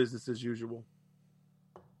business as usual.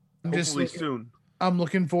 Hopefully soon. I'm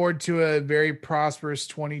looking forward to a very prosperous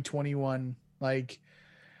 2021. Like,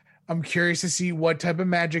 I'm curious to see what type of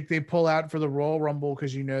magic they pull out for the Royal Rumble,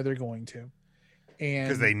 because they're going to, and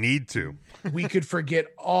because they need to. we could forget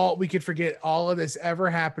all of this ever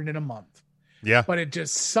happened in a month. Yeah, but it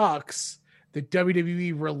just sucks that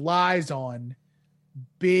WWE relies on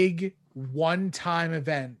big one-time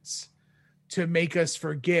events to make us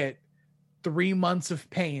forget 3 months of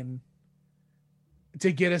pain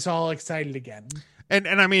to get us all excited again. And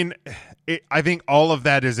I mean, I think all of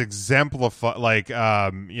that is exemplified. Like,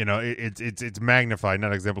 it's magnified,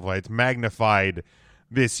 not exemplified. It's magnified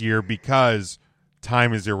this year because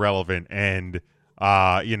time is irrelevant, and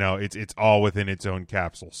it's all within its own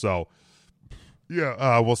capsule. So,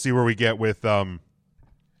 we'll see where we get with the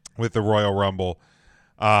Royal Rumble.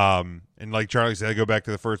 And like Charlie said, I go back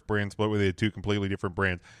to the first brand split where they had two completely different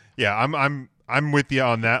brands. Yeah, I'm with you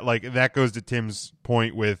on that. Like, that goes to Tim's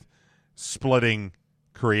point with splitting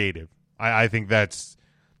creative. I think that's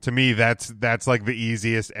like the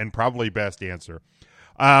easiest and probably best answer.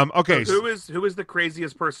 Okay, so who is the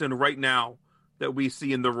craziest person right now that we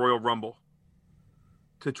see in the Royal Rumble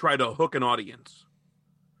to try to hook an audience?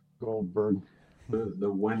 Goldberg,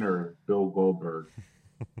 the winner, Bill Goldberg.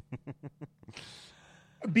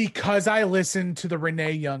 Because I listened to the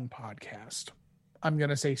Renee Young podcast, I'm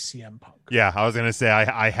gonna say CM Punk. Yeah, I was gonna say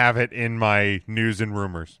I have it in my news and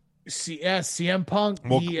rumors. CM Punk.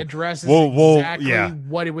 He addresses exactly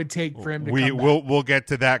what it would take for him to come back. We'll get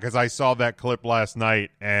to that because I saw that clip last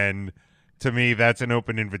night, and to me that's an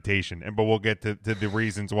open invitation. But we'll get to the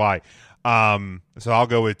reasons why. So I'll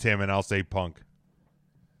go with Tim, and I'll say Punk.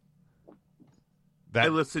 I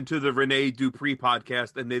listened to the Renee Dupree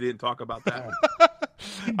podcast, and they didn't talk about that.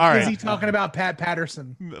 All right, is he talking about Pat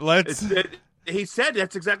Patterson? He said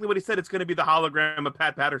that's exactly what he said. It's going to be the hologram of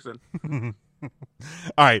Pat Patterson.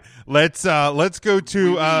 All right, let's go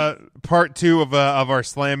to part 2 of our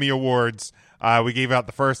Slammy Awards. We gave out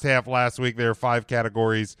the first half last week. There are 5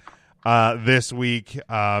 categories this week.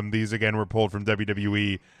 These again were pulled from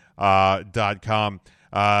WWE.com.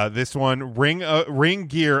 This one, ring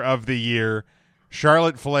gear of the year: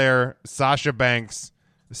 Charlotte Flair, Sasha Banks,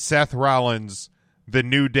 Seth Rollins, The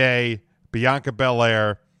New Day, Bianca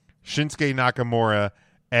Belair, Shinsuke Nakamura,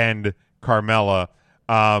 and Carmella.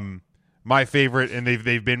 My favorite, and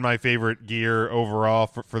they've been my favorite gear overall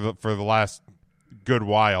for the last good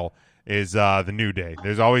while, is the New Day.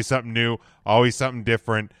 There's always something new, always something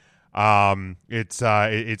different. It's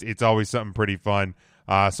always something pretty fun.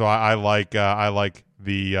 So I like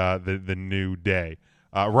the New Day.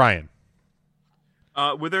 Ryan,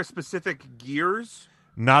 were there specific gears?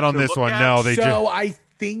 Not on this one. No, I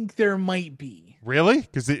think there might be. Really?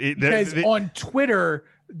 Because on Twitter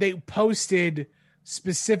they posted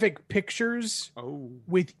specific pictures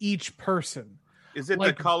with each person. Is it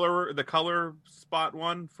the color spot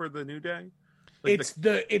one for the New Day? It's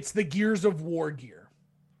the Gears of War gear.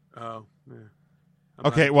 Oh, yeah.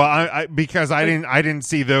 Okay, well, I because I didn't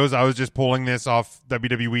see those. I was just pulling this off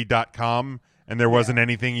WWE.com, and there wasn't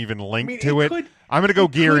anything even linked to it. I'm gonna go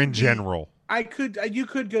gear in general. You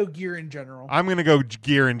could go gear in general. I'm gonna go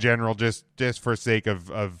gear in general, just for sake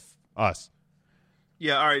of us.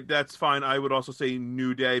 Yeah, all right, that's fine. I would also say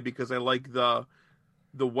New Day because I like the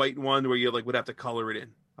white one where you would have to color it in.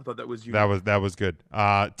 I thought that was unique. That was good.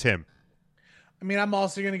 Tim. I mean, I'm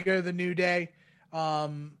also going to go the New Day.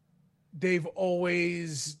 They've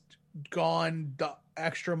always gone the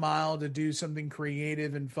extra mile to do something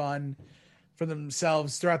creative and fun for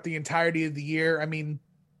themselves throughout the entirety of the year. I mean,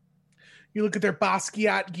 you look at their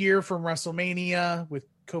Basquiat gear from WrestleMania with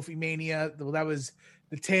Kofi Mania. Well, that was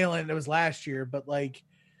the tail end. It was last year, but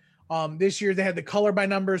this year they had the color by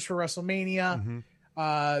numbers for WrestleMania.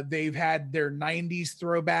 Mm-hmm. They've had their 90s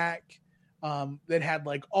throwback that had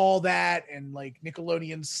all that and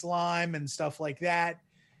Nickelodeon slime and stuff like that.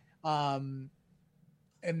 And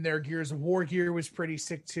their Gears of War gear was pretty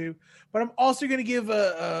sick too. But I'm also going to give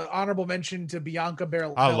a honorable mention to Bianca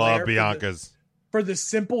Belair. I love Bianca's. For the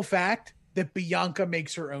simple fact that Bianca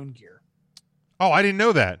makes her own gear. Oh, I didn't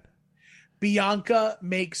know that. Bianca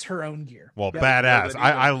makes her own gear. Well, badass.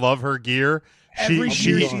 I love her gear. Every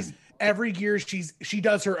gear she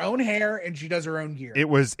does her own hair and she does her own gear. It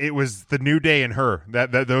was the New Day and her.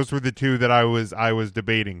 That those were the two that I was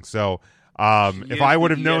debating. So if I would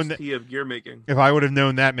have known that of gear making. If I would have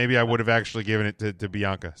known that, maybe I would have actually given it to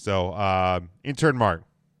Bianca. So intern Mark.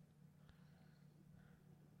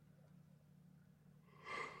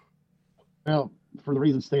 Well, for the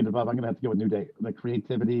reasons stated above, I'm going to have to go with New Day. The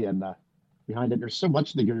creativity and behind it. There's so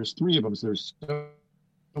much to the gear. There's 3 of them, so there's so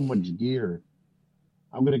much gear.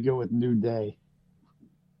 I'm going to go with New Day.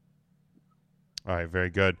 All right, very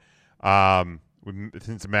good.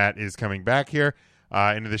 Since Matt is coming back here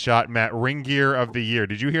into the shot, Matt, ring gear of the year.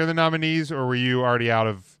 Did you hear the nominees, or were you already out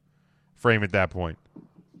of frame at that point?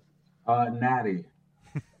 Natty.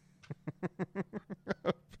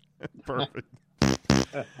 Perfect.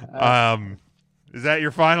 Is that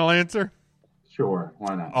your final answer? Sure,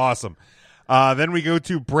 why not? Awesome. Then we go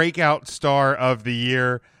to breakout star of the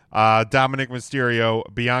year. Dominic Mysterio,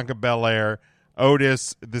 Bianca Belair,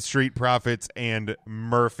 Otis, the Street Profits, and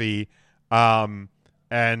Murphy. I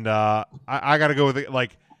got to go with it.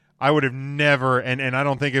 I would have never, and I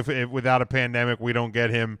don't think if without a pandemic we don't get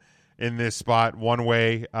him in this spot one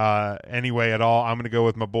way, anyway at all. I'm going to go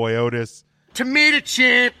with my boy Otis. Tomato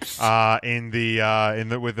chips. With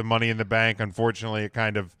the Money in the Bank, unfortunately, it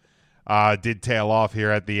kind of did tail off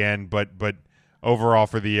here at the end, but overall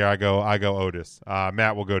for the year, I go Otis.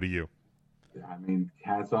 Matt, we'll go to you. I mean,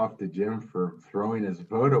 hats off to Jim for throwing his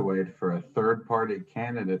vote away for a third-party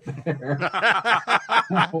candidate there.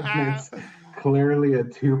 It's clearly a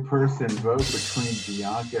 2-person vote between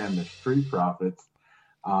Bianca and the Street Profits.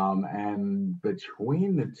 And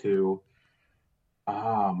between the two,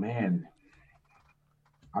 oh, man,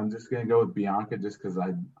 I'm just going to go with Bianca just because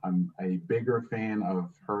I'm a bigger fan of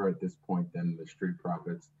her at this point than the Street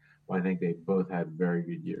Profits. But I think they both had very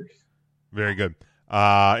good years. Very good.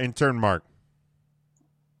 Intern Mark.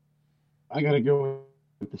 I got to go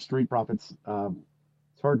with the Street Profits.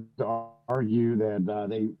 It's hard to argue that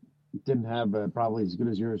they didn't have probably as good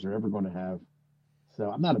as yours are ever going to have. So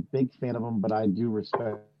I'm not a big fan of them, but I do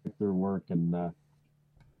respect their work. And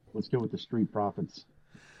let's go with the Street Profits.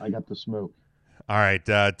 I got the smoke. All right,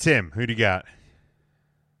 Tim, who do you got?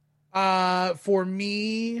 For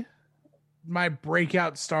me, my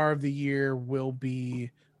breakout star of the year will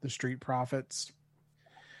be the Street Profits.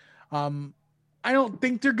 I don't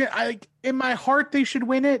think they're gonna. In my heart, they should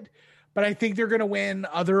win it, but I think they're gonna win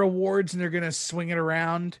other awards and they're gonna swing it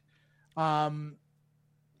around. But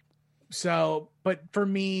for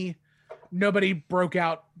me, nobody broke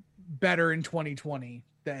out better in 2020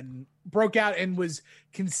 than broke out and was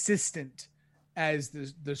consistent as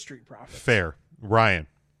the Street Profits. Fair. Ryan.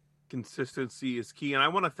 Consistency is key. And I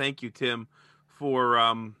want to thank you, Tim,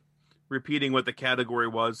 for repeating what the category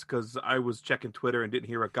was, because I was checking Twitter and didn't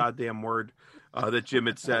hear a goddamn word that Jim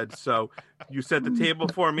had said. So you set the table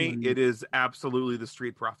for me. It is absolutely the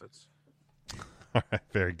Street Profits. All right,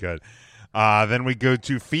 very good. Then we go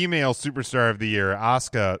to female superstar of the year: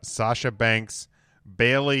 Asuka, Sasha Banks,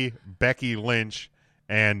 Bayley, Becky Lynch,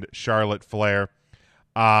 and Charlotte Flair.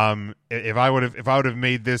 If I would have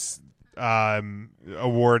made this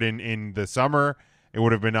award in the summer, it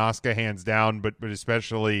would have been Asuka hands down. But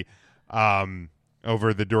especially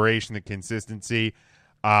over the duration, the consistency,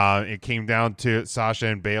 it came down to Sasha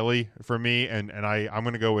and Bayley for me, and I'm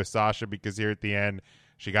going to go with Sasha because here at the end,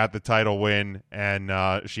 she got the title win,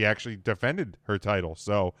 and she actually defended her title.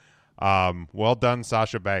 So, well done,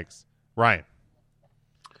 Sasha Banks. Ryan.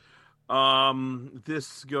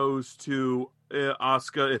 This goes to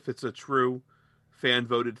Asuka. If it's a true fan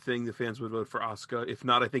voted thing, the fans would vote for Asuka. If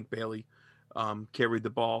not, I think Bayley carried the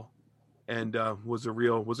ball and was a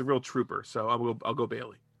real trooper. So I'll go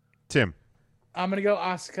Bayley. Tim. I'm gonna go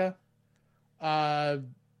Asuka.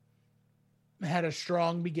 Had a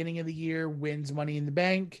strong beginning of the year, wins Money in the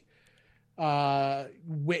Bank,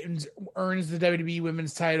 earns the WWE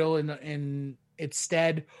Women's title in its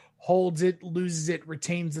stead, holds it, loses it,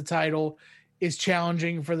 retains the title, is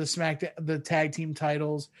challenging for the tag team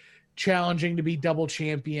titles, challenging to be double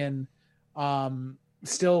champion,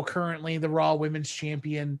 still currently the Raw Women's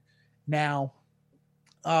Champion now.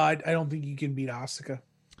 I don't think you can beat Asuka.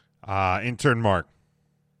 Intern Mark.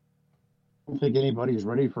 I don't think anybody's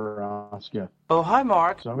ready for Asuka. Oh, hi,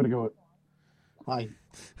 Mark. So I'm going to go with... Hi.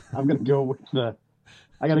 I'm going to go with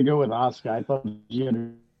I got to go with Asuka. I thought she had a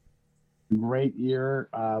great year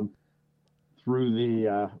through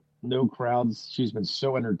the no crowds. She's been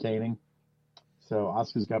so entertaining. So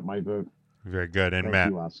Asuka's got my vote. Very good. And Thank Matt.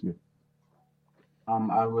 you, Asuka.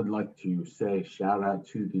 I would like to say shout out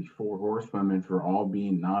to the 4 horsewomen for all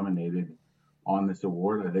being nominated on this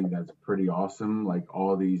award. I think that's pretty awesome. Like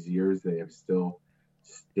all these years, they have still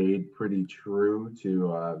stayed pretty true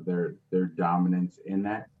to their dominance in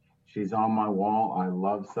that. She's on my wall. I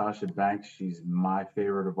love Sasha Banks. She's my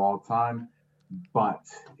favorite of all time, but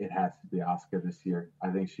it has to be Asuka this year.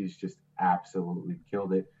 I think she's just absolutely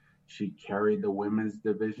killed it. She carried the women's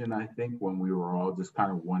division, I think, when we were all just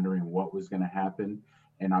kind of wondering what was going to happen.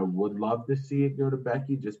 And I would love to see it go to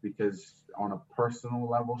Becky just because on a personal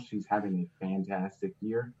level, she's having a fantastic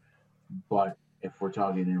year. But if we're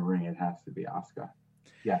talking in ring, it has to be Asuka.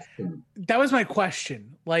 Yes, Tim. That was my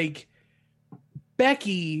question. Like,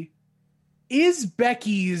 Becky, is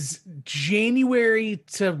Becky's January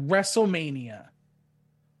to WrestleMania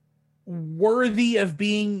worthy of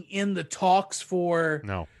being in the talks for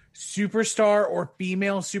superstar or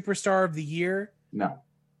female superstar of the year? No.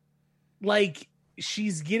 Like,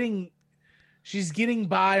 she's getting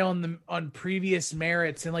by on previous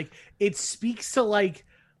merits, and like it speaks to like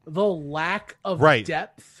the lack of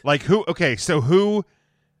depth. Like who? Okay, so who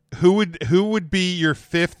would be your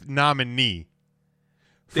 5th nominee?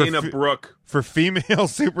 Dana Brooke for female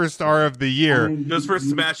superstar of the year, just for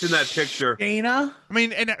smashing that picture. Dana, I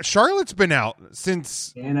mean, and Charlotte's been out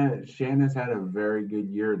since. Shanna's had a very good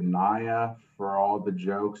year. Naya, for all the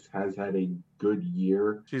jokes, has had a good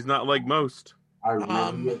year. She's not like most. I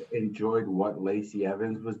really enjoyed what Lacey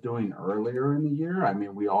Evans was doing earlier in the year. I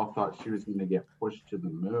mean, we all thought she was going to get pushed to the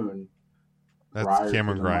moon. That's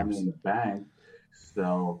Cameron to Grimes. Money in the Bank.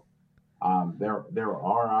 So there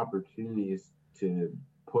are opportunities to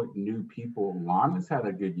put new people. Lana's had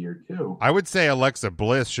a good year too. I would say Alexa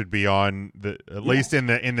Bliss should be on at least in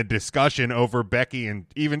the discussion over Becky and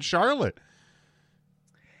even Charlotte.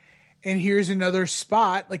 And here's another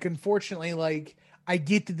spot. Like, unfortunately, like, I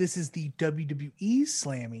get that this is the WWE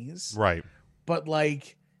Slammies, right? But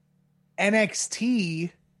like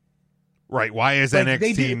NXT, right? Why is like,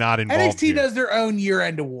 NXT not involved? NXT here? does their own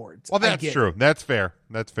year-end awards. Well, that's true. That's fair.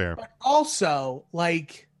 That's fair. But also,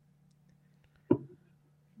 like,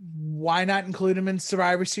 why not include them in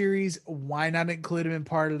Survivor Series? Why not include them in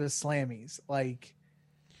part of the Slammies? Like,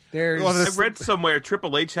 there's. I read somewhere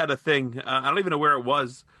Triple H had a thing. I don't even know where it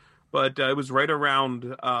was, but it was right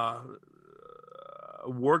around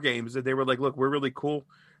War Games that they were like, look, we're really cool.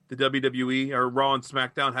 The WWE or Raw and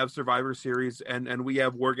SmackDown have Survivor Series and we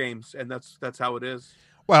have War Games, and that's how it is.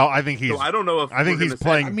 Well, I think he's. So I don't know if I think he's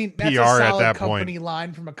playing that's PR a solid at that company point.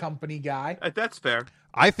 line from a company guy. That's fair.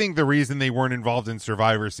 I think the reason they weren't involved in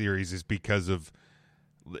Survivor Series is because of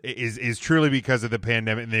is truly because of the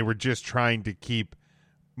pandemic, and they were just trying to keep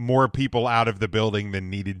more people out of the building than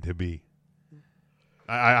needed to be.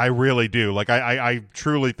 I really do. Like, I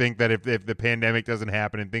truly think that if the pandemic doesn't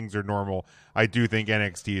happen and things are normal, I do think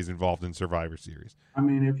NXT is involved in Survivor Series. I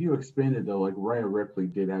mean, if you expand it, though, like Rhea Ripley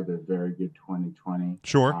did have a very good 2020.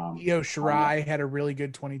 Sure. Io Shirai had a really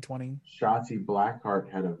good 2020. Shotzi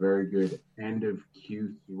Blackheart had a very good end of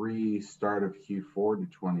Q3, start of Q4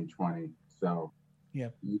 to 2020. So yeah,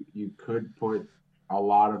 you could put a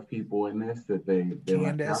lot of people in this that they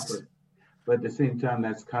Candice. But at the same time,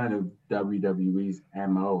 that's kind of WWE's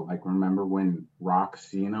MO. Like, remember when Rock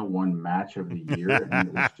Cena won Match of the Year and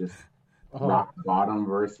it was just Rock Bottom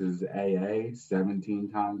versus AA 17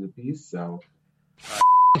 times apiece? So,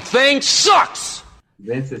 thing sucks!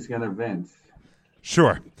 Vince is going to Vince.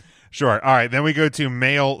 Sure. All right, then we go to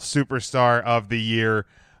male superstar of the year.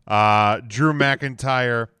 Drew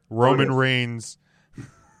McIntyre, Roman Reigns,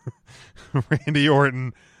 Randy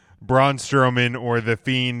Orton, Braun Strowman, or The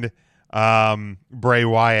Fiend, Bray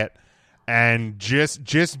Wyatt. And just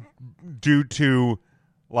due to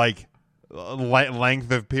like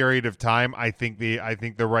length of period of time, I think the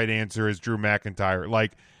right answer is Drew McIntyre.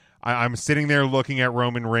 Like, I'm sitting there looking at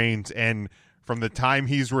Roman Reigns, and from the time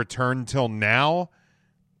he's returned till now,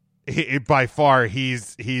 by far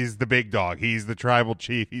he's the big dog. He's the tribal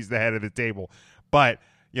chief. He's the head of the table. But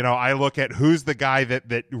I look at who's the guy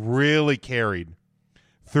that really carried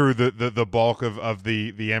through the bulk of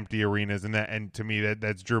the empty arenas, and to me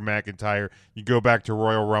that's Drew McIntyre. You go back to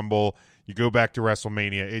Royal Rumble, you go back to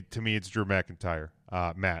WrestleMania. To me, it's Drew McIntyre.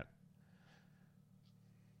 Matt,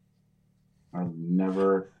 I've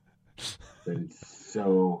never been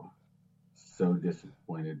so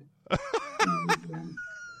disappointed.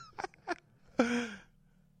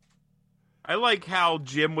 I like how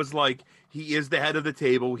Jim was like, he is the head of the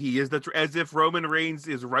table. He is as if Roman Reigns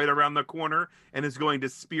is right around the corner and is going to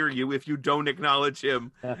spear you if you don't acknowledge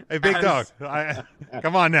him. Hey, big dog.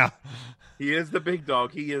 Come on now. He is the big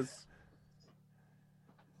dog. He is.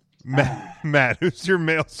 Matt, who's your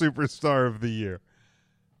male superstar of the year?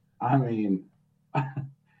 I mean,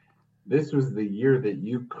 this was the year that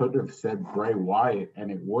you could have said Bray Wyatt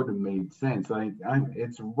and it would have made sense.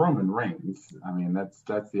 It's Roman Reigns. I mean, that's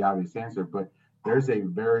the obvious answer, but there's a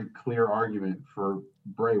very clear argument for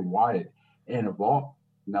Bray Wyatt. And of all,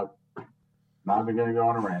 nope, not even going to go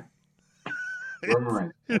on a rant. Roman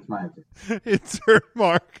Reigns. That's my answer. It's her,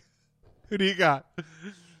 Mark. Who do you got?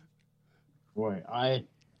 Boy,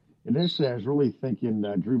 initially I was really thinking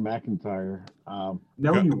Drew McIntyre. No,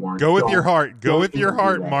 you weren't. Go with your heart. Go with your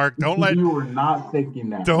heart, that. Mark. Don't let you were not thinking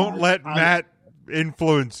that. Don't let Matt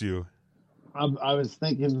influence you. I was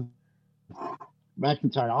thinking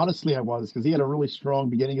McIntyre. Honestly, I was, because he had a really strong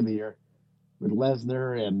beginning of the year with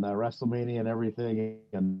Lesnar and WrestleMania and everything.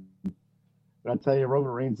 But I tell you,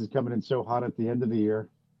 Roman Reigns is coming in so hot at the end of the year.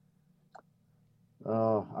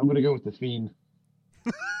 I'm going to go with The Fiend.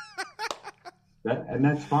 And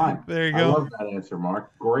that's fine. There you I go. love that answer,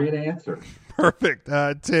 Mark. Great answer. Perfect.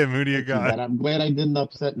 Tim, who do you got? I'm glad I didn't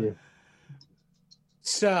upset you.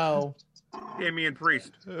 So, Damian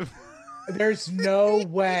Priest. There's no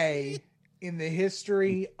way in the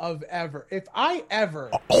history of ever, if I ever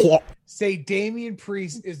say Damian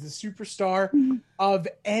Priest is the superstar of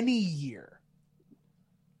any year,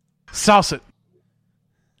 sauce it.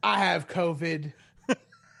 I have COVID.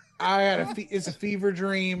 It's a fever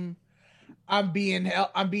dream. I'm being held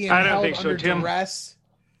under duress.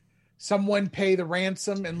 Someone pay the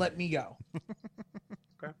ransom and let me go.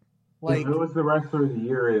 Okay. Who was the wrestler of the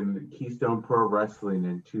year in Keystone Pro Wrestling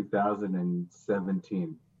in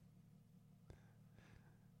 2017?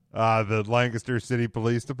 The Lancaster City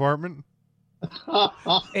Police Department.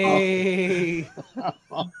 Hey,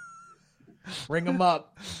 ring them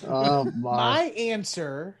up. My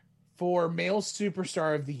answer for male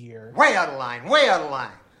superstar of the year. Way out of line. Way out of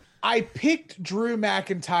line. I picked Drew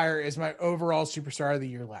McIntyre as my overall superstar of the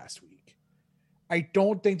year last week. I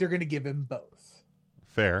don't think they're going to give him both.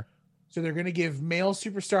 Fair. So they're going to give male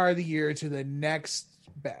superstar of the year to the next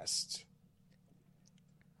best.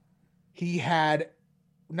 He had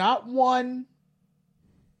not one,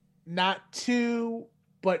 not two,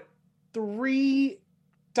 but 3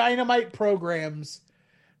 Dynamite programs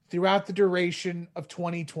throughout the duration of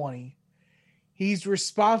 2020. He's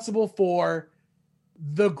responsible for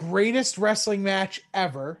the greatest wrestling match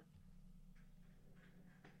ever.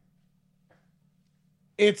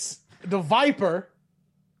 It's the Viper,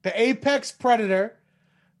 the Apex Predator,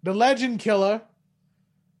 the Legend Killer,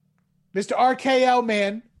 Mr. RKO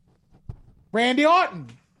Man, Randy Orton.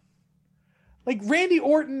 Like, Randy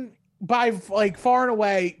Orton, by far and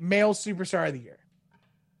away, male superstar of the year.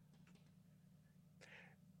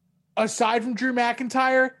 Aside from Drew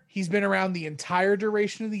McIntyre, he's been around the entire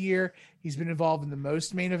duration of the year. He's been involved in the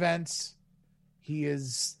most main events.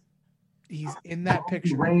 He's in that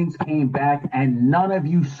picture. Reigns came back and none of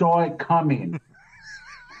you saw it coming.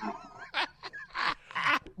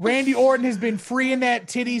 Randy Orton has been free in that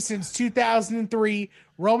titty since 2003.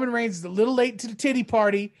 Roman Reigns is a little late to the titty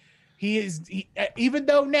party. Even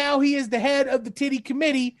though now he is the head of the titty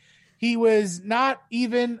committee, he was not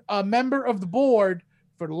even a member of the board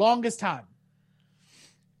for the longest time.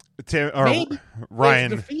 Ryan.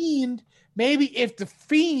 If the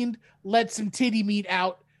Fiend let some titty meat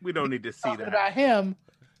out, we don't need to see that about him.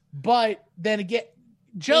 But then again,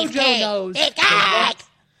 JoJo knows.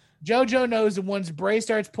 JoJo knows that once Bray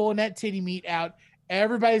starts pulling that titty meat out,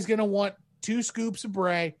 everybody's gonna want 2 scoops of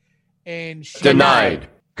Bray. And denied.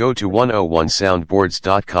 Go to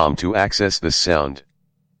 101soundboards.com to access this sound.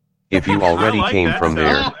 If you already came from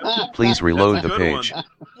there, please reload the page.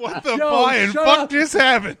 What the flying fuck just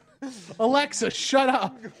happened? Alexa, shut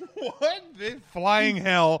up. What? Flying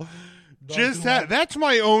hell. That's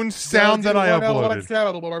my own sound that I uploaded.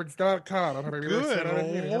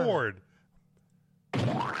 Good Lord.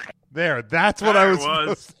 There, that's what I was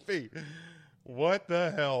supposed to be. What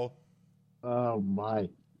the hell? Oh my.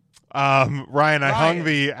 Ryan, I hung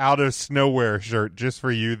the Out of Nowhere shirt just for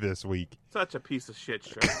you this week. Such a piece of shit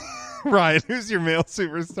shirt. Ryan, who's your male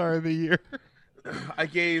superstar of the year? I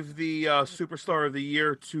gave the superstar of the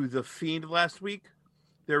year to The Fiend last week.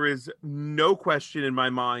 There is no question in my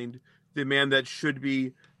mind the man that should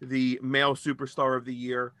be the male superstar of the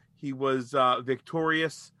year. He was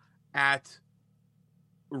victorious at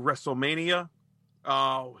WrestleMania.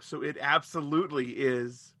 Oh, so it absolutely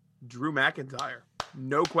is Drew McIntyre.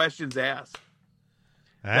 No questions asked.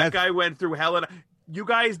 That guy went through hell. And you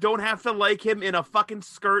guys don't have to like him in a fucking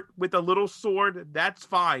skirt with a little sword. That's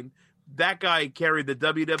fine. That guy carried the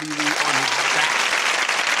WWE on his back.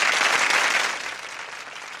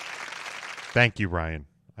 Thank you, Ryan.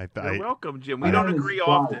 You're welcome, Jim. We don't agree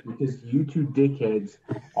often. Because you two dickheads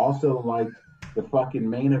also liked the fucking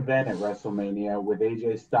main event at WrestleMania with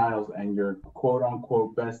AJ Styles and your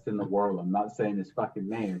quote-unquote best in the world. I'm not saying his fucking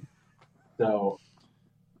name. So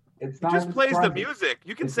it's not. He just plays the music.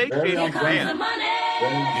 You can say Shady fan.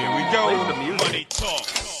 Here we go. Plays the music. Money talk.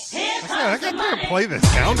 I gotta play the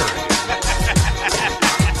sounder.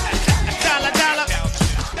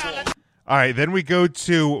 All right, then we go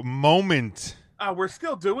to moment. We're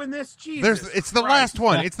still doing this? Jesus It's the Christ. last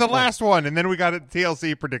one. It's the last one, and then we got a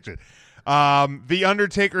TLC prediction. The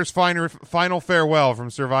Undertaker's final farewell from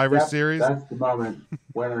Survivor Series. That's the moment.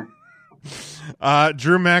 Winner.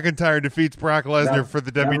 Drew McIntyre defeats Brock Lesnar for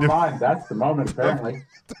the Never WWE. mind. That's the moment, apparently.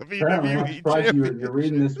 Apparently, I'm surprised you're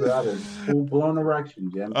reading this without a full-blown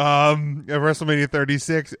erection, Jim. At WrestleMania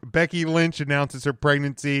 36, Becky Lynch announces her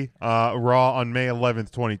pregnancy. Raw on May 11th,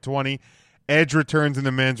 2020. Edge returns in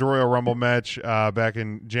the men's Royal Rumble match back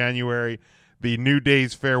in January. The New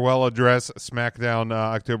Day's farewell address, SmackDown,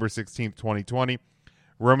 October 16th, 2020.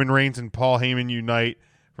 Roman Reigns and Paul Heyman unite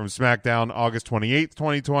from SmackDown, August 28th,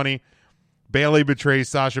 2020. Bayley betrays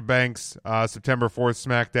Sasha Banks, September 4th,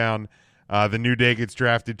 SmackDown. The New Day gets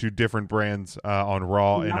drafted to different brands on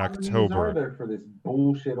Raw in October. Are there for this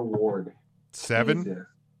bullshit award? 7? Jesus.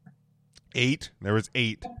 8? There was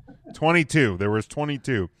 8. 22. There was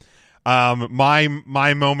 22.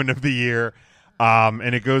 My moment of the year,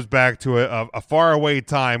 and it goes back to a faraway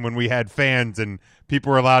time when we had fans and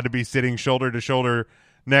people were allowed to be sitting shoulder to shoulder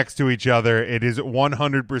next to each other. It is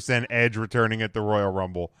 100% Edge returning at the Royal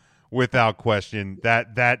Rumble, without question.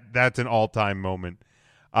 That's an all-time moment.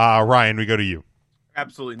 Ryan, we go to you.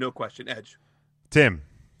 Absolutely, no question. Edge. Tim.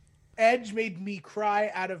 Edge made me cry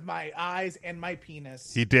out of my eyes and my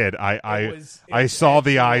penis. He did. I saw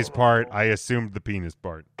the eyes part. I assumed the penis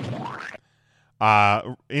part.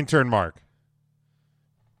 Intern Mark.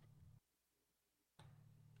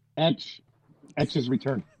 Edge's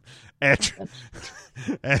return. Edge.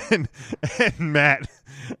 and Matt,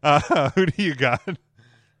 who do you got?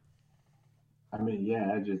 I mean,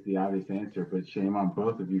 yeah, Edge is the obvious answer, but shame on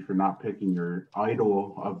both of you for not picking your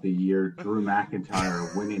idol of the year, Drew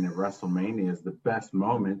McIntyre, winning at WrestleMania as the best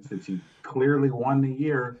moment since he clearly won the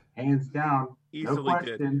year, hands down. Easily no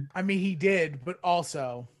question. did. I mean, he did, but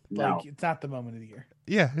also, No. it's not the moment of the year.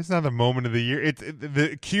 Yeah, it's not the moment of the year. It's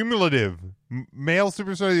the cumulative. Male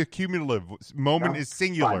superstar, the cumulative moment is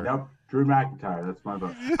singular. Fine, nope. Drew McIntyre, that's my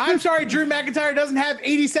vote. I'm sorry, Drew McIntyre doesn't have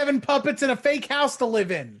 87 puppets and a fake house to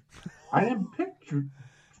live in. I didn't pick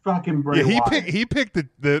fucking Bray Yeah, Wyatt. he picked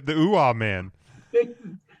the ooh-ah man. Picked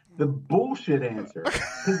the bullshit answer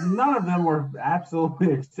because none of them were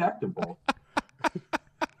absolutely acceptable.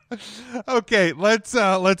 Okay, let's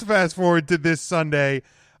fast forward to this Sunday,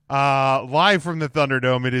 live from the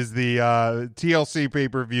Thunderdome. It is the TLC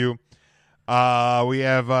pay-per-view. We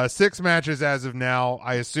have 6 matches as of now.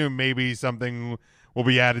 I assume maybe something will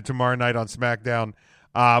be added tomorrow night on SmackDown.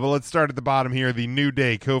 But let's start at the bottom here. The New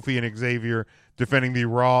Day, Kofi and Xavier, defending the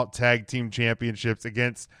Raw Tag Team Championships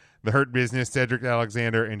against the Hurt Business, Cedric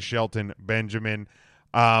Alexander and Shelton Benjamin.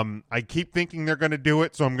 I keep thinking they're going to do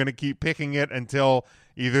it, so I'm going to keep picking it until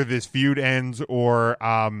either this feud ends or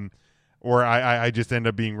I just end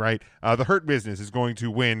up being right. The Hurt Business is going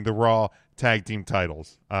to win the Raw Tag Team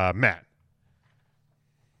titles. Matt.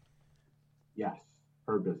 Yes,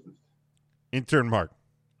 Hurt Business. Intern Mark.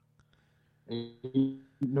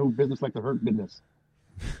 No business like the Hurt Business.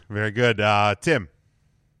 Very good. Tim.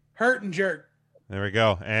 Hurt and Jerk. There we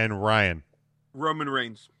go. And Ryan. Roman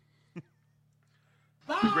Reigns.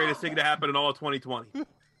 The greatest thing to happen in all of 2020.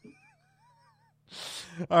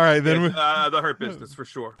 All right, then the Hurt Business for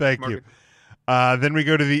sure. Thank you. Then we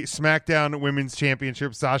go to the SmackDown Women's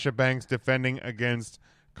Championship. Sasha Banks defending against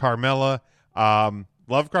Carmella.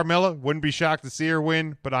 Love Carmella. Wouldn't be shocked to see her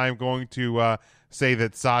win, but I'm going to say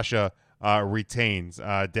that Sasha retains.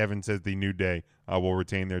 Devin says the New Day will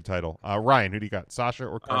retain their title. Ryan, who do you got? Sasha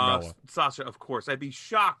or Carmella? Sasha, of course. I'd be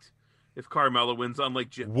shocked if Carmella wins, unlike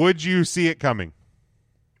Jim. Would you see it coming?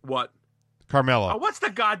 What? Carmella. What's the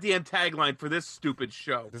goddamn tagline for this stupid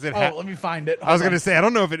show? Does it let me find it. I was going to say, I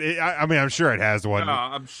don't know if it. I mean, I'm sure it has one.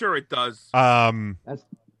 I'm sure it does.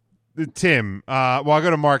 Tim. I'll go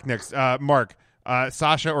to Mark next. Mark,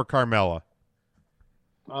 Sasha or Carmella?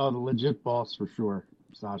 Oh, the legit boss for sure,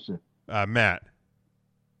 Sasha. Matt.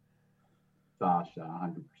 Sasha,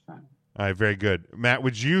 100%. All right, very good. Matt,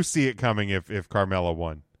 would you see it coming if Carmella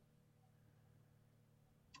won?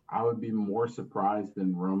 I would be more surprised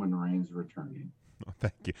than Roman Reigns returning. Oh,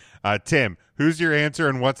 thank you. Tim, who's your answer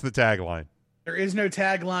and what's the tagline? There is no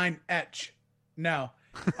tagline. Etch. No.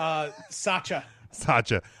 Sasha.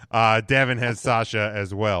 Sasha. Devin has Sasha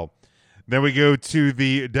as well. Then we go to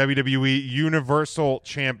the WWE Universal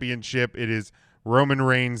Championship. It is Roman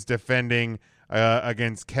Reigns defending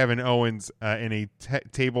against Kevin Owens in a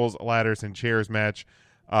tables, ladders, and chairs match.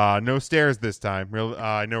 No stairs this time.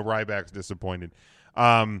 I know Ryback's disappointed.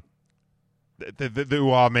 The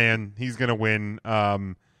man, he's gonna win.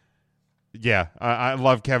 Yeah, I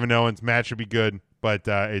love Kevin Owens. Match should be good, but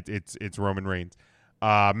it's Roman Reigns.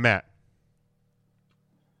 Matt.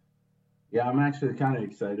 Yeah, I'm actually kind of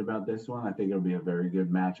excited about this one. I think it'll be a very good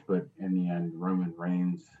match, but in the end, Roman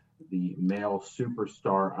Reigns, the male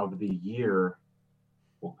superstar of the year,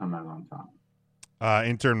 will come out on top.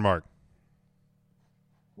 Intern Mark.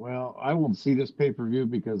 Well, I won't see this pay-per-view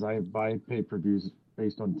because I buy pay-per-views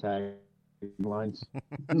based on taglines.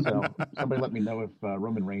 So somebody let me know if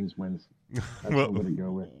Roman Reigns wins. That's what I'm going to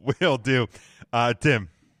go with. Will do. Tim.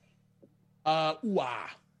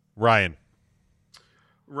 Ryan.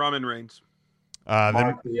 Roman Reigns.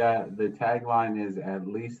 Mark, the tagline is "At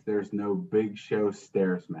least there's no Big Show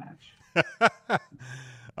stairs match."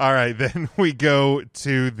 All right, then we go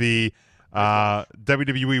to the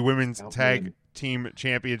WWE Women's Tag Team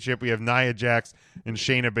Championship. We have Nia Jax and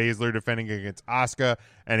Shayna Baszler defending against Asuka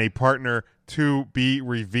and a partner to be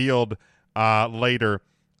revealed later.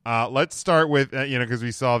 Let's start with because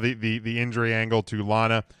we saw the injury angle to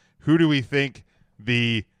Lana. Who do we think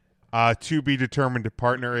the to be determined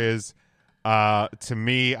partner is? To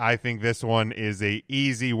me, I think this one is a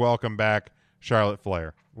easy welcome back Charlotte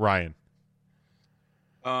Flair. Ryan.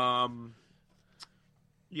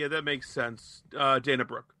 Yeah, that makes sense. Dana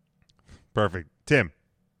Brooke. Perfect. Tim.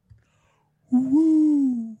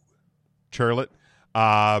 Charlotte.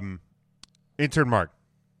 Intern Mark.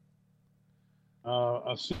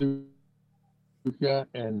 Asuka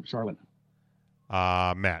and Charlotte.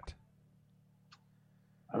 Matt.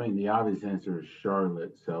 I mean, the obvious answer is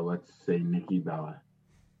Charlotte, so let's say Nikki Bella.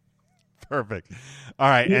 Perfect. All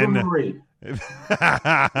right, Eva and Marie.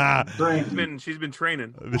 She's been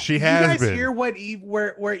training. She has you guys been. hear what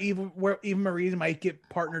where Eva Marie might get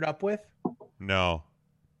partnered up with? No.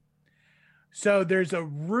 So there's a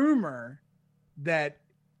rumor that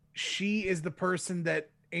she is the person that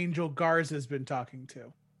Angel Garza's been talking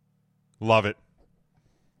to. Love it.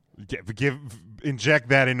 Inject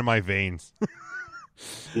that into my veins.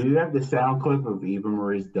 Do you have the sound clip of Eva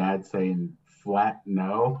Marie's dad saying flat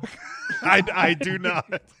no? I do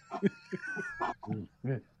not.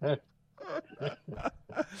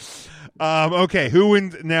 Okay, who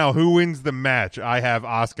wins now? Who wins the match? I have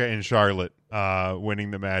Asuka and Charlotte winning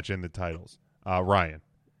the match and the titles. Ryan.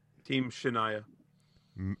 Team Shania.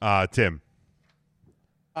 Tim.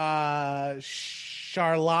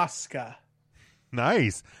 Charlaska.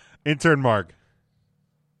 Nice. Intern Mark.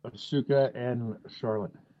 Asuka and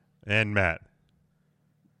Charlotte. And Matt.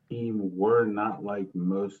 Team We're Not Like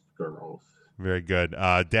Most Girls. Very good.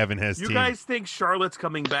 Devin has You team. guys think Charlotte's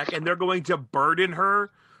coming back and they're going to burden her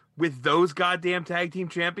with those goddamn tag team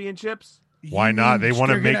championships? Why not? They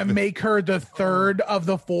want to make her the third of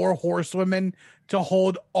the four horsewomen to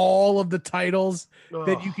hold all of the titles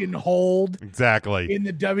that you can hold. Exactly. In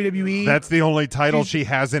the WWE. That's the only title she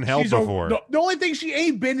hasn't held before. The only thing she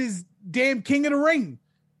ain't been is damn King of the Ring.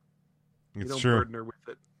 It's true. Burden her with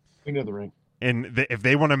it. King of the Ring. And if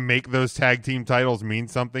they want to make those tag team titles mean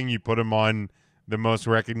something, you put them on the most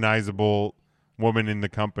recognizable woman in the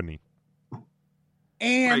company.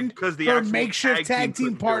 And because the her actual makeshift tag team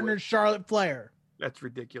couldn't do partner, it. Charlotte Flair. That's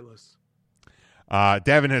ridiculous.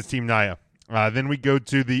 Devin has Team Nia. Then we go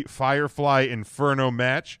to the Firefly Inferno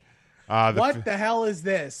match. What the hell is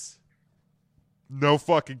this? No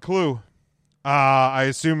fucking clue. I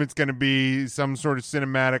assume it's going to be some sort of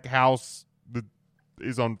cinematic house that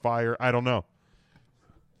is on fire. I don't know.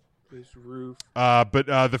 This roof. But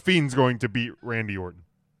the Fiend's going to beat Randy Orton.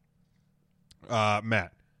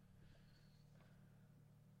 Matt.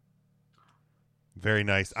 Very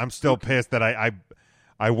nice. I'm still pissed that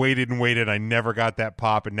I waited and waited. I never got that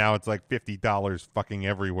pop, and now it's like $50 fucking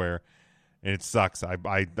everywhere, and it sucks.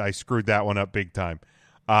 I screwed that one up big time.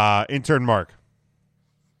 Intern Mark.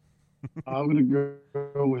 I'm going to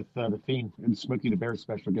go with the Fiend and Smokey the Bear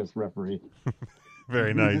special guest referee.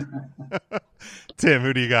 Very nice. Tim,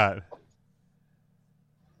 who do you got?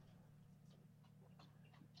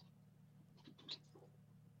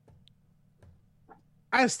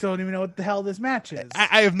 I still don't even know what the hell this match is.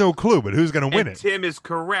 I have no clue, but who's going to win it? Tim is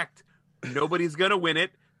correct. Nobody's going to win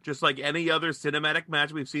it, just like any other cinematic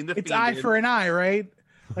match we've seen. It's eye for an eye, right?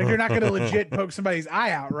 Like you're not going to legit poke somebody's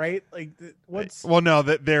eye out, right? Like what's? Well, no,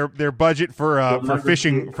 their budget for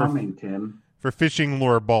fishing for fishing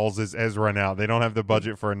lure balls has run out. They don't have the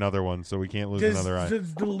budget for another one, so we can't lose another eye.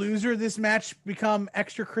 Does the loser of this match become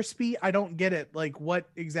extra crispy? I don't get it. Like what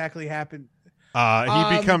exactly happened?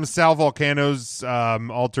 He becomes Sal Volcano's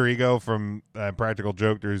alter ego from Practical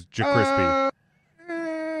Joke. There's Crispy.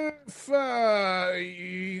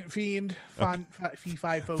 Fiend.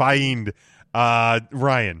 Fiend.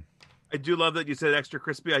 Ryan. I do love that you said extra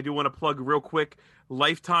crispy. I do want to plug real quick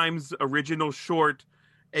Lifetime's original short,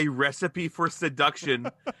 A Recipe for Seduction,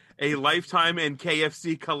 a Lifetime and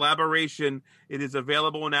KFC collaboration. It is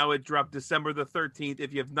available now. It dropped December the 13th.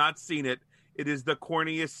 If you have not seen it, it is the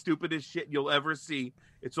corniest, stupidest shit you'll ever see.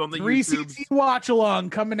 It's on the 360 watch along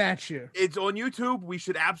coming at you. It's on YouTube. We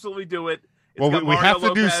should absolutely do it. Well, we have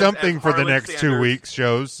to do something for the next 2 weeks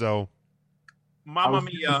shows, so. Mamma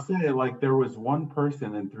mia. Say, like, there was one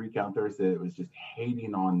person in 3 Count Thursday that was just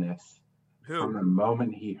hating on this from the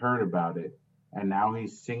moment he heard about it, and now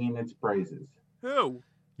he's singing its praises. Who?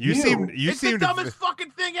 It's the dumbest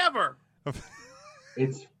fucking thing ever.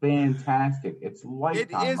 It's fantastic. It's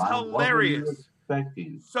Lifetime. It is hilarious.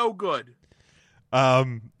 So good.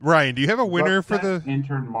 Ryan, do you have a winner for the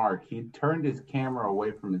intern Mark? He turned his camera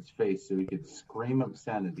away from his face so he could scream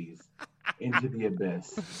obscenities into the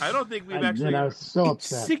abyss. I don't think we've actually. I was so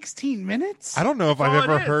upset. 16 minutes. I don't know if I've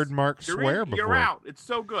ever heard Mark swear before. You're out. It's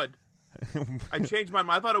so good. I changed my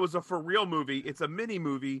mind. I thought it was a for real movie. It's a mini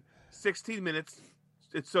movie. 16 minutes.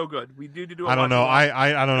 It's so good. We do do. I don't know.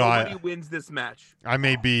 I don't know. Nobody wins this match. It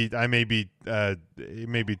may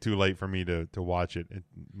be too late for me to watch it. It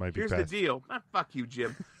might be. Here's past. the deal. Fuck you,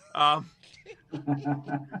 Jim.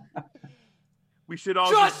 We should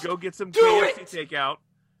all just go get some KFC takeout.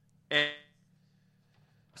 And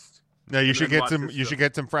no, you should get some. You should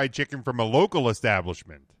get some fried chicken from a local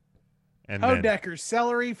establishment. And Decker's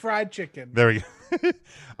celery fried chicken. There we go.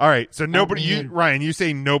 All right. So nobody. Ryan, you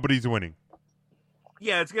say nobody's winning.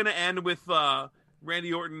 Yeah, it's gonna end with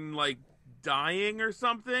Randy Orton like dying or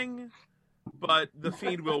something, but the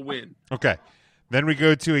Fiend will win. Okay. Then we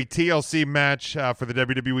go to a TLC match for the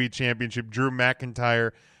WWE Championship. Drew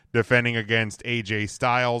McIntyre defending against AJ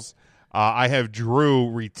Styles. I have Drew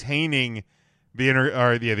retaining the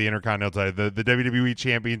Intercontinental title, the WWE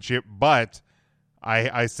Championship, but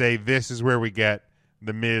I say this is where we get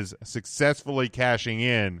The Miz successfully cashing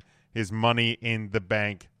in his Money in the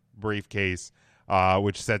Bank briefcase,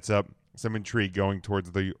 which sets up some intrigue going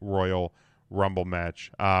towards the Royal Rumble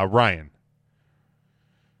match. Ryan.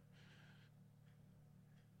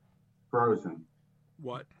 Frozen.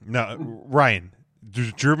 What? No, Ryan.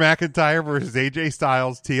 Drew McIntyre versus AJ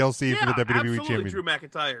Styles, TLC for the WWE Championship. Drew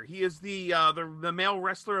McIntyre. He is the male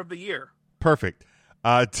wrestler of the year. Perfect.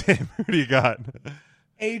 Tim, who do you got?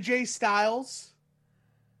 AJ Styles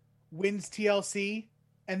wins TLC,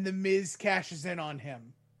 and The Miz cashes in on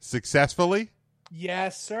him. Successfully?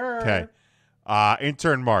 Yes, sir. Okay.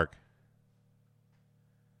 Intern Mark.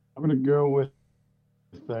 I'm going to go with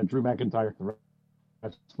Drew McIntyre, the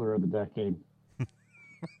wrestler of the decade.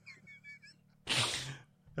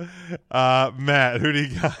 Matt, who do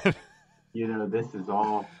you got? You know, this is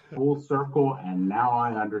all full circle, and now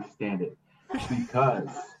I understand it. Because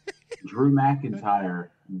Drew McIntyre,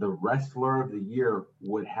 the wrestler of the year,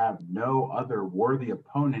 would have no other worthy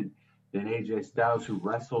opponent than AJ Styles, who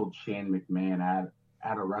wrestled Shane McMahon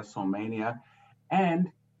at a WrestleMania.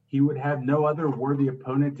 And he would have no other worthy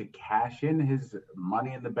opponent to cash in his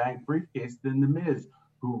Money in the Bank briefcase than The Miz,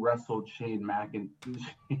 who wrestled Shane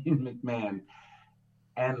McMahon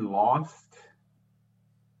and lost.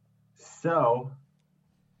 So,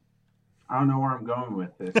 I don't know where I'm going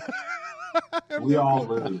with this. We all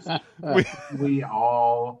lose. We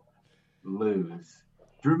all lose.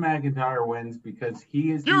 Drew McIntyre wins because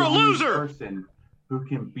he is the only person who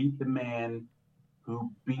can beat the man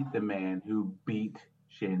who beat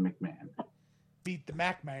Shane McMahon. Beat the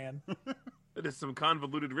Mac Man. It is some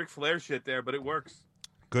convoluted Ric Flair shit there, but it works.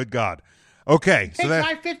 Good God. Okay. Take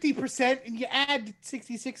my 50% and you add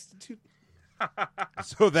 66 to...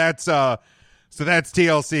 So that's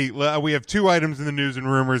TLC. We have 2 items in the news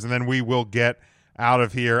and rumors, and then we will get out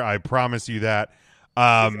of here. I promise you that.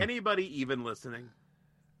 Is anybody even listening?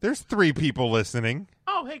 There's 3 people listening.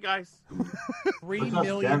 Oh, hey guys. 3 What's up,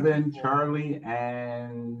 million. Devin, Charlie,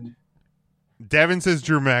 and Devin says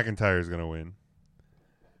Drew McIntyre is going to win.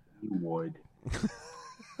 he would.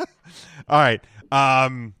 All right.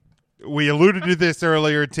 We alluded to this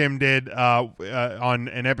earlier. Tim did on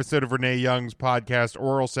an episode of Renee Young's podcast,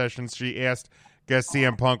 Oral Sessions. She asked guest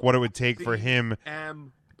CM Punk what it would take for him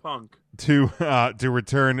Punk to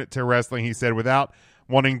return to wrestling. He said, without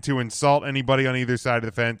wanting to insult anybody on either side of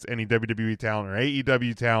the fence, any WWE talent or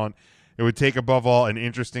AEW talent, it would take above all an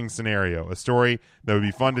interesting scenario, a story that would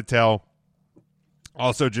be fun to tell.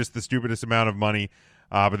 Also, just the stupidest amount of money,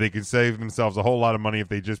 but they could save themselves a whole lot of money if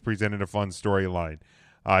they just presented a fun storyline.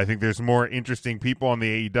 I think there's more interesting people on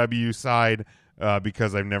the AEW side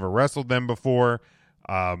because I've never wrestled them before.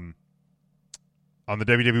 On the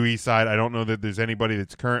WWE side, I don't know that there's anybody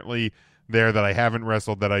that's currently there that I haven't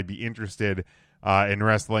wrestled that I'd be interested in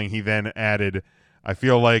wrestling. He then added, I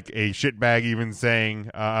feel like a shitbag even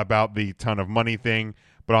saying about the ton of money thing,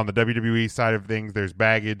 but on the WWE side of things, there's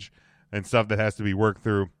baggage and stuff that has to be worked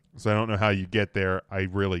through. So I don't know how you get there. I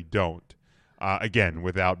really don't. Again,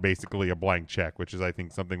 without basically a blank check, which is, I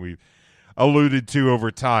think, something we've alluded to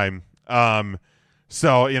over time.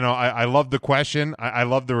 So, I love the question. I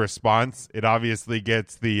love the response. It obviously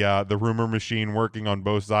gets the rumor machine working on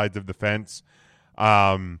both sides of the fence.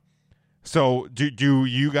 So do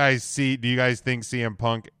you guys think CM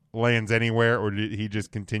Punk lands anywhere, or did he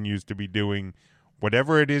just continues to be doing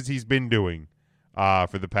whatever it is he's been doing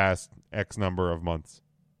for the past X number of months?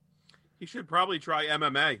 He should probably try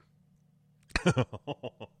MMA.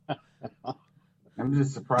 I'm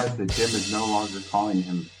just surprised that Jim is no longer calling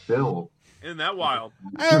him Phil. Isn't that wild?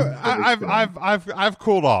 I've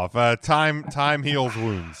cooled off. Time heals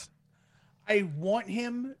wounds. I want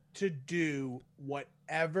him to do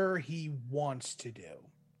whatever he wants to do.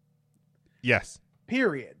 Yes.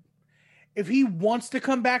 Period. If he wants to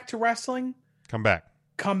come back to wrestling, come back.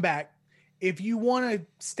 If you want to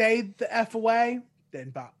stay the F away, then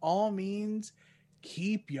by all means,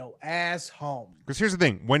 keep your ass home. Because here's the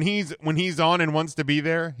thing: when he's on and wants to be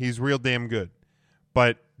there, he's real damn good.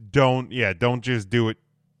 But don't just do it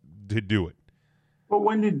to do it. But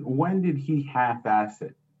when did he half-ass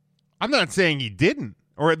it? I'm not saying he didn't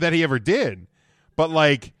or that he ever did, but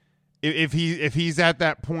like if he's at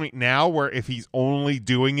that point now where if he's only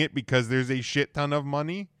doing it because there's a shit ton of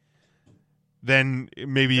money, then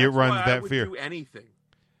maybe it runs that fear. Do anything.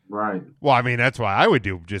 Right. Well, I mean, that's why I would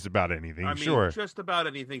do just about anything. Sure. Just about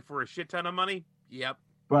anything for a shit ton of money. Yep.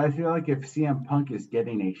 But I feel like if CM Punk is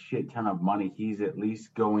getting a shit ton of money, he's at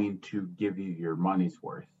least going to give you your money's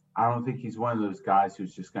worth. I don't think he's one of those guys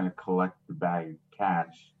who's just going to collect the bag of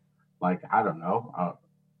cash. Like, I don't know,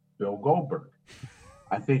 Bill Goldberg.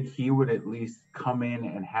 I think he would at least come in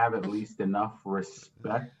and have at least enough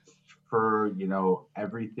respect for,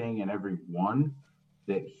 everything and everyone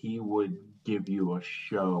that he would give you a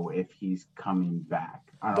show if he's coming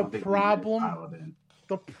back. I don't think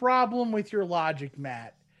the problem with your logic,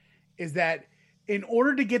 Matt, is that in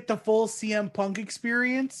order to get the full CM Punk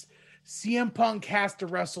experience, CM Punk has to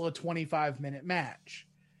wrestle a 25-minute match.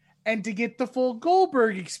 And to get the full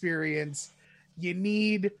Goldberg experience, you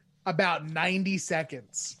need about 90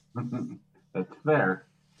 seconds. That's fair.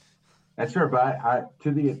 That's fair, but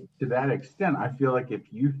to that extent, I feel like if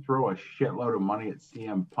you throw a shitload of money at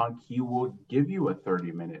CM Punk, he will give you a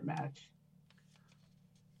 30-minute match.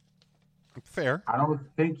 Fair. I don't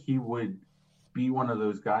think he would be one of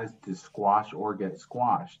those guys to squash or get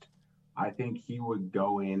squashed. I think he would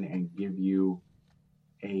go in and give you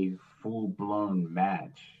a full-blown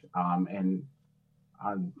match. And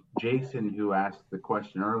Jason, who asked the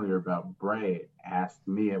question earlier about Bray, asked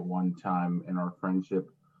me at one time in our friendship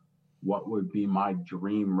what would be my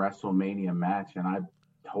dream WrestleMania match, and I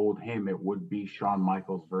told him it would be Shawn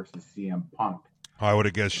Michaels versus CM Punk. I would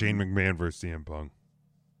have guessed Shane McMahon versus CM Punk.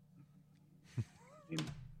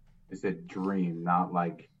 It's a dream, not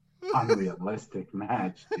like unrealistic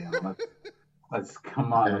match. Damn, let's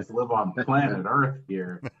come on. Let's live on planet Earth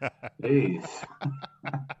here. Jeez.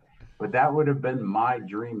 But that would have been my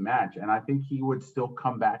dream match, and I think he would still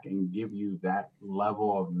come back and give you that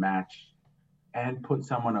level of match and put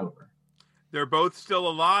someone over. They're both still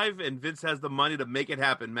alive, and Vince has the money to make it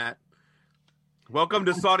happen, Matt. Welcome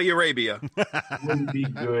to Saudi Arabia. Wouldn't be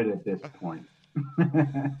good at this point.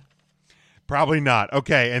 Probably not.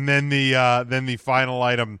 Okay, and then the final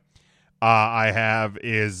item I have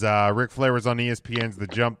is Ric Flair was on ESPN's The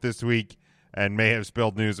Jump this week, and may have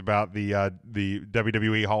spilled news about the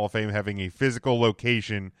WWE Hall of Fame having a physical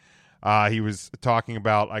location. He was talking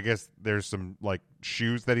about, I guess there's some like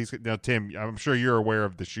shoes that he's. Now, Tim, I'm sure you're aware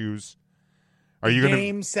of the shoes. Are you going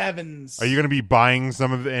Game 7s? Are you going to be buying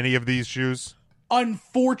any of these shoes?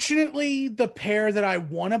 Unfortunately, the pair that I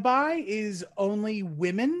want to buy is only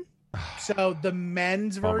women. So the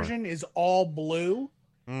men's version is all blue,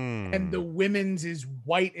 and the women's is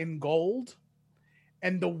white and gold.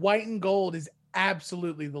 And the white and gold is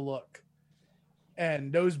absolutely the look.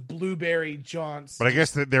 And those blueberry jaunts. But I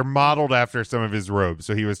guess that they're modeled after some of his robes.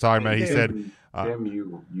 So he was talking about. He said, Tim,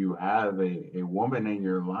 you have a woman in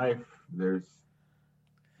your life. There's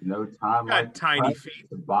no time like tiny feet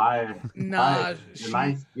to buy a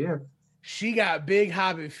nice gift. She got big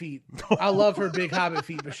hobbit feet. I love her big hobbit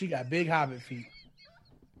feet, but she got big hobbit feet.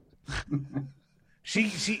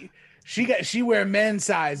 She wear men's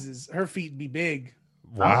sizes. Her feet be big.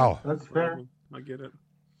 Wow, that's fair. I get it.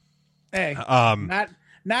 Hey,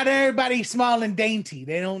 not everybody small and dainty.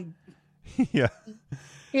 They don't. Yeah,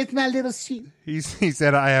 it's my little sheep. He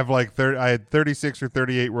said I have I had 36 or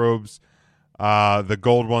 38 robes. The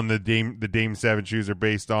gold one, the Dame 7 shoes are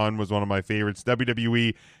based on, was one of my favorites.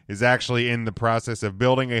 WWE is actually in the process of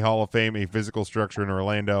building a Hall of Fame, a physical structure in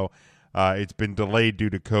Orlando. It's been delayed due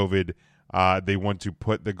to COVID. They want to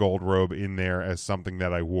put the gold robe in there as something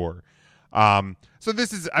that I wore. So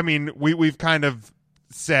this is, I mean, we've kind of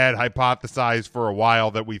hypothesized for a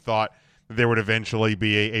while that we thought that there would eventually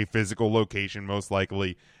be a physical location, most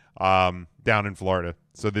likely down in Florida.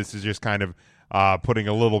 So this is just kind of putting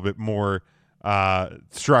a little bit more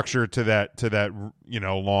structure to that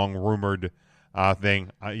long rumored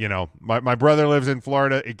thing. My brother lives in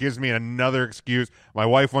Florida. It gives me another excuse. My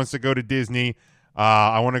wife wants to go to Disney.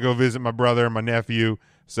 I want to go visit my brother and my nephew.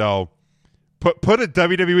 So put a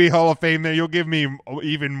WWE Hall of Fame there. You'll give me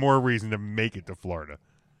even more reason to make it to Florida.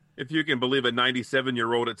 If you can believe a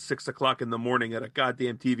 97-year-old at 6:00 in the morning at a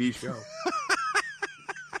goddamn TV show.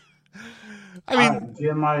 I mean,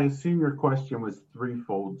 Jim, my senior question was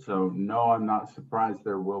threefold. So, no, I'm not surprised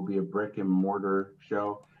there will be a brick and mortar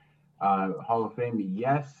show. Hall of Fame,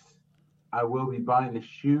 yes, I will be buying the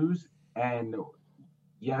shoes. And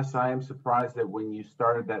yes, I am surprised that when you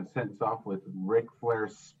started that sentence off with Ric Flair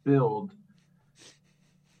spilled,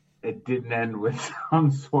 it didn't end with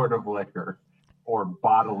some sort of liquor or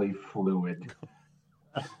bodily fluid.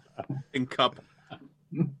 In cup.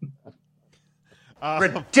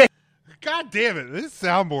 Ridiculous. God damn it! This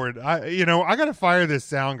soundboard. I gotta fire this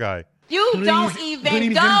sound guy. You don't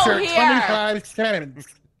even go here.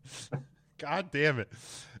 God damn it!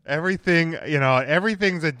 Everything's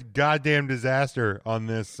a goddamn disaster on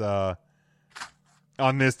this.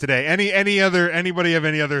 On this today. Anybody have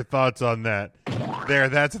any other thoughts on that?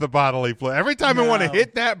 That's the bodily fluid. Every time I want to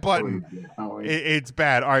hit that button, it's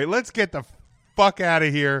bad. All right, let's get the fuck out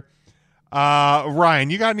of here.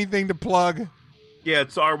 Ryan, you got anything to plug? Yeah,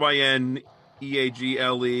 it's RYNEAGLE.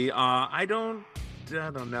 I don't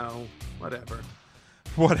know. Whatever.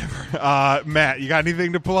 Matt, you got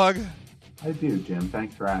anything to plug? I do, Jim.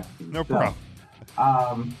 Thanks for asking. No problem.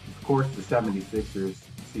 Of course, the 76ers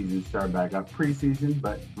season started back up preseason,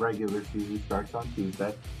 but regular season starts on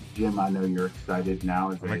Tuesday. Jim, I know you're excited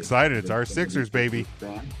now. I'm excited. It's our Sixers, baby.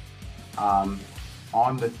 Fan.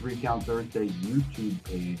 On the 3 Count Thursday YouTube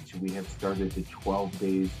page, we have started the 12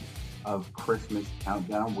 days of Christmas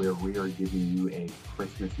countdown, where we are giving you a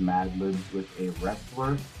Christmas Mad Libs with a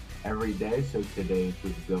wrestler every day. So today it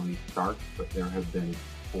was Billy Starks, but there have been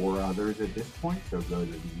 4 others at this point. So go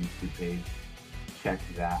to the YouTube page, check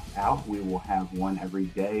that out. We will have one every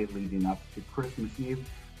day leading up to Christmas Eve.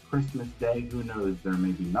 Christmas Day, who knows? There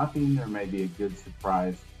may be nothing. There may be a good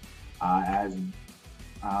surprise. As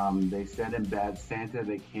they said in Bad Santa,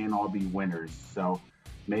 they can't all be winners. So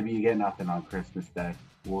maybe you get nothing on Christmas Day.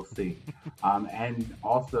 We'll see. And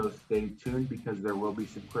also stay tuned, because there will be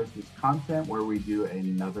some Christmas content where we do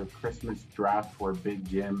another Christmas draft where Big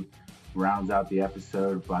Jim rounds out the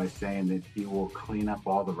episode by saying that he will clean up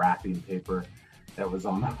all the wrapping paper that was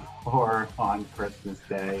on the floor on Christmas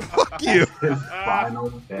Day. Fuck you. His final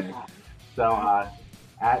day. So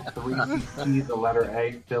at 3CT, the letter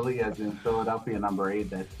A, Philly as in Philadelphia, number 8,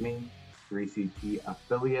 that's me, 3CT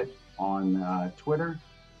affiliate on Twitter.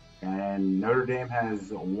 And Notre Dame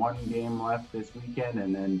has 1 game left this weekend,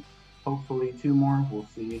 and then hopefully 2 more. We'll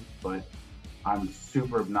see. But I'm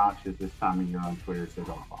super obnoxious this time of year on Twitter, so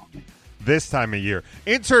don't follow me. This time of year.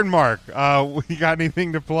 Intern Mark, you got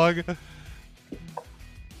anything to plug?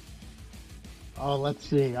 Oh, let's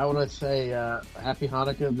see. I want to say Happy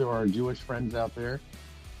Hanukkah to our Jewish friends out there.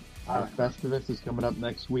 Festivus is coming up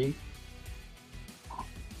next week.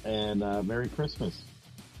 and Merry Christmas.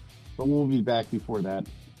 But we'll be back before that.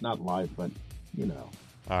 Not live, but, you know.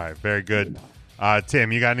 All right, very good.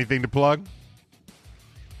 Tim, you got anything to plug?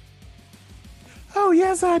 Oh,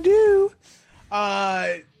 yes, I do.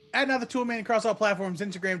 At Another Tool Man across all platforms,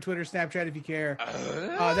 Instagram, Twitter, Snapchat, if you care.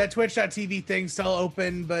 That Twitch.tv thing's still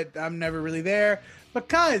open, but I'm never really there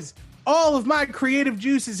because all of my creative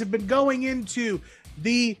juices have been going into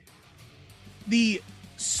the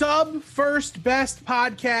sub first best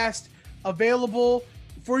podcast available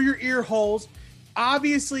for your ear holes.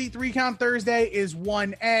 Obviously, 3 Count Thursday is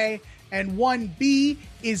 1A, and 1B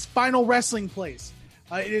is Final Wrestling Place.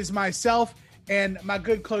 It is myself and my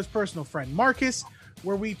good close personal friend Marcus,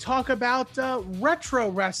 where we talk about retro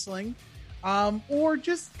wrestling, or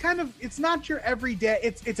just kind of, it's not your everyday.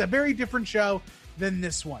 It's a very different show than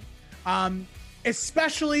this one,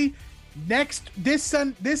 especially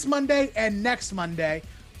this Monday and next Monday.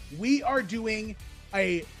 We are doing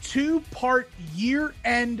a 2-part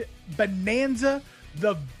year-end bonanza,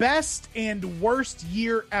 the best and worst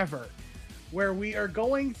year ever, where we are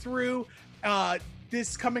going through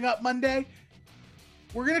this coming up Monday.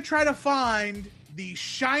 We're going to try to find the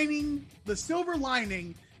silver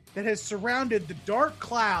lining that has surrounded the dark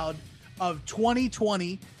cloud of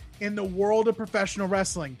 2020 in the world of professional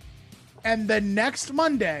wrestling. And the next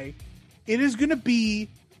Monday, it is going to be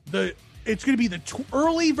the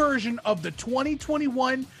early version of the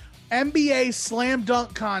 2021 NBA Slam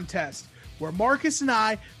Dunk Contest, where Marcus and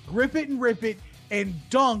I grip it and rip it and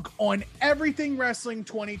dunk on everything wrestling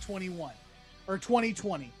 2021 or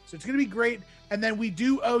 2020. So it's going to be great. And then we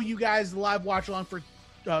do owe you guys the live watch along for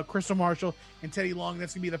Crystal Marshall and Teddy Long.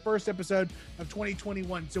 That's going to be the first episode of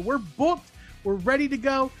 2021. So we're booked. We're ready to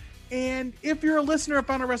go. And if you're a listener of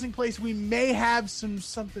Final Wrestling Place, we may have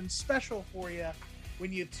something special for you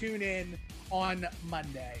when you tune in on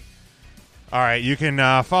Monday. All right, you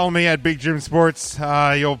can follow me at Big Jim Sports.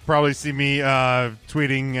 You'll probably see me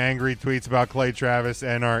tweeting angry tweets about Clay Travis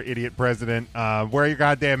and our idiot president. Wear your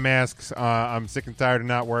goddamn masks. I'm sick and tired of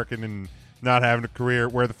not working and not having a career.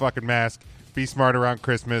 Wear the fucking mask. Be smart around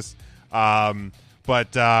Christmas. But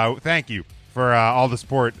thank you for all the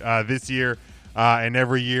support this year and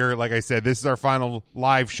every year. Like I said, this is our final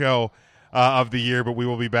live show of the year, but we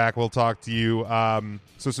will be back. We'll talk to you.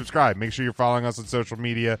 So subscribe. Make sure you're following us on social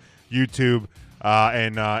media, YouTube,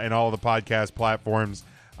 and all the podcast platforms.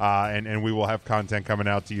 And we will have content coming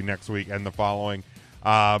out to you next week and the following.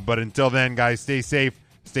 But until then, guys, stay safe,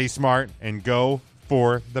 stay smart, and go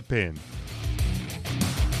for the pin.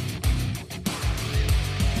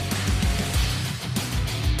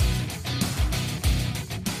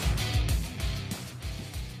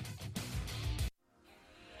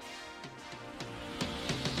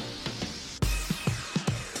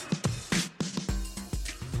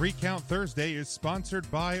 Three Count Thursday is sponsored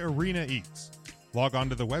by Arena Eats. Log on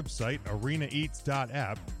to the website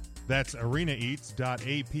arenaeats.app. That's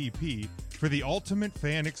arenaeats.app for the ultimate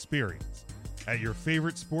fan experience. At your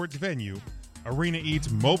favorite sports venue, Arena Eats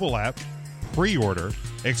mobile app, pre-order,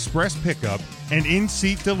 express pickup, and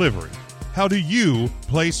in-seat delivery. How do you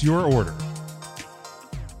place your order?